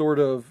about the sort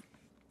of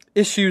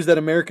issues that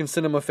American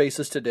cinema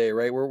faces today,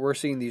 right? We're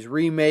seeing these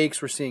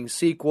remakes, we're seeing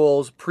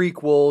sequels,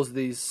 prequels,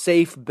 these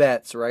safe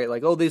bets, right?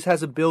 Like, oh, this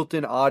has a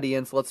built-in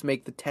audience, let's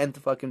make the 10th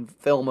fucking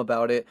film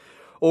about it.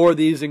 Or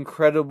these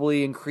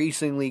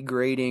increasingly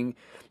grating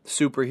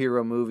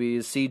superhero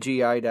movies,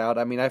 CGI'd out.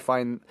 I mean, I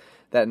find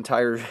that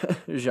entire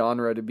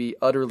genre to be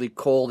utterly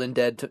cold and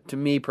dead to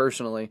me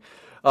personally.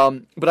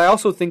 But I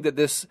also think that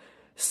this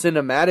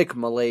cinematic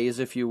malaise,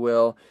 if you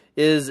will,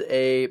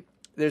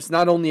 there's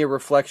not only a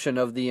reflection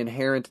of the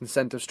inherent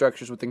incentive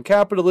structures within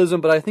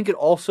capitalism, but I think it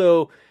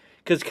also,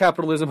 because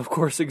capitalism, of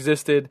course,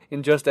 existed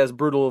in just as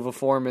brutal of a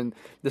form in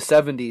the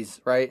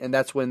 70s, right? And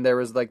that's when there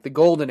was like the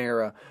golden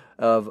era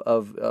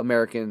of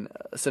American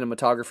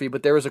cinematography.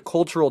 But there was a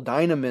cultural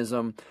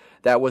dynamism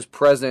that was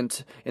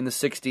present in the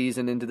 60s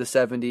and into the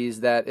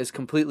 70s that is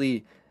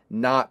completely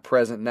not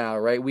present now,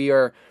 right? We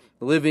are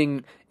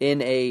living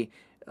in a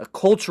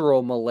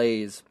cultural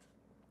malaise.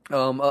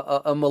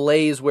 A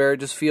malaise where it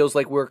just feels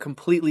like we're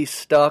completely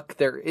stuck.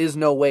 There is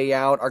no way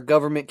out. Our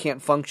government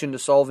can't function to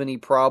solve any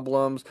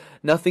problems.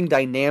 Nothing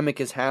dynamic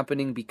is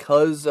happening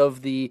because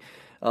of the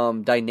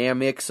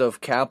dynamics of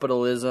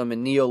capitalism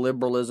and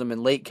neoliberalism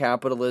and late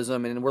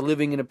capitalism. And we're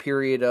living in a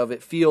period of,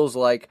 it feels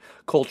like,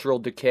 cultural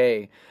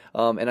decay.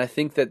 And I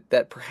think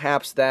that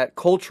perhaps that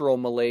cultural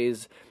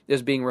malaise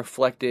is being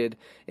reflected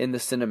in the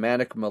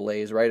cinematic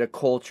malaise, right? A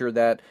culture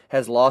that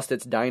has lost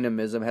its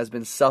dynamism, has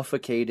been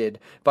suffocated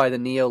by the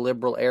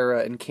neoliberal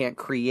era and can't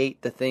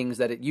create the things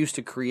that it used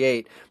to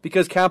create.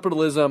 Because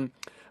capitalism,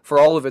 for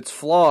all of its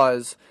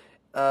flaws,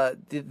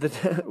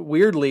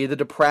 weirdly, the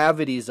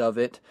depravities of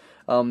it,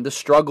 the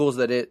struggles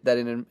that it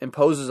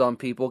imposes on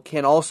people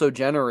can also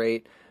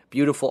generate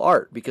beautiful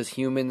art, because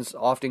humans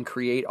often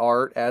create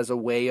art as a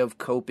way of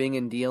coping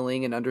and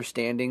dealing and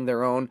understanding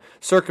their own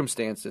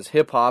circumstances.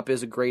 Hip-hop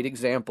is a great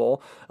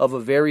example of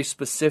a very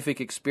specific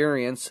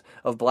experience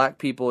of black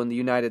people in the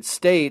United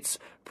States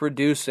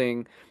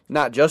producing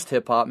not just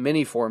hip-hop,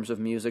 many forms of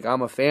music.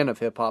 I'm a fan of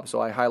hip-hop,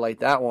 so I highlight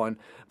that one,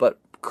 but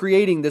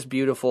creating this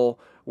beautiful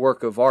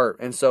work of art.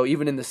 And so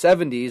even in the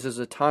 70s is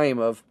a time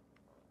of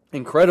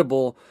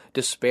incredible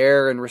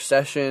despair and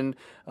recession,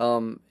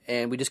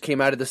 and we just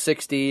came out of the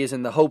 60s,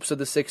 and the hopes of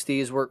the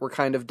 60s were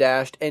kind of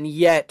dashed, and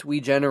yet we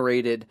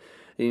generated,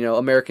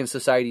 American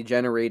society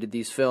generated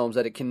these films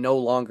that it can no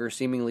longer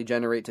seemingly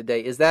generate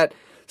today. Is that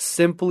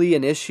simply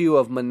an issue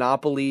of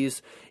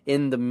monopolies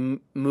in the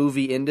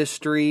movie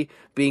industry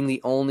being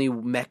the only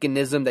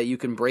mechanism that you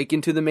can break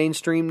into the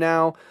mainstream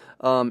now?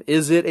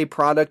 Is it a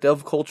product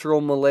of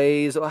cultural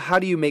malaise? How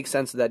do you make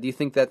sense of that? Do you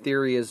think that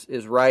theory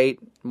is right,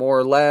 more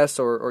or less,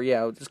 or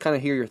just kind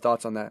of hear your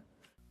thoughts on that?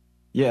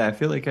 Yeah, I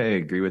feel like I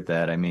agree with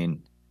that. I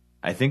mean,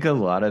 I think a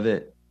lot of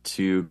it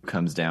too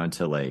comes down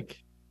to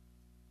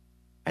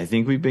I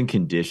think we've been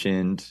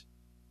conditioned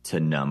to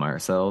numb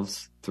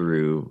ourselves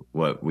through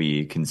what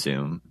we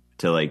consume,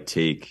 to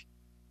take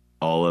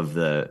all of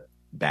the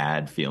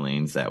bad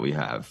feelings that we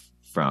have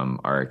from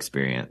our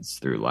experience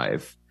through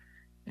life,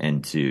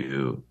 and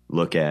to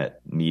look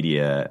at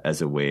media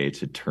as a way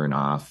to turn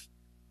off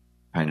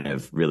kind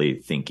of really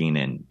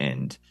thinking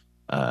and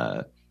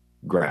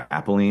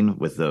grappling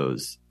with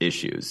those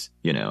issues.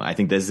 I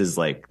think this is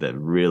the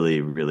really,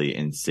 really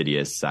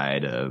insidious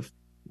side of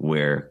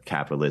where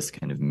capitalist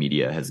kind of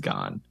media has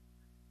gone,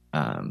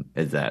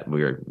 is that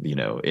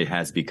it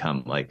has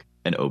become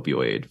an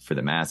opioid for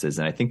the masses.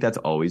 And I think that's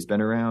always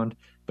been around,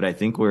 but I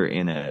think we're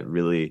in a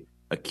really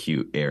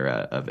acute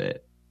era of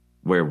it,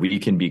 where we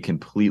can be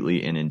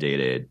completely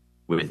inundated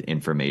with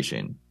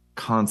information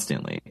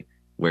constantly,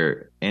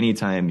 where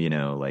anytime,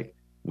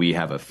 we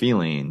have a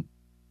feeling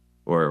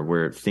or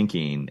we're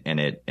thinking and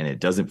it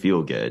doesn't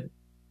feel good,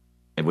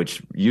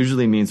 which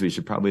usually means we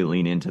should probably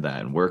lean into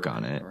that and work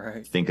on it.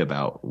 Right. Think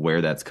about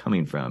where that's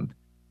coming from.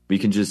 We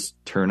can just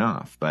turn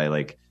off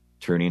by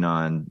turning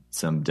on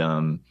some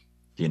dumb,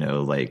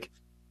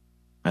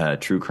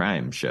 true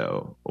crime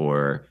show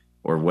or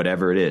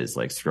whatever it is,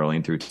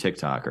 scrolling through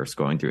TikTok or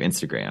scrolling through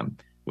Instagram,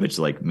 which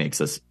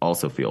makes us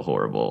also feel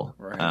horrible.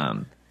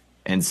 Right.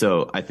 And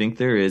so I think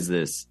there is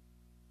this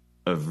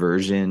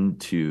aversion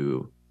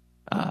to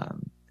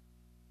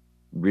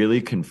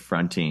really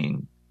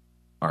confronting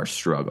our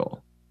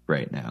struggle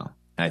right now.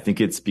 And I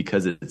think it's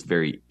because it's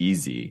very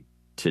easy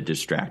to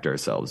distract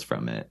ourselves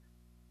from it.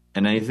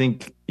 And I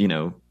think,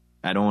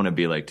 I don't want to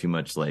be too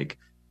much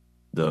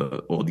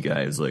the old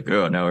guy is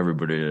oh, now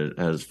everybody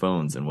has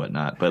phones and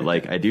whatnot. But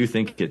I do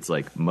think it's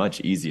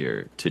much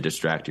easier to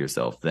distract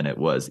yourself than it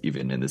was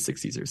even in the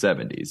 60s or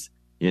 70s.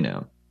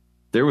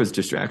 There was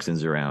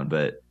distractions around,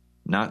 but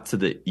not to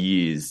the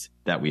ease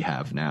that we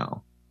have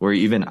now, where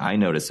even I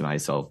notice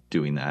myself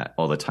doing that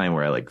all the time,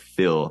 where I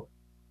feel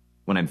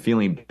when I'm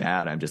feeling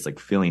bad, I'm just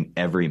filling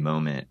every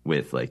moment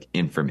with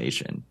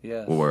information.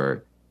 Yes.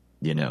 Or,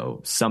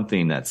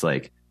 something that's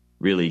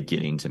really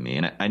getting to me.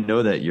 And I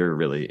know that you're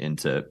really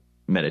into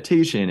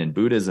meditation and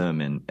Buddhism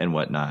and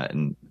whatnot,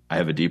 and I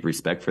have a deep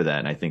respect for that.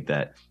 And I think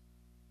that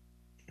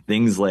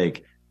things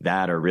like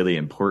that are really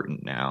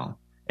important now,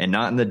 and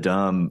not in the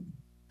dumb,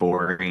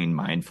 boring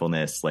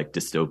mindfulness, like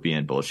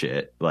dystopian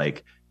bullshit,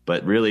 like,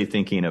 but really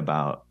thinking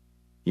about,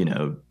 you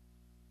know,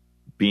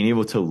 being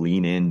able to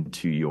lean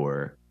into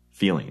your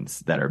feelings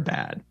that are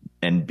bad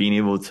and being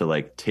able to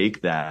like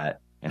take that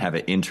and have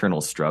an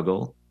internal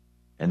struggle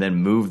and then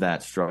move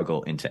that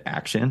struggle into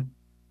action,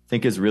 I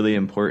think is really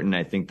important.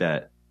 I think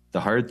that the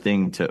hard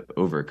thing to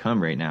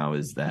overcome right now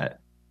is that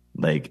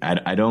like,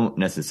 I don't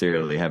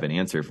necessarily have an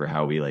answer for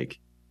how we like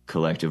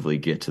collectively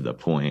get to the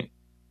point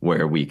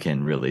where we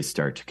can really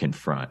start to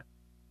confront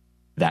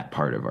that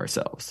part of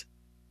ourselves,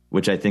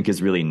 which I think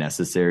is really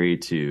necessary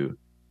to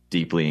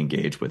deeply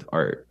engage with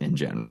art in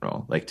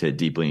general, like to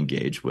deeply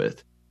engage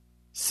with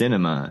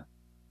cinema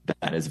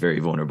that is very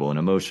vulnerable and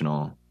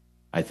emotional.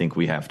 I think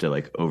we have to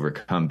like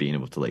overcome being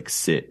able to like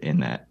sit in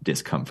that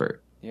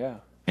discomfort. Yeah.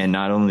 And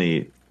not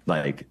only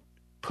like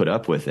put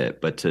up with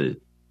it, but to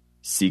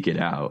seek it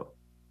out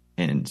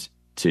and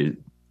to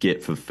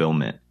get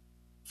fulfillment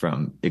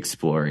from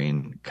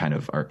exploring kind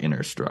of our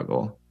inner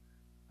struggle.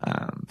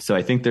 So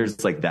I think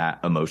there's like that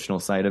emotional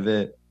side of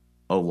it,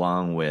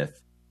 along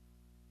with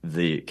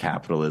the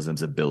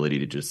capitalism's ability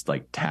to just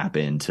like tap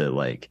into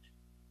like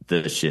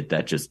the shit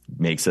that just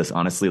makes us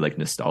honestly like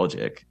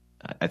nostalgic.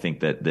 I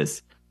think that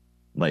this,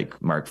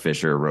 like Mark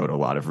Fisher wrote a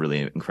lot of really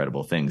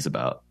incredible things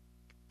about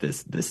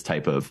this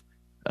type of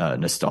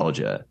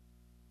nostalgia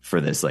for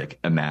this like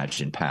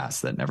imagined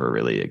past that never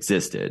really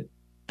existed,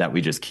 that we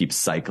just keep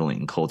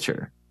cycling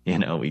culture. You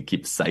know, we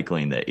keep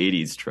cycling the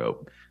 80s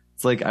trope.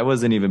 It's like, I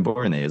wasn't even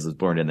born in the 80s, I was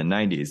born in the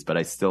 90s, but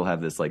I still have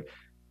this like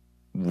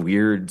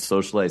weird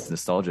socialized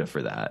nostalgia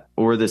for that,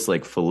 or this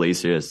like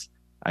fallacious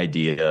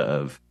idea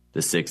of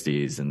the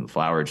 60s and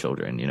Flower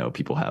Children. You know,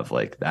 people have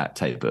like that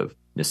type of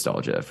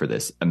nostalgia for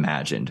this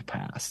imagined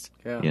past.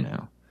 Yeah.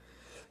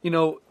 You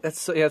know, it's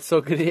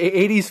so good.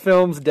 80s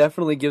films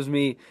definitely gives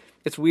me,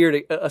 it's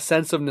weird, a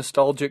sense of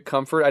nostalgic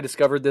comfort. I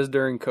discovered this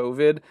during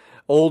COVID.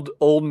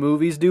 Old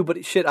movies do,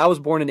 but shit, I was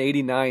born in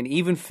 89.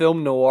 Even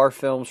film noir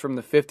films from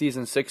the 50s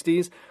and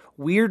 60s,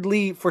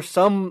 weirdly, for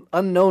some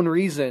unknown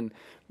reason,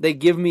 they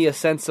give me a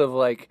sense of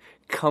like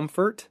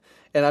comfort.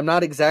 And I'm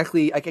not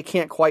exactly, I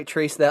can't quite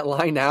trace that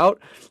line out,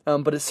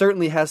 but it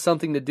certainly has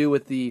something to do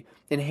with the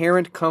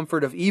inherent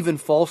comfort of even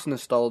false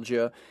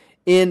nostalgia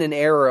in an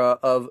era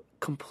of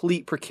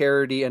complete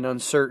precarity and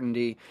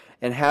uncertainty,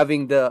 and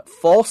having the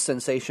false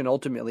sensation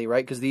ultimately,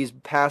 right? Because these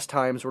past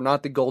times were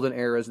not the golden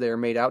eras they are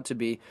made out to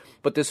be,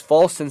 but this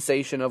false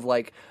sensation of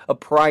like a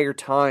prior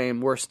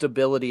time where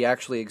stability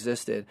actually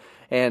existed.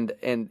 And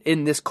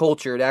in this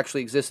culture, it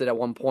actually existed at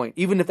one point.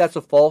 Even if that's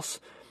a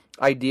false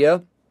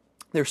idea,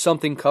 there's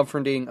something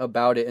comforting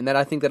about it. And then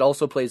I think that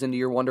also plays into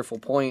your wonderful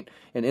point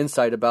and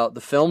insight about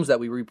the films that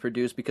we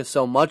reproduce, because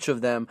so much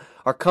of them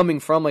are coming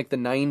from like the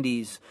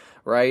 90s,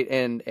 right?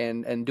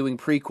 And doing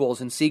prequels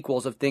and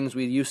sequels of things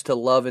we used to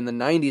love in the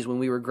 90s when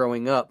we were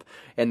growing up.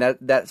 And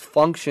that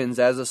functions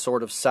as a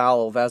sort of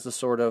salve, as a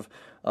sort of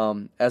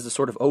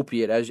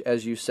opiate,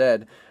 as you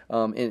said,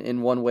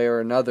 in one way or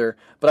another.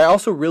 But I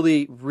also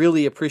really,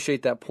 really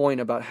appreciate that point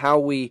about how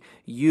we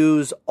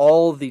use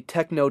all the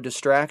techno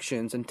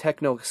distractions and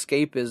techno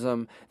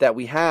escapism that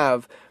we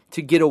have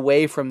to get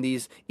away from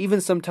these,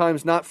 even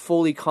sometimes not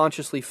fully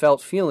consciously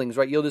felt feelings,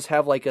 right? You'll just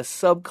have like a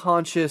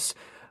subconscious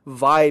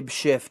vibe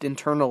shift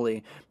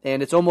internally,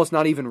 and it's almost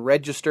not even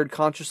registered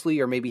consciously,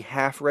 or maybe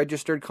half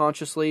registered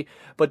consciously,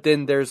 but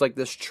then there's like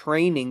this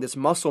training, this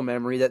muscle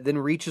memory that then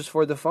reaches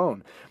for the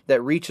phone,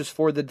 that reaches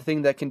for the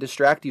thing that can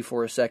distract you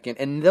for a second,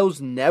 and those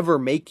never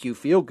make you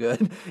feel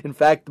good. In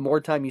fact, the more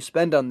time you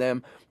spend on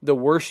them, the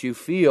worse you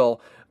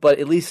feel. But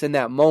at least in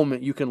that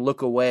moment, you can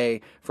look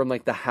away from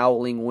like the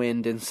howling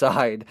wind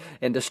inside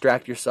and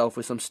distract yourself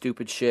with some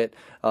stupid shit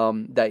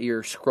that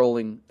you're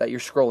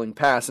scrolling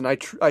past. And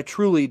I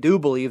truly do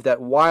believe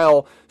that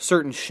while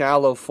certain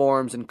shallow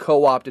forms and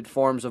co-opted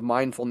forms of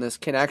mindfulness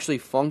can actually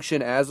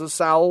function as a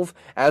salve,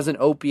 as an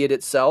opiate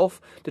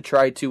itself, to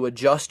try to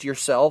adjust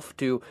yourself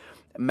to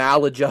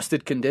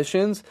maladjusted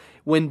conditions,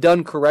 when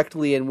done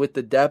correctly and with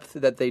the depth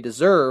that they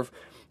deserve,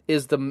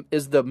 is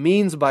the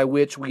means by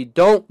which we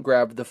don't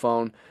grab the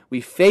phone,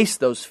 we face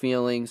those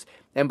feelings,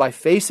 and by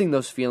facing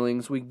those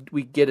feelings, we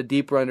get a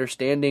deeper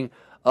understanding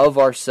of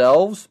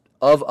ourselves,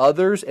 of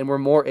others, and we're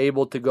more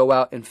able to go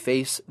out and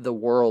face the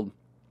world.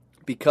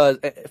 Because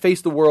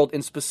face the world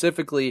in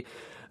specifically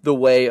the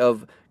way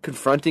of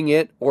confronting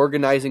it,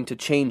 organizing to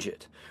change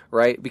it,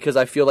 right? Because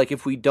I feel like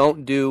if we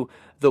don't do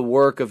the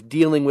work of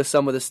dealing with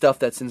some of the stuff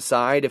that's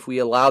inside, if we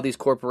allow these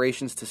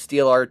corporations to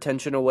steal our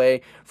attention away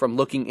from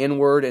looking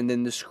inward and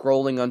then just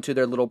scrolling onto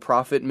their little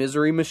profit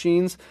misery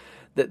machines,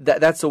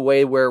 that's a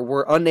way where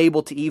we're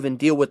unable to even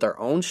deal with our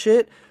own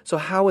shit. So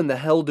how in the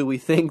hell do we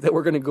think that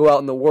we're going to go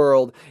out in the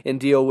world and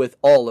deal with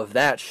all of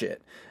that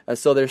shit?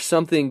 So there's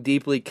something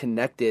deeply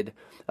connected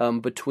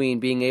between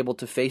being able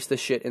to face the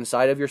shit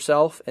inside of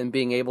yourself and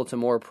being able to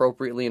more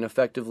appropriately and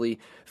effectively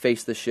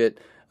face the shit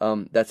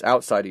that's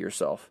outside of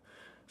yourself.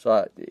 So,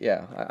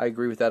 I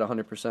agree with that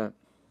 100%.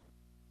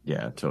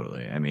 Yeah,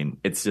 totally. I mean,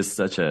 it's just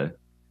I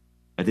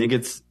think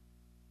it's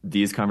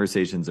these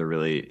conversations are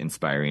really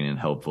inspiring and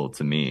helpful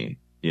to me,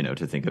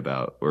 to think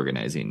about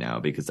organizing now,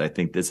 because I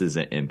think this is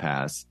an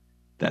impasse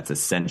that's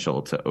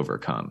essential to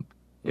overcome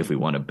if we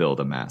want to build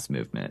a mass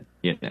movement.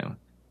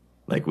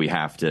 Like, we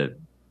have to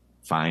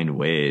find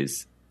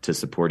ways to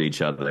support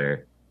each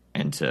other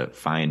and to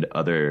find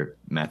other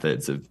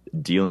methods of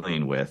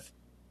dealing with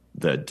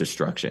the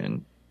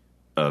destruction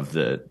of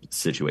the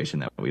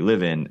situation that we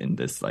live in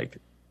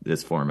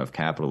this form of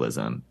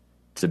capitalism,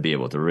 to be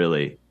able to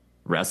really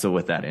wrestle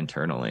with that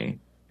internally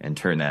and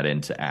turn that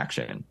into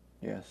action.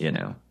 Yes.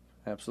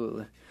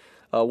 Absolutely.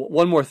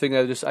 One more thing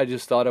I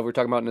just thought of. We're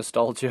talking about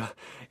nostalgia,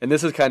 and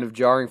this is kind of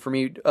jarring for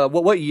me.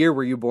 What year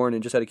were you born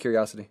in, just out of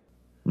curiosity?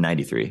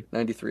 93.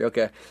 93.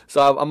 Okay.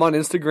 So I'm on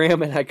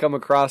Instagram, and I come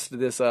across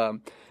this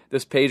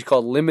this page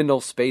called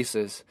Liminal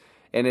Spaces,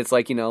 and it's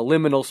like,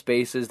 liminal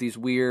spaces, these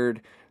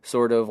weird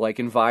sort of like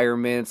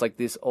environments, like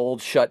this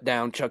old shut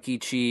down Chuck E.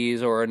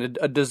 Cheese or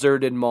a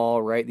deserted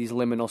mall, right? These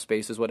liminal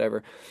spaces,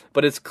 whatever.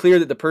 But it's clear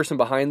that the person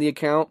behind the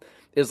account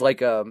is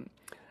like a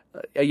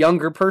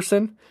younger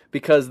person,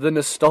 because the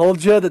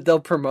nostalgia that they'll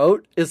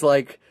promote is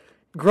like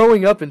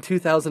growing up in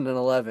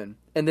 2011.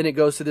 And then it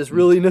goes to this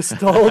really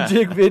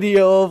nostalgic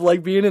video of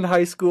like being in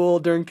high school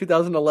during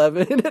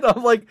 2011. And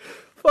I'm like,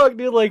 fuck,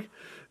 dude, like,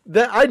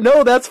 that, I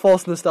know that's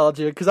false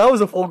nostalgia, because I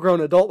was a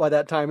full-grown adult by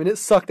that time, and it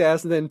sucked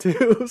ass then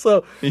too.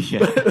 So,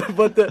 yeah.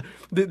 but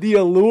the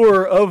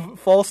allure of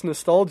false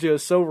nostalgia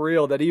is so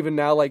real that even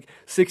now, like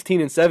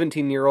 16 and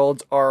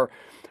 17-year-olds are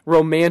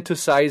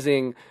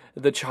romanticizing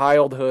the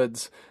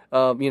childhoods,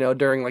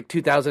 during like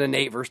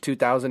 2008 versus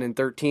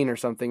 2013 or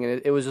something,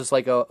 and it was just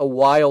like a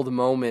wild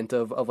moment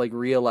of like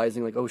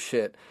realizing, like, oh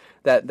shit,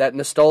 that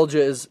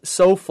nostalgia is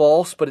so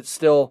false, but it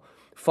still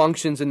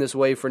functions in this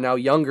way for now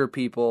younger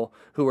people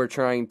who are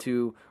trying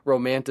to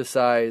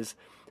romanticize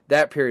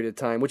that period of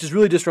time, which is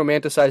really just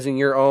romanticizing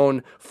your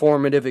own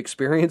formative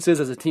experiences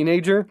as a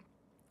teenager.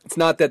 It's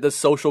not that the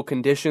social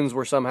conditions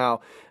were somehow,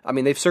 I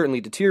mean, they've certainly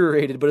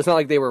deteriorated, but it's not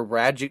like they were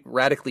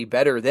radically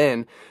better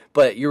then,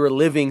 but you were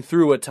living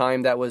through a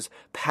time that was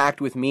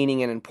packed with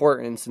meaning and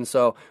importance. And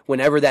so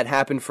whenever that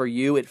happened for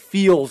you, it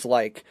feels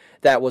like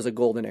that was a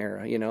golden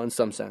era, in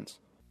some sense.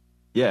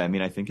 Yeah, I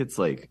mean, I think it's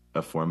like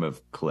a form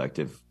of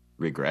collective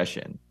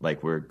regression.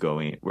 Like, we're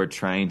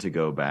trying to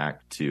go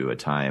back to a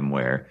time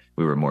where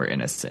we were more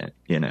innocent,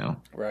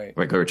 Right.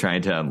 Like, we're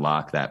trying to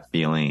unlock that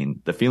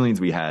feeling, the feelings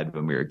we had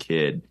when we were a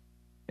kid,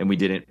 and we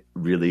didn't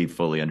really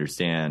fully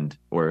understand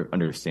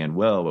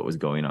well what was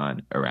going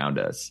on around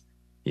us,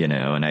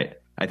 and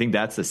I think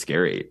that's the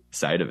scary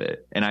side of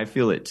it. And I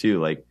feel it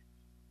too. Like,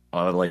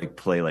 I'll like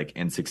play like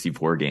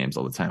N64 games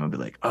all the time. I'll be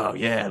like, oh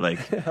yeah, like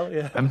hell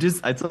yeah.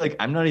 It's like,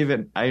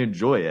 I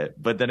enjoy it,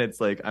 but then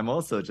it's like, I'm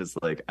also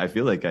just like, I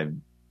feel like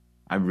I'm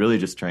really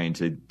just trying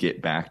to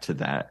get back to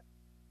that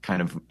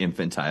kind of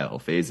infantile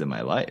phase of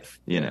my life,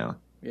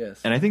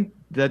 Yes. And I think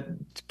that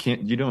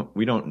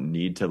we don't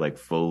need to like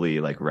fully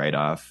like write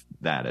off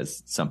that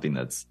as something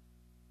that's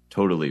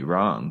totally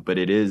wrong, but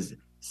it is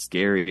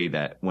scary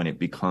that when it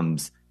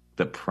becomes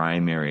the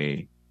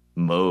primary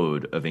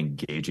mode of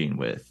engaging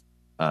with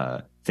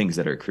things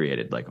that are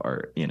created, like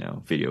art,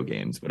 video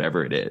games,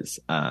 whatever it is.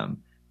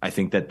 I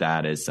think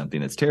that is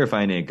something that's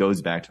terrifying. And it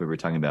goes back to what we were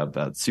talking about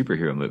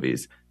superhero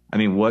movies. I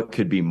mean, what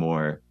could be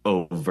more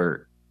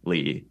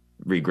overtly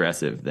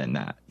regressive than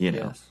that,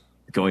 Yes.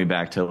 Going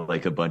back to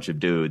like a bunch of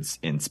dudes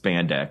in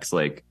spandex,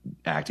 like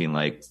acting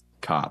like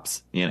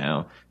cops,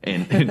 and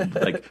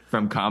like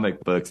from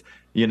comic books,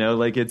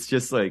 like, it's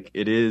just like,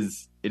 it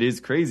is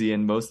crazy.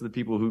 And most of the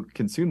people who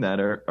consume that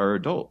are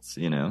adults,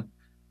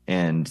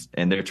 and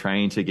they're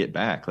trying to get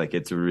back. Like,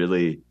 it's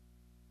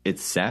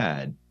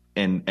sad.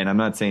 And I'm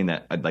not saying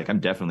that, like, I'm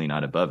definitely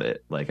not above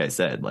it. Like I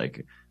said,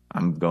 like,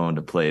 I'm going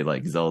to play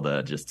like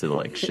Zelda just to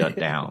like shut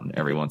down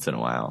every once in a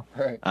while.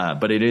 Right.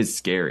 But it is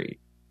scary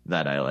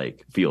that I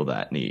like feel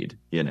that need,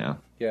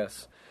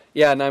 Yes.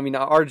 Yeah, and I mean,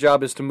 our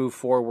job is to move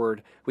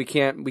forward. We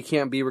can't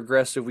be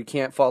regressive. We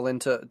can't fall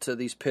into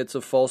these pits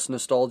of false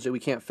nostalgia. We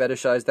can't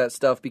fetishize that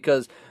stuff,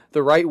 because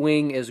the right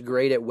wing is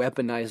great at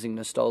weaponizing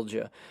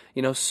nostalgia.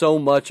 So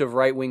much of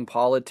right wing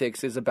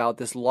politics is about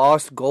this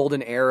lost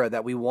golden era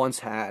that we once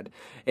had.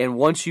 And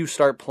once you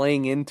start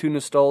playing into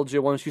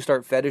nostalgia, once you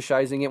start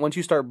fetishizing it, once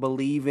you start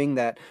believing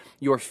that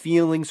your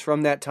feelings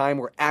from that time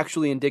were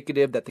actually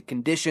indicative that the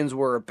conditions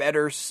were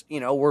better,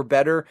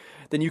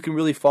 then you can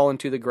really fall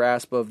into the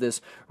grasp of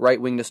this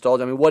right-wing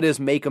nostalgia. I mean, what is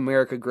Make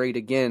America Great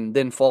Again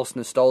than false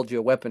nostalgia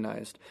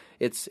weaponized?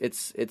 It's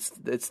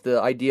the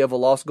idea of a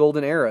lost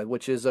golden era,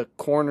 which is a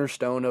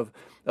cornerstone of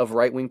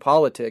right-wing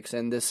politics,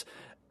 and this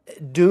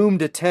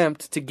doomed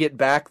attempt to get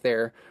back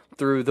there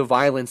through the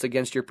violence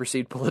against your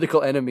perceived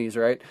political enemies,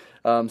 right?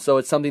 So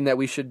it's something that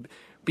we should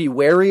be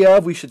wary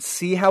of. We should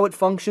see how it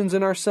functions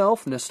in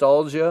ourselves,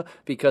 nostalgia,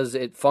 because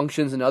it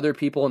functions in other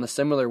people in a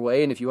similar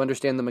way. And if you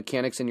understand the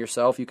mechanics in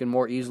yourself, you can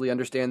more easily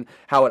understand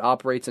how it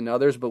operates in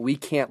others. But we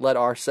can't let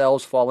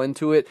ourselves fall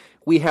into it.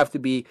 We have to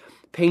be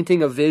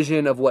painting a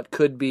vision of what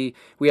could be.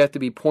 We have to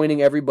be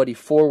pointing everybody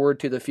forward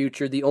to the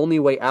future. The only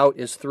way out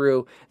is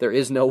through. There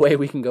is no way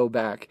we can go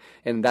back.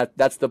 And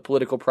that's the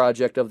political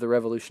project of the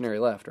revolutionary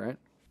left, right?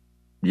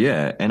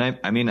 Yeah. And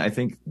I mean, I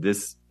think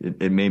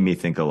it made me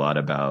think a lot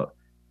about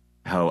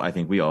how I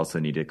think we also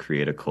need to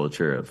create a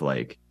culture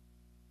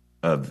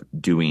of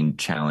doing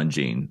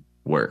challenging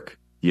work,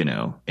 you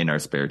know, in our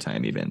spare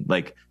time. Even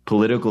like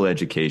political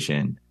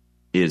education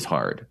is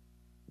hard,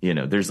 you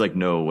know, there's like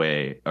no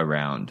way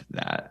around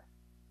that.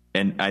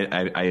 And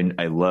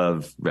I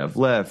love Rev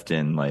Left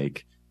and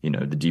like, you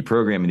know, the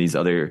Deprogram and these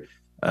other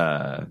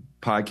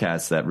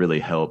podcasts that really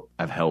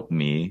have helped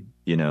me,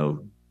 you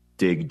know,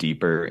 dig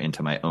deeper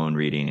into my own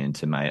reading,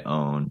 into my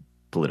own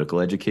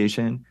political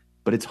education.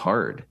 But it's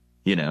hard,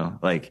 you know,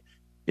 like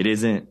it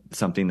isn't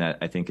something that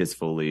I think is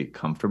fully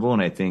comfortable.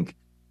 And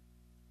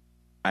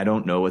I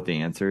don't know what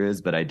the answer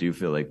is, but I do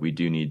feel like we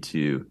do need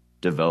to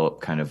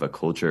develop kind of a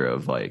culture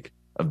of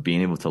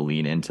being able to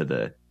lean into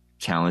the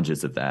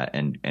challenges of that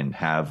and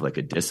have like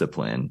a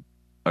discipline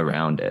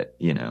around it.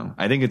 You know,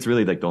 I think it's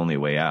really like the only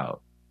way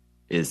out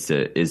is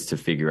to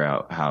figure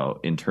out how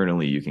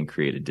internally you can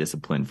create a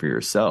discipline for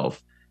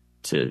yourself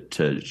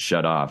to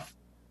shut off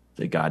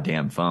the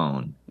goddamn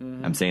phone.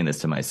 Mm-hmm. I'm saying this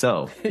to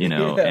myself, you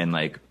know, yeah. And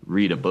like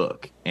read a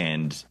book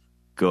and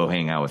go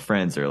hang out with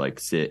friends or like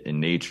sit in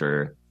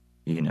nature,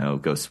 you know,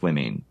 go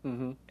swimming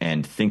mm-hmm.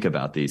 and think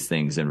about these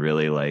things and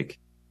really like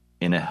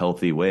in a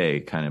healthy way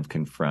kind of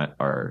confront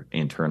our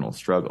internal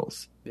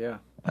struggles. Yeah.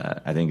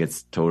 I think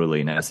it's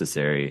totally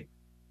necessary.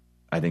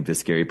 I think the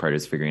scary part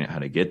is figuring out how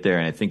to get there.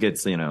 And I think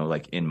it's, you know,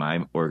 like in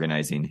my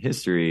organizing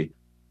history,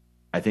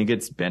 I think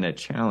it's been a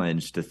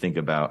challenge to think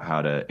about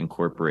how to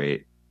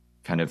incorporate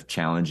kind of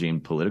challenging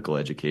political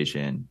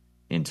education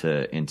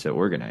into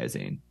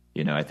organizing.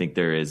 You know, I think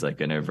there is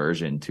like an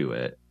aversion to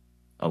it.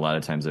 A lot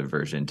of times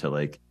aversion to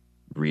like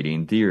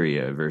reading theory,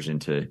 aversion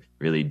to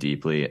really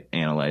deeply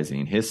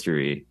analyzing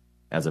history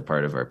as a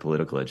part of our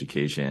political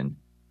education.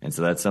 And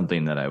so that's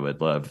something that I would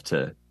love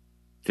to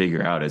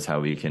figure out is how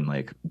we can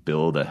like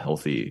build a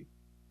healthy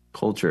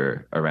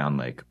culture around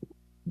like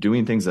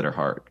doing things that are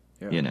hard,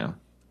 yeah. You know?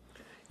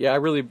 Yeah, I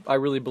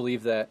really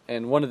believe that.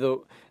 And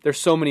there's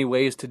so many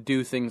ways to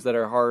do things that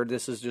are hard.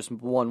 This is just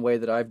one way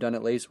that I've done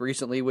it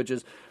recently, which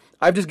is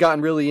I've just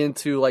gotten really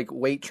into like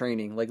weight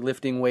training, like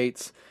lifting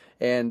weights.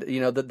 And, you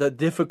know, the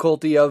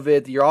difficulty of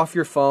it, you're off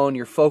your phone,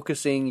 you're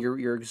focusing,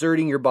 you're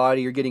exerting your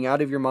body, you're getting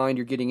out of your mind,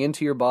 you're getting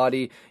into your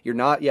body, you're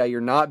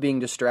not being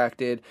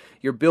distracted,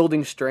 you're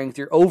building strength,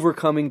 you're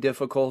overcoming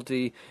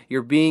difficulty,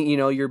 you're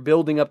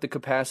building up the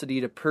capacity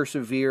to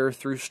persevere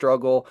through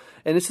struggle.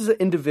 And this is an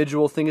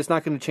individual thing. It's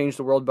not going to change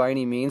the world by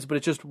any means, but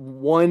it's just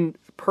one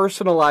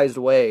personalized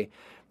way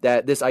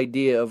that this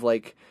idea of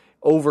like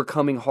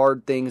overcoming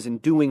hard things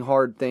and doing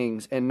hard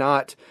things and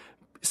not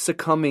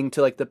succumbing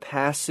to like the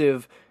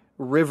passive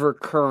river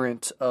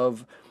current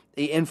of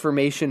the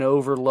information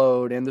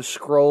overload and the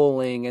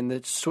scrolling and the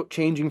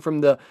changing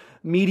from the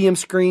medium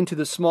screen to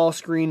the small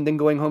screen, then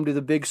going home to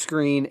the big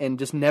screen and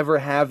just never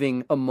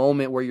having a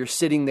moment where you're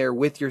sitting there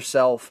with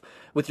yourself,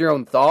 with your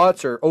own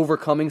thoughts or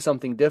overcoming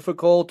something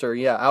difficult or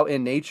out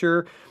in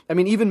nature. I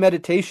mean, even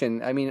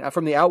meditation, I mean,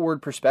 from the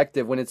outward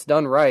perspective, when it's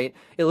done right,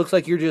 it looks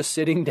like you're just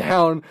sitting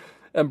down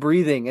and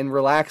breathing and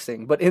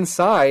relaxing. But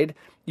inside,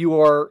 you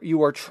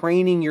are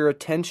training your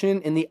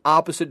attention in the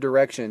opposite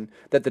direction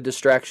that the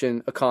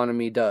distraction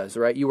economy does,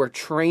 right? You are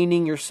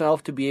training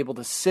yourself to be able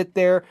to sit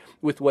there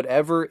with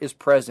whatever is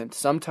present.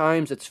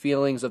 Sometimes it's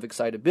feelings of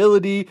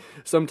excitability.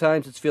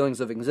 Sometimes it's feelings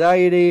of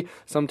anxiety.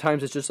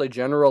 Sometimes it's just like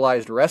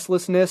generalized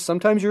restlessness.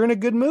 Sometimes you're in a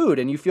good mood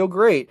and you feel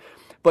great.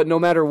 But no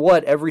matter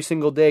what, every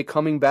single day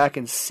coming back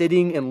and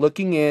sitting and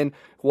looking in,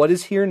 what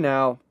is here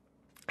now?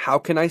 How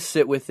can I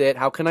sit with it?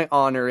 How can I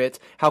honor it?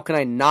 How can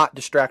I not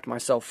distract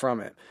myself from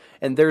it?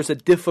 And there's a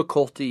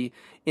difficulty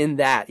in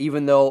that,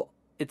 even though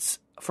it's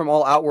from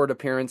all outward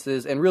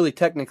appearances, and really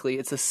technically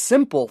it's a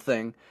simple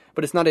thing,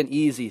 but it's not an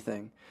easy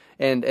thing.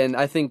 And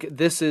I think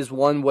this is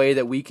one way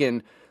that we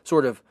can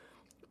sort of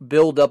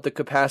build up the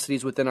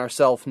capacities within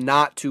ourselves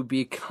not to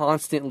be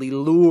constantly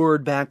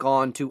lured back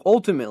on to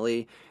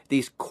ultimately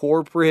these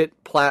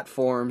corporate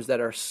platforms that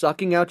are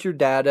sucking out your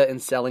data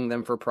and selling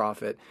them for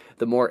profit.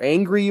 The more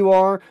angry you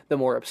are, the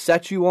more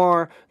upset you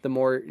are, the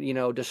more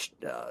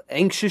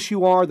anxious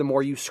you are, the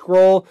more you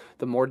scroll,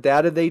 the more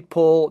data they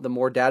pull, the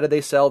more data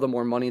they sell, the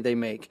more money they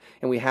make.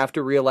 And we have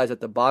to realize at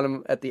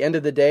the end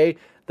of the day,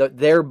 that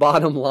their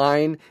bottom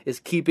line is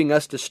keeping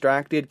us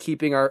distracted,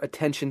 keeping our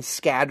attention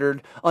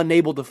scattered,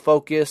 unable to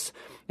focus.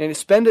 And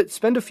spend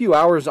a few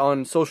hours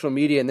on social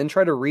media and then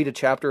try to read a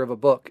chapter of a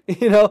book.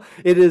 You know,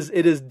 it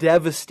is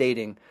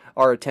devastating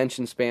our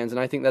attention spans, and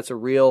I think that's a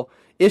real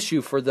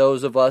issue for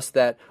those of us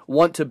that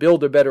want to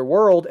build a better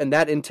world, and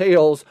that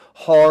entails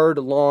hard,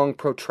 long,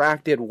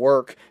 protracted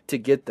work to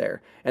get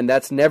there. And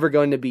that's never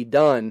going to be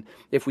done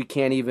if we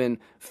can't even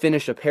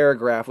finish a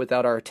paragraph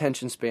without our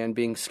attention span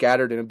being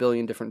scattered in a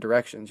billion different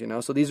directions, you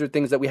know? So these are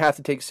things that we have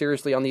to take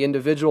seriously on the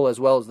individual as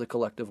well as the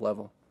collective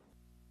level.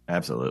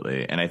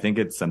 Absolutely. And I think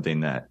it's something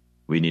that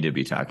we need to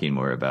be talking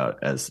more about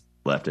as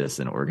leftists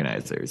and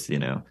organizers,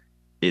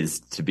 is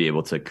to be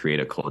able to create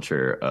a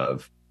culture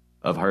of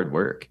hard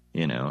work,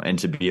 and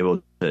to be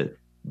able to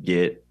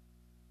get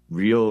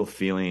real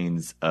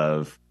feelings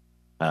of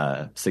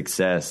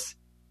success,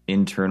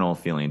 internal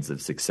feelings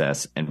of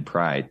success and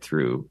pride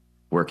through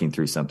working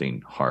through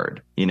something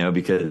hard,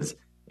 because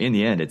in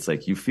the end, it's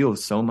like you feel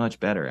so much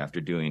better after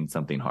doing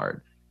something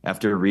hard,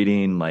 after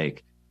reading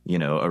like,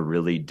 a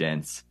really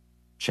dense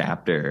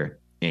chapter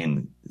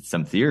in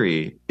some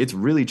theory. It's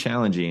really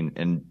challenging.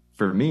 And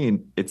for me,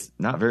 it's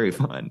not very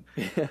fun.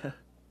 Yeah.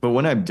 But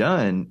when I'm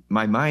done,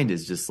 my mind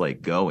is just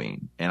like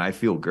going and I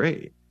feel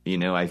great.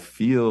 I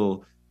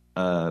feel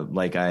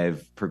like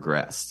I've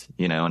progressed,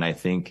 and I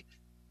think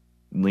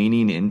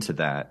leaning into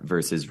that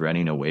versus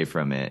running away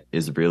from it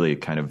is really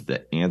kind of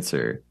the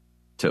answer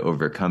to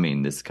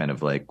overcoming this kind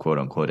of like quote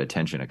unquote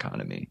attention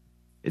economy.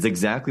 It's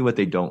exactly what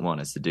they don't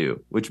want us to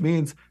do, which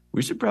means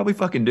we should probably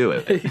fucking do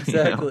it.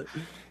 Exactly.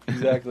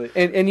 Exactly.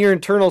 And your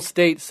internal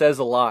state says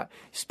a lot.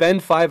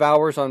 Spend 5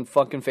 hours on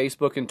fucking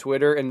Facebook and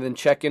Twitter and then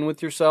check in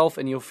with yourself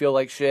and you'll feel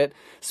like shit.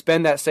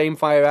 Spend that same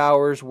 5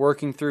 hours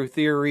working through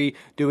theory,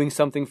 doing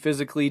something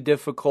physically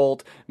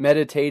difficult,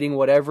 meditating,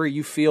 whatever.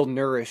 You feel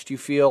nourished. You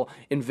feel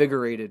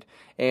invigorated.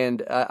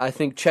 And I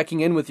think checking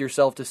in with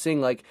yourself to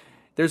sing, like,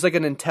 there's like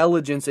an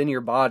intelligence in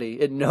your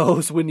body. It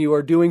knows when you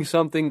are doing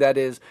something that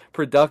is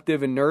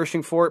productive and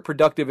nourishing for it,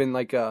 productive in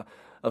like a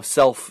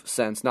self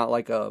sense, not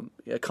like a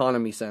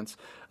economy sense.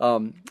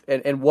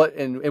 And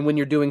when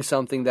you're doing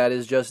something that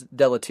is just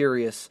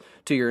deleterious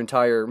to your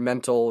entire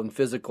mental and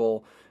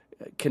physical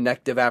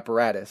connective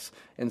apparatus.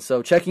 And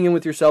so checking in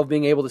with yourself,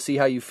 being able to see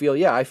how you feel.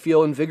 Yeah, I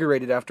feel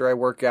invigorated after I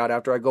work out,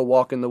 after I go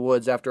walk in the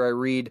woods, after I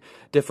read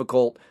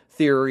difficult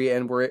theory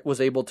and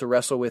was able to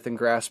wrestle with and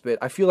grasp it.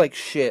 I feel like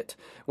shit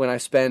when I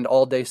spend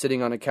all day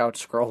sitting on a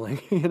couch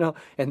scrolling,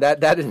 and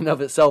that in and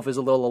of itself is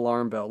a little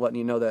alarm bell letting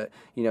you know that,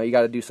 you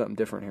got to do something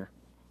different here.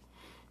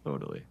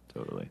 Totally.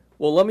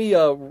 Well, let me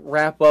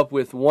wrap up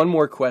with one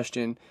more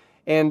question.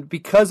 And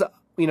because,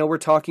 we're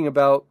talking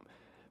about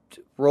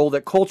role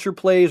that culture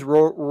plays,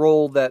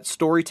 role that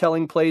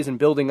storytelling plays in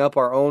building up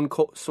our own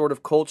sort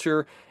of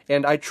culture,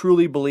 and I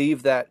truly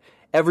believe that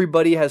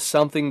everybody has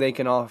something they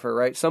can offer,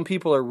 right? Some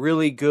people are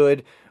really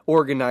good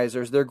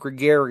organizers. They're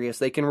gregarious.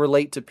 They can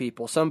relate to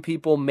people. Some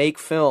people make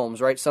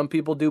films, right? Some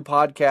people do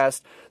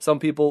podcasts.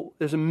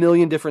 There's a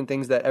million different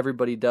things that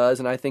everybody does,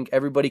 and I think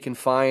everybody can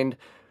find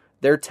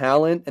their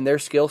talent and their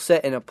skill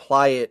set and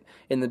apply it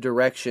in the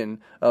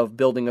direction of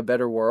building a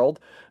better world.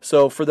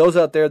 So for those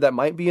out there that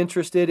might be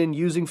interested in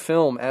using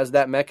film as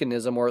that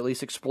mechanism, or at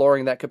least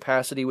exploring that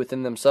capacity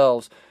within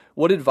themselves,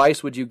 what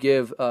advice would you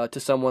give to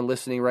someone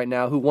listening right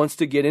now who wants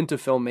to get into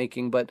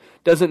filmmaking but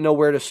doesn't know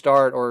where to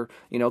start, or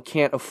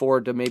can't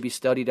afford to maybe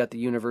study it at the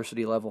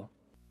university level?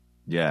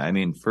 Yeah, I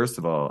mean, first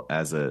of all,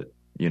 as a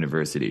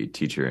university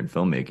teacher in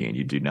filmmaking,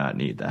 you do not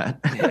need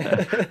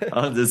that.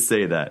 I'll just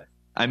say that.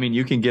 I mean,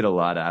 you can get a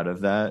lot out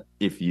of that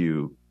if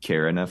you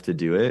care enough to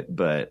do it,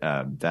 but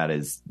that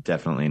is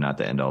definitely not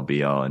the end-all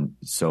be-all, and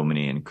so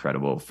many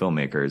incredible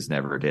filmmakers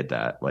never did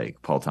that. Like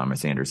Paul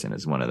Thomas Anderson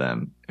is one of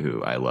them,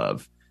 who I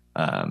love.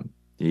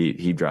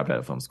 He dropped out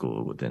of film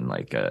school within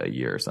like a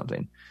year or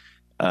something.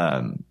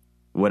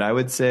 What I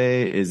would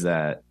say is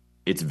that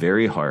it's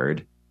very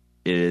hard.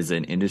 It is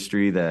an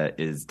industry that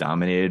is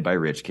dominated by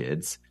rich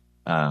kids,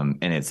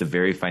 and it's a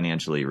very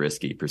financially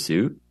risky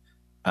pursuit.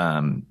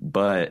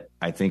 But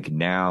I think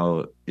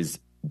now is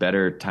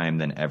better time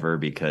than ever,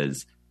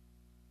 because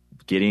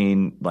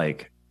getting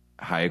like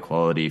high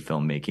quality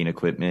filmmaking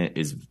equipment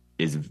is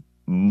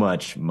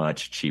much,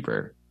 much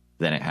cheaper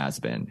than it has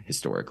been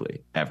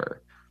historically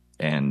ever.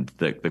 And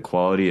the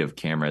quality of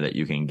camera that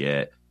you can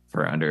get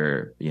for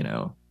under,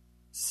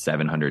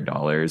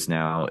 $700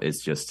 now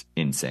is just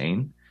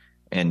insane.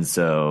 And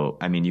so,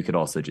 I mean, you could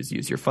also just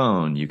use your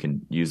phone. You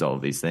can use all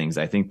of these things.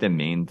 I think the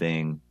main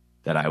thing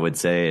that I would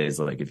say is,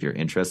 like, if you're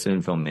interested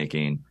in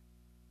filmmaking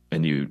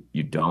and you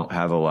don't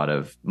have a lot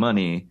of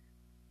money,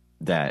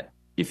 that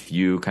if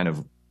you kind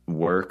of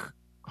work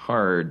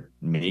hard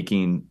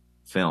making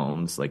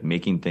films, like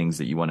making things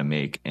that you want to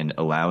make and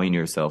allowing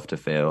yourself to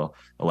fail,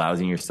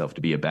 allowing yourself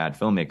to be a bad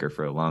filmmaker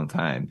for a long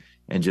time,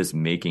 and just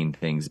making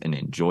things and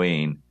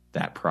enjoying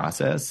that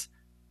process,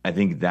 I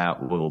think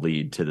that will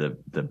lead to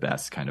the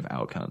best kind of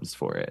outcomes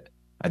for it.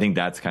 I think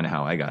that's kind of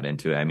how I got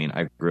into it. I mean,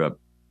 I grew up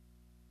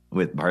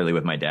partly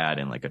with my dad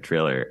in like a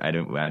trailer. I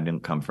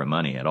didn't come from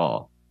money at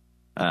all.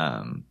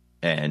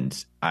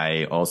 And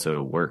I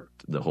also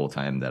worked the whole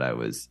time that I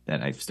was,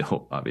 and I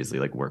still obviously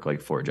like work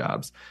like 4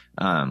 jobs,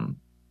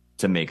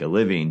 to make a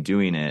living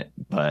doing it.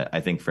 But I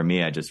think for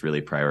me, I just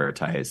really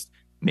prioritized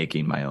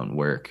making my own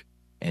work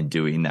and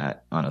doing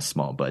that on a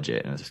small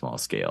budget and a small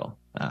scale.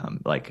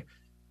 Like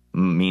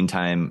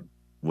Meantime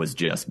was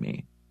just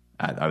me.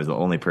 I was the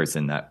only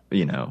person that,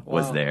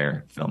 was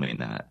there filming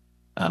that.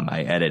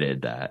 I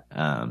edited that.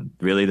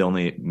 Really the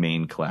only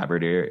main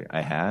collaborator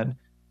I had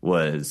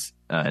was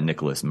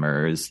Nicholas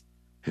Mers,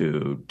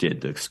 who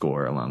did the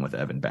score along with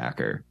Evan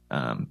Backer.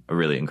 A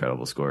really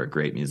incredible score,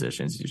 great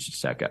musicians. You should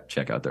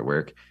check out their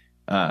work.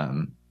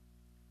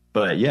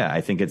 But yeah,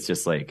 I think it's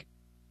just like,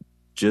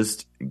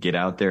 just get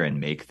out there and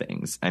make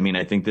things. I mean,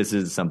 I think this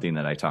is something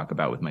that I talk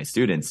about with my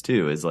students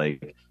too, is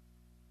like,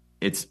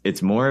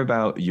 it's more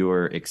about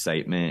your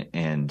excitement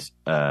and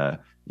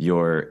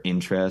your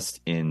interest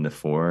in the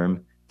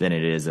form than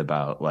it is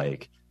about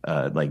like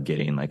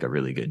getting like a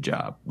really good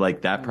job.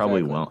 Like that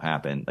probably won't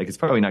happen. Like it's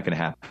probably not going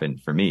to happen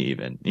for me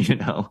even, you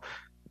know.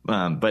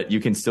 But you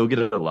can still get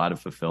a lot of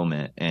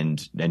fulfillment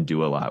and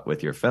do a lot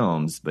with your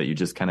films, but you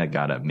just kind of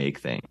got to make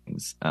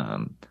things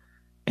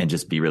and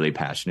just be really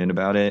passionate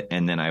about it.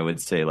 And then I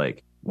would say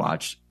like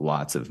watch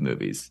lots of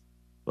movies,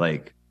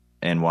 like,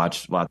 and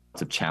watch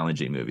lots of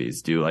challenging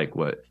movies. Do like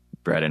what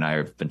Breht and I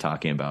have been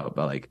talking about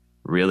like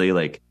really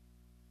like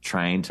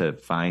trying to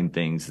find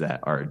things that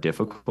are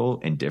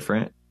difficult and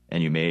different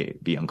and you may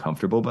be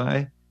uncomfortable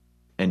by,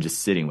 and just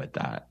sitting with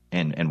that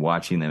and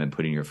watching them and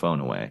putting your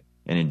phone away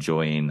and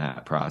enjoying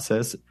that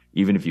process,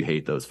 even if you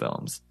hate those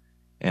films.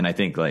 And I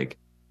think like,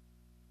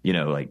 you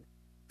know, like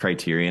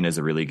Criterion is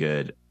a really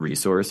good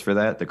resource for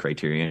that. The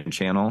Criterion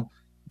channel,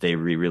 they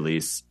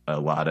re-release a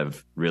lot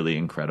of really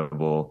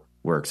incredible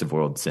works of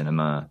world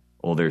cinema,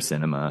 older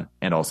cinema,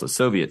 and also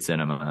Soviet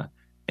cinema.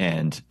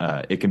 And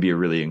it can be a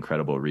really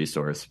incredible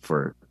resource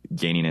for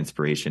gaining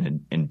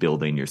inspiration and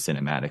building your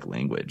cinematic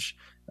language,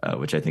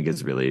 which I think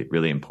is really,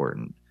 really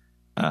important.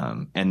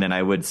 And then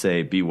I would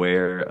say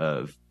beware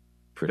of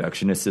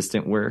production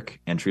assistant work,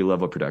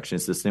 entry-level production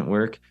assistant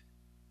work.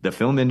 The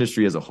film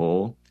industry as a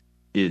whole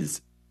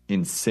is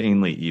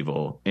insanely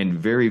evil and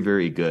very,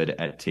 very good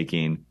at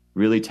taking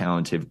really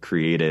talented,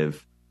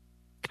 creative,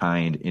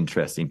 kind,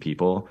 interesting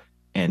people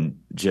and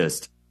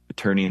just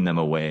turning them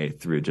away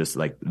through just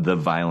like the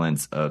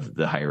violence of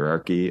the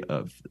hierarchy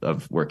of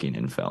working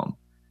in film.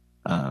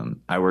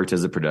 I worked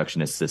as a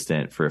production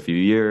assistant for a few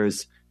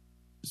years.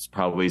 It's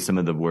probably some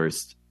of the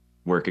worst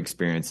work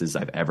experiences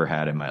I've ever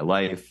had in my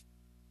life.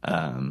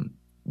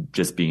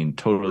 Just being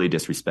totally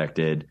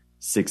disrespected,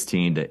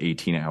 16 to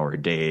 18-hour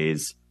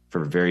days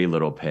for very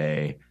little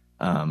pay,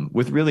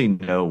 with really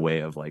no way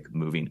of like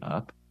moving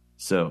up.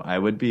 So I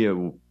would be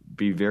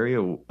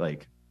very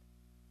like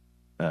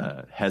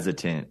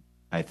hesitant,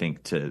 I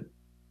think, to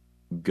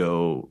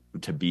go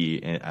to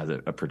be as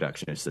a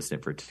production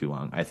assistant for too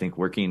long. I think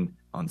working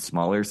on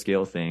smaller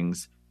scale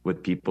things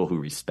with people who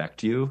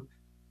respect you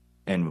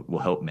and will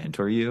help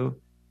mentor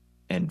you,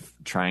 and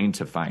trying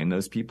to find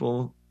those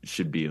people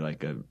should be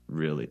like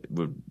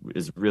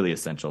is really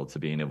essential to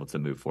being able to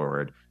move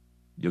forward.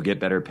 You'll get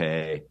better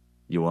pay.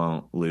 You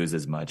won't lose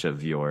as much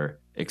of your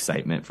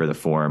excitement for the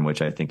form,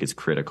 which I think is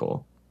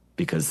critical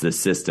because the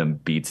system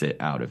beats it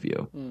out of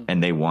you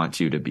and they want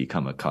you to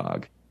become a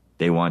cog.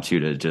 They want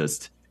you to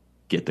just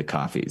get the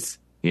coffees,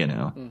 you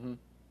know? Mm-hmm.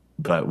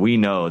 But we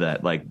know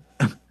that like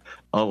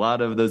a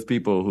lot of those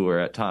people who are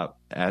at top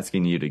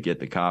asking you to get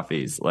the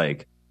coffees,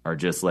 like, are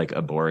just like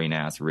a boring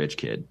ass rich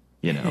kid,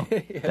 you know,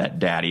 that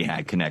daddy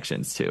had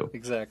connections to.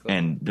 Exactly.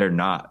 And they're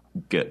not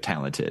good,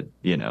 talented,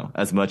 you know,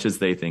 as much as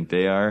they think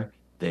they are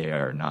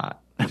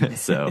not.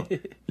 So,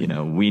 you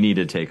know, we need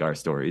to take our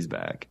stories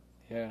back.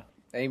 Yeah.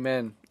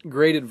 Amen.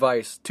 Great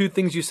advice. Two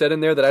things you said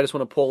in there that I just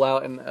want to pull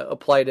out and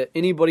apply to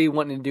anybody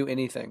wanting to do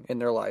anything in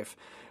their life,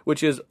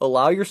 which is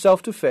allow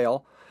yourself to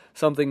fail.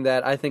 Something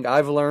that I think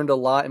I've learned a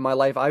lot in my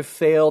life. I've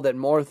failed at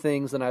more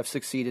things than I've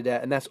succeeded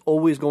at, and that's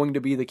always going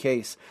to be the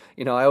case.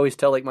 You know, I always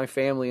tell like my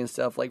family and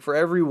stuff, like for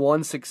every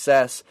one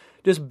success,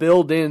 just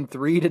build in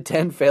 3 to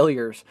 10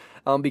 failures,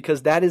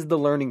 because that is the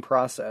learning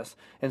process.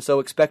 And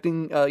so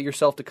expecting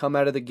yourself to come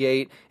out of the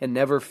gate and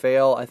never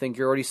fail, I think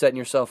you're already setting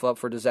yourself up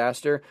for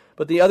disaster.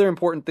 But the other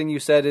important thing you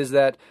said is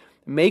that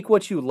make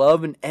what you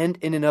love an end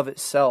in and of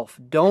itself.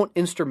 Don't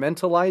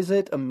instrumentalize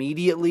it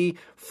immediately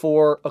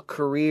for a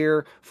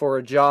career, for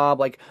a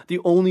job. Like, the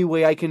only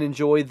way I can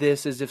enjoy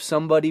this is if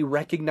somebody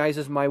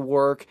recognizes my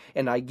work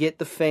and I get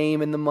the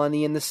fame and the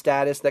money and the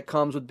status that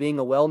comes with being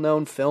a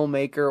well-known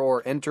filmmaker,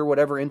 or enter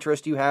whatever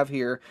interest you have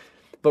here.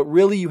 But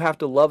really, you have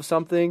to love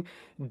something.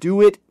 Do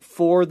it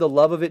for the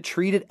love of it.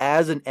 Treat it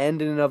as an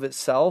end in and of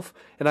itself.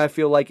 And I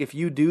feel like if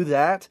you do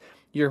that,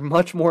 you're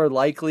much more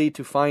likely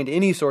to find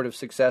any sort of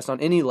success on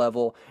any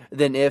level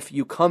than if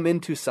you come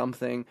into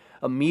something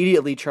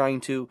immediately trying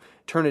to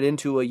turn it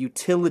into a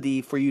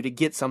utility for you to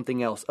get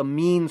something else, a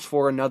means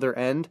for another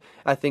end.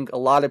 I think a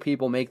lot of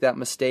people make that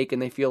mistake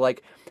and they feel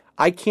like,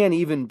 I can't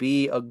even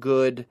be a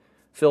good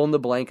fill in the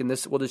blank, and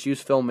this, we'll just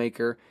use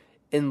filmmaker,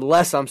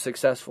 unless I'm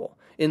successful.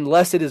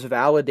 Unless it is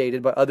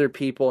validated by other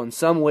people in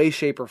some way,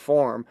 shape, or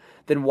form,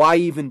 then why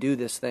even do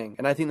this thing?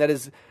 And I think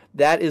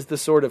that is the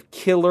sort of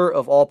killer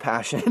of all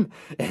passion.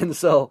 And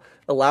so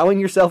allowing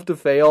yourself to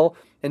fail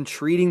and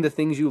treating the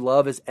things you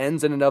love as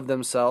ends in and of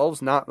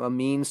themselves, not a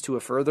means to a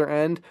further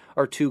end,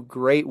 are two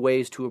great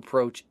ways to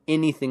approach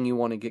anything you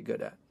want to get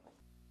good at.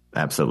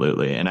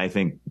 Absolutely. And I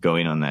think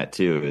going on that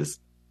too is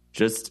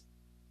just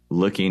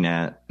looking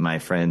at my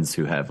friends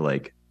who have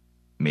like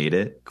made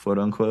it, quote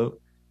unquote.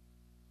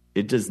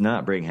 It does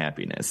not bring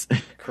happiness.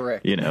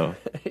 Correct. You know,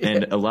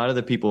 and a lot of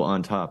the people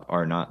on top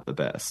are not the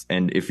best.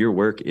 And if your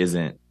work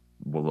isn't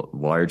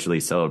largely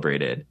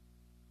celebrated,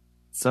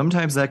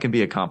 sometimes that can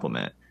be a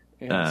compliment.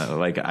 Yes.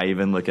 Like I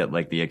even look at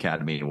like the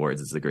Academy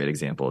Awards as a great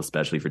example,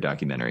 especially for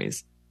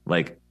documentaries.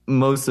 Like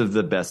most of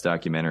the best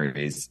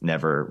documentaries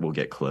never will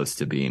get close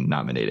to being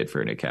nominated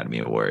for an Academy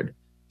Award.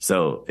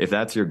 So if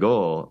that's your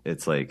goal,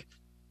 it's like,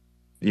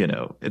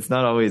 it's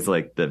not always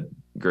like the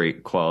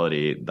great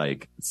quality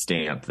like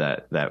stamp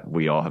that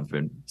we all have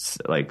been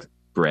like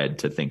bred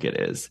to think it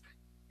is.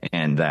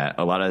 And that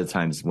a lot of the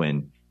times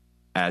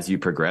as you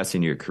progress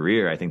in your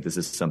career, I think this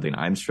is something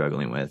I'm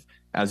struggling with.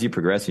 As you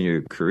progress in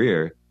your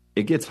career,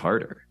 it gets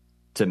harder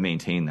to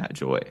maintain that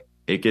joy.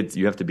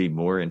 You have to be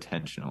more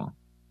intentional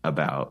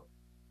about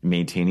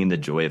maintaining the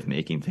joy of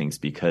making things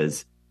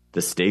because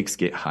the stakes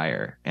get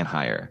higher and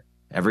higher.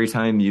 Every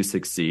time you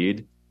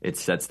succeed, it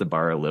sets the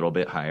bar a little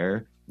bit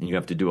higher, and you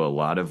have to do a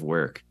lot of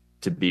work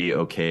to be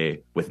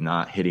okay with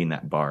not hitting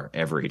that bar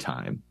every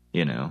time,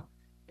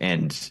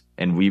 And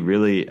we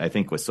really, I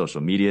think with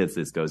social media,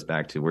 this goes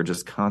back to we're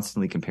just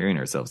constantly comparing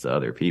ourselves to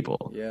other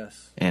people.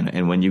 Yes.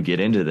 And when you get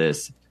into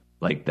this,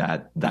 like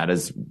that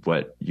is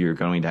what you're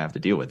going to have to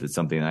deal with. It's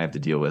something I have to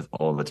deal with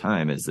all the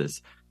time, is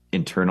this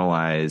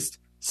internalized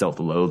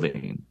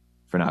self-loathing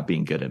for not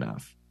being good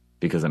enough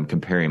because I'm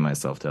comparing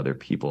myself to other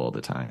people all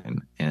the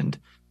time. And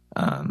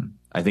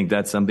I think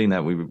that's something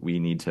that we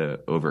need to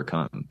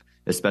overcome,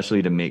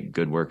 especially to make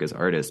good work as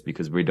artists,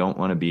 because we don't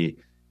want to be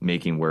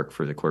making work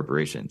for the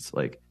corporations.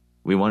 Like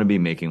we want to be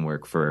making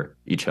work for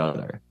each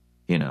other,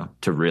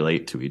 to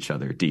relate to each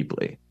other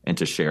deeply and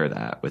to share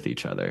that with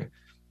each other.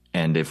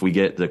 And if we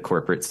get the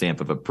corporate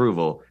stamp of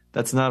approval,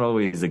 that's not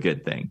always a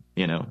good thing.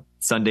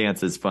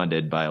 Sundance is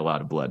funded by a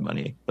lot of blood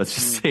money. Let's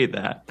just say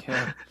that.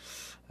 Yeah,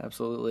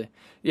 absolutely.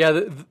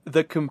 Yeah,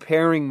 the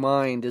comparing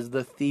mind is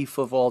the thief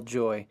of all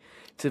joy.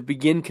 To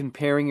begin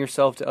comparing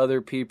yourself to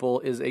other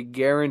people is a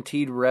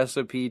guaranteed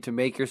recipe to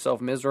make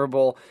yourself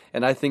miserable.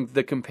 And I think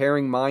the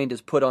comparing mind is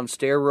put on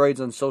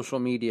steroids on social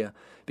media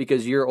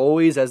because you're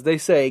always, as they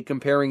say,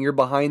 comparing your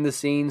behind the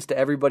scenes to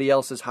everybody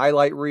else's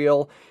highlight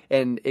reel.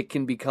 And it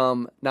can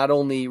become not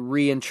only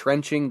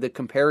re-entrenching the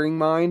comparing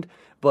mind,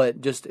 but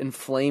just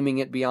inflaming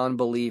it beyond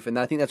belief. And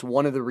I think that's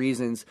one of the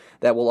reasons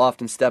that we'll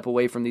often step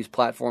away from these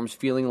platforms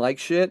feeling like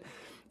shit,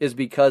 is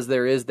because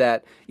there is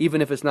that,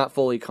 even if it's not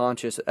fully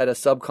conscious, at a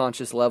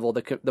subconscious level,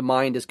 the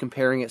mind is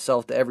comparing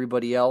itself to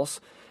everybody else.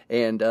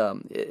 And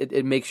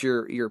it makes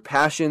your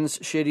passions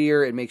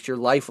shittier. It makes your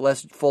life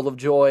less full of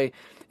joy.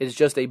 It's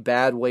just a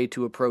bad way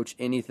to approach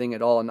anything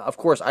at all. And of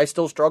course, I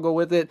still struggle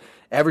with it.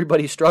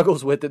 Everybody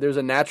struggles with it. There's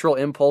a natural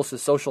impulse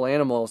as social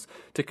animals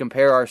to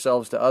compare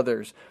ourselves to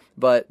others.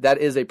 But that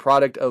is a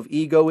product of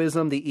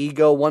egoism. The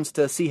ego wants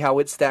to see how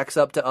it stacks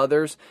up to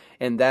others,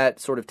 and that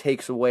sort of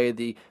takes away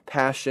the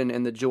passion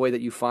and the joy that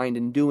you find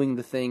in doing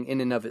the thing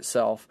in and of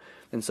itself.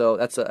 And so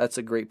that's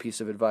a great piece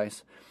of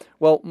advice.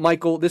 Well,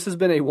 Michael, this has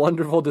been a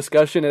wonderful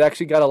discussion. It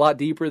actually got a lot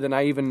deeper than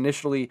I even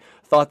initially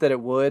thought that it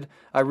would.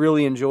 I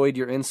really enjoyed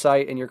your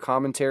insight and your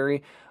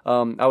commentary.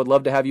 I would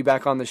love to have you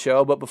back on the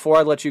show. But before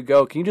I let you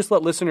go, can you just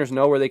let listeners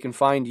know where they can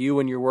find you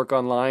and your work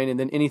online, and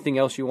then anything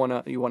else you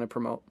want to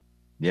promote?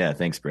 Yeah,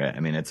 thanks, Breht. I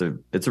mean, it's a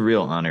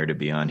real honor to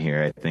be on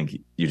here. I think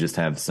you just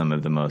have some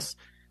of the most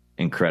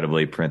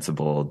incredibly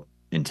principled,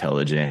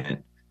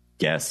 intelligent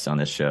guests on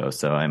this show.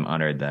 So I'm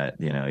honored that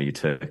you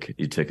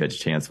took a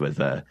chance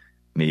with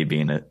me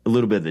being a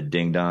little bit of the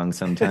ding dong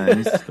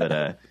sometimes,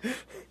 but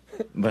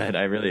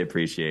I really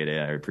appreciate it.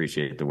 I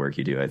appreciate the work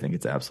you do. I think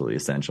it's absolutely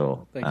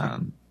essential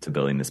to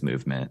building this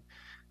movement.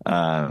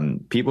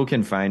 People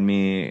can find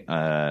me,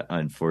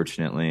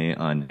 unfortunately,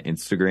 on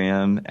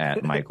Instagram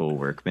at Michael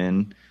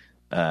Workman.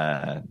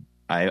 I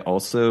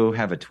also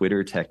have a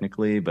Twitter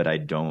technically, but I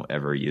don't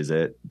ever use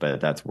it, but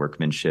that's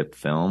Workmanship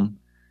Film.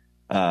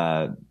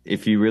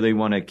 If you really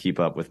want to keep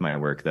up with my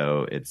work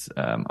though, it's,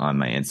 on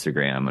my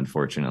Instagram.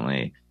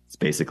 Unfortunately, it's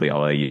basically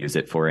all I use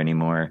it for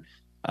anymore.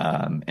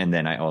 And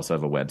then I also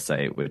have a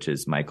website, which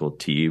is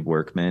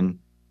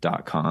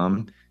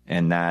michaeltworkman.com.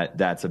 And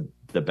that's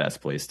the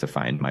best place to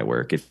find my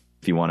work. If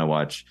you want to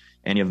watch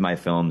any of my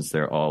films,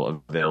 they're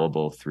all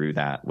available through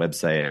that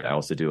website. I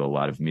also do a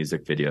lot of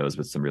music videos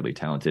with some really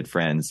talented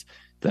friends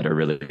that are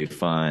really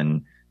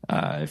fun.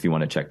 If you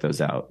want to check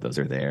those out, those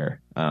are there.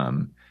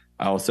 I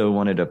also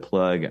wanted to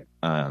plug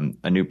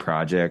a new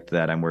project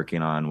that I'm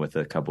working on with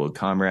a couple of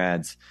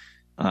comrades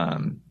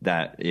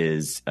that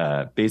is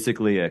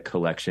basically a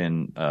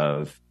collection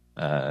of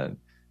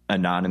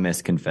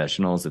anonymous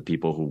confessionals of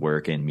people who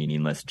work in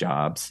meaningless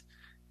jobs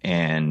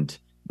and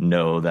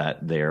know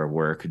that their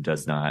work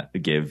does not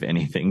give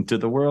anything to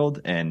the world.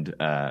 And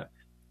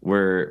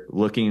we're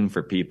looking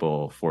for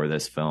people for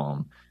this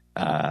film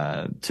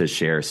to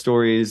share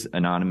stories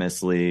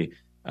anonymously.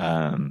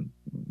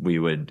 We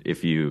would,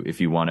 if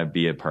you want to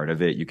be a part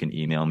of it, you can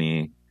email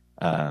me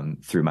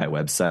through my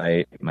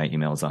website. My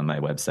email is on my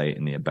website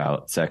in the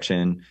About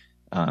section.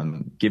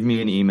 Give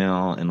me an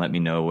email and let me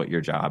know what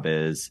your job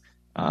is.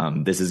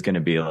 This is going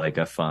to be like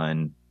a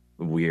fun,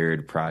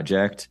 weird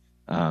project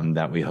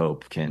that we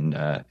hope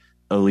can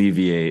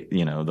alleviate,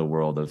 the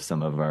world of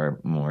some of our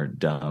more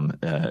dumb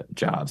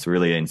jobs.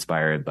 Really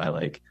inspired by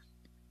like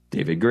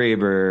David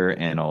Graeber,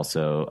 and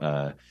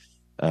also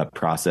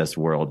Process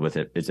World with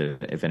it.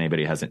 If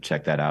anybody hasn't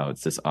checked that out,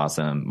 it's this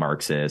awesome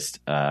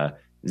Marxist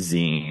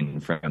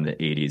zine from the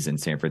 80s in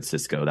San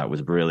Francisco that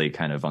was really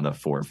kind of on the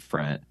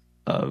forefront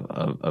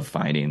of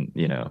finding,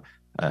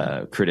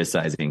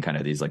 criticizing kind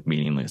of these like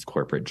meaningless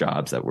corporate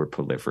jobs that were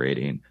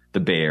proliferating the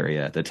Bay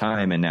Area at the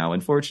time. And now,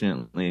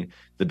 unfortunately,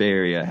 the Bay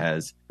Area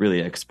has really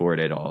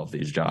exported all of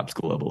these jobs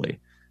globally.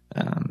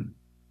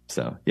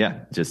 So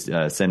yeah, just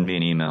send me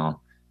an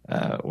email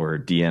or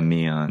DM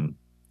me on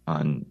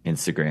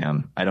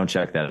Instagram. I don't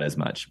check that as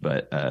much,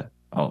 but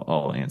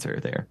I'll answer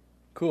there.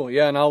 Cool.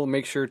 Yeah, and I'll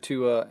make sure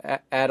to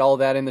add all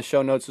that in the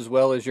show notes, as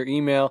well as your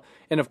email,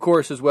 and of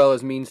course, as well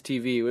as Means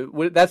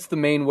TV. That's the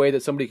main way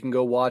that somebody can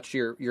go watch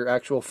your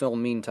actual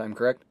film, Meantime,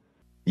 correct?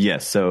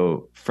 Yes.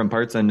 So From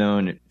Parts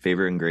Unknown,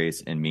 Favor and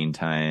Grace, and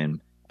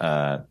Meantime,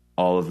 all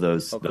of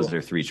those, those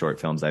are 3 short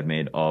films I've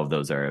made. All of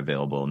those are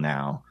available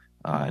now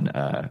on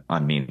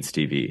Means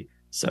TV.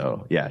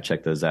 So yeah,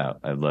 check those out.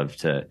 I'd love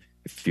to,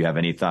 if you have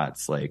any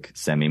thoughts, like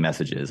send me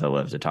messages. I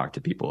love to talk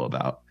to people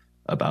about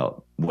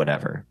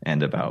whatever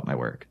and about my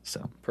work.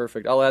 So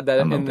perfect. I'll add that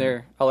in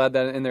there. I'll add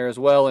that in there as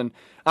well. And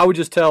I would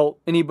just tell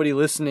anybody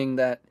listening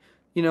that,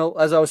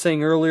 as I was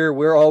saying earlier,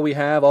 we're all we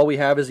have. All we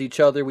have is each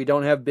other. We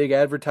don't have big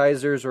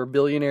advertisers or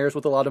billionaires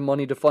with a lot of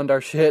money to fund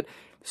our shit.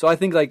 So I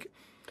think, like,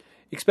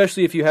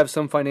 especially if you have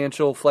some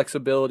financial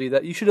flexibility,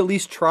 that you should at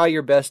least try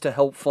your best to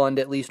help fund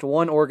at least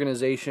one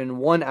organization,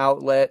 one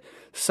outlet,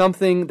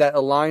 something that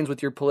aligns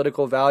with your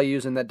political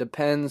values and that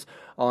depends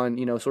on,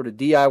 sort of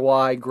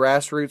DIY,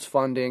 grassroots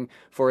funding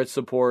for its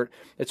support.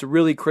 It's a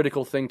really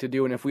critical thing to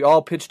do. And if we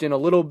all pitched in a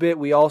little bit,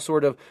 we all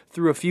sort of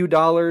threw a few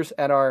dollars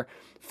at our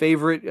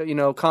favorite,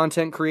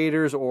 content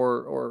creators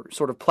or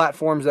sort of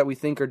platforms that we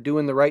think are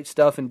doing the right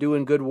stuff and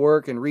doing good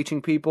work and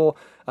reaching people,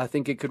 I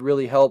think it could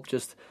really help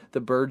just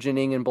the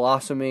burgeoning and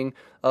blossoming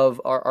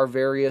of our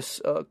various,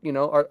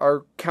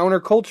 our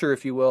counterculture,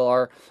 if you will,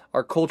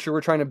 our culture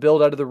we're trying to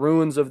build out of the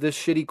ruins of this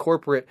shitty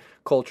corporate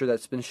culture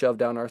that's been shoved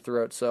down our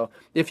throats. So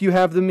if you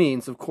have the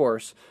means, of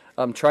course,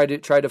 try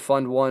to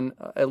fund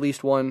at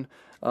least one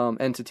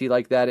entity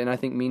like that. And I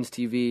think Means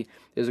TV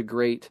is a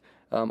great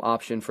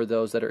option for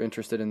those that are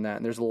interested in that.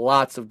 And there's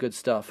lots of good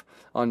stuff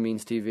on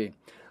Means TV.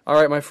 All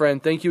right, my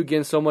friend, thank you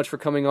again so much for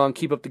coming on.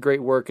 Keep up the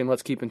great work, and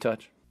let's keep in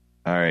touch.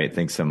 All right.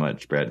 Thanks so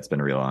much, Brett. It's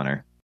been a real honor.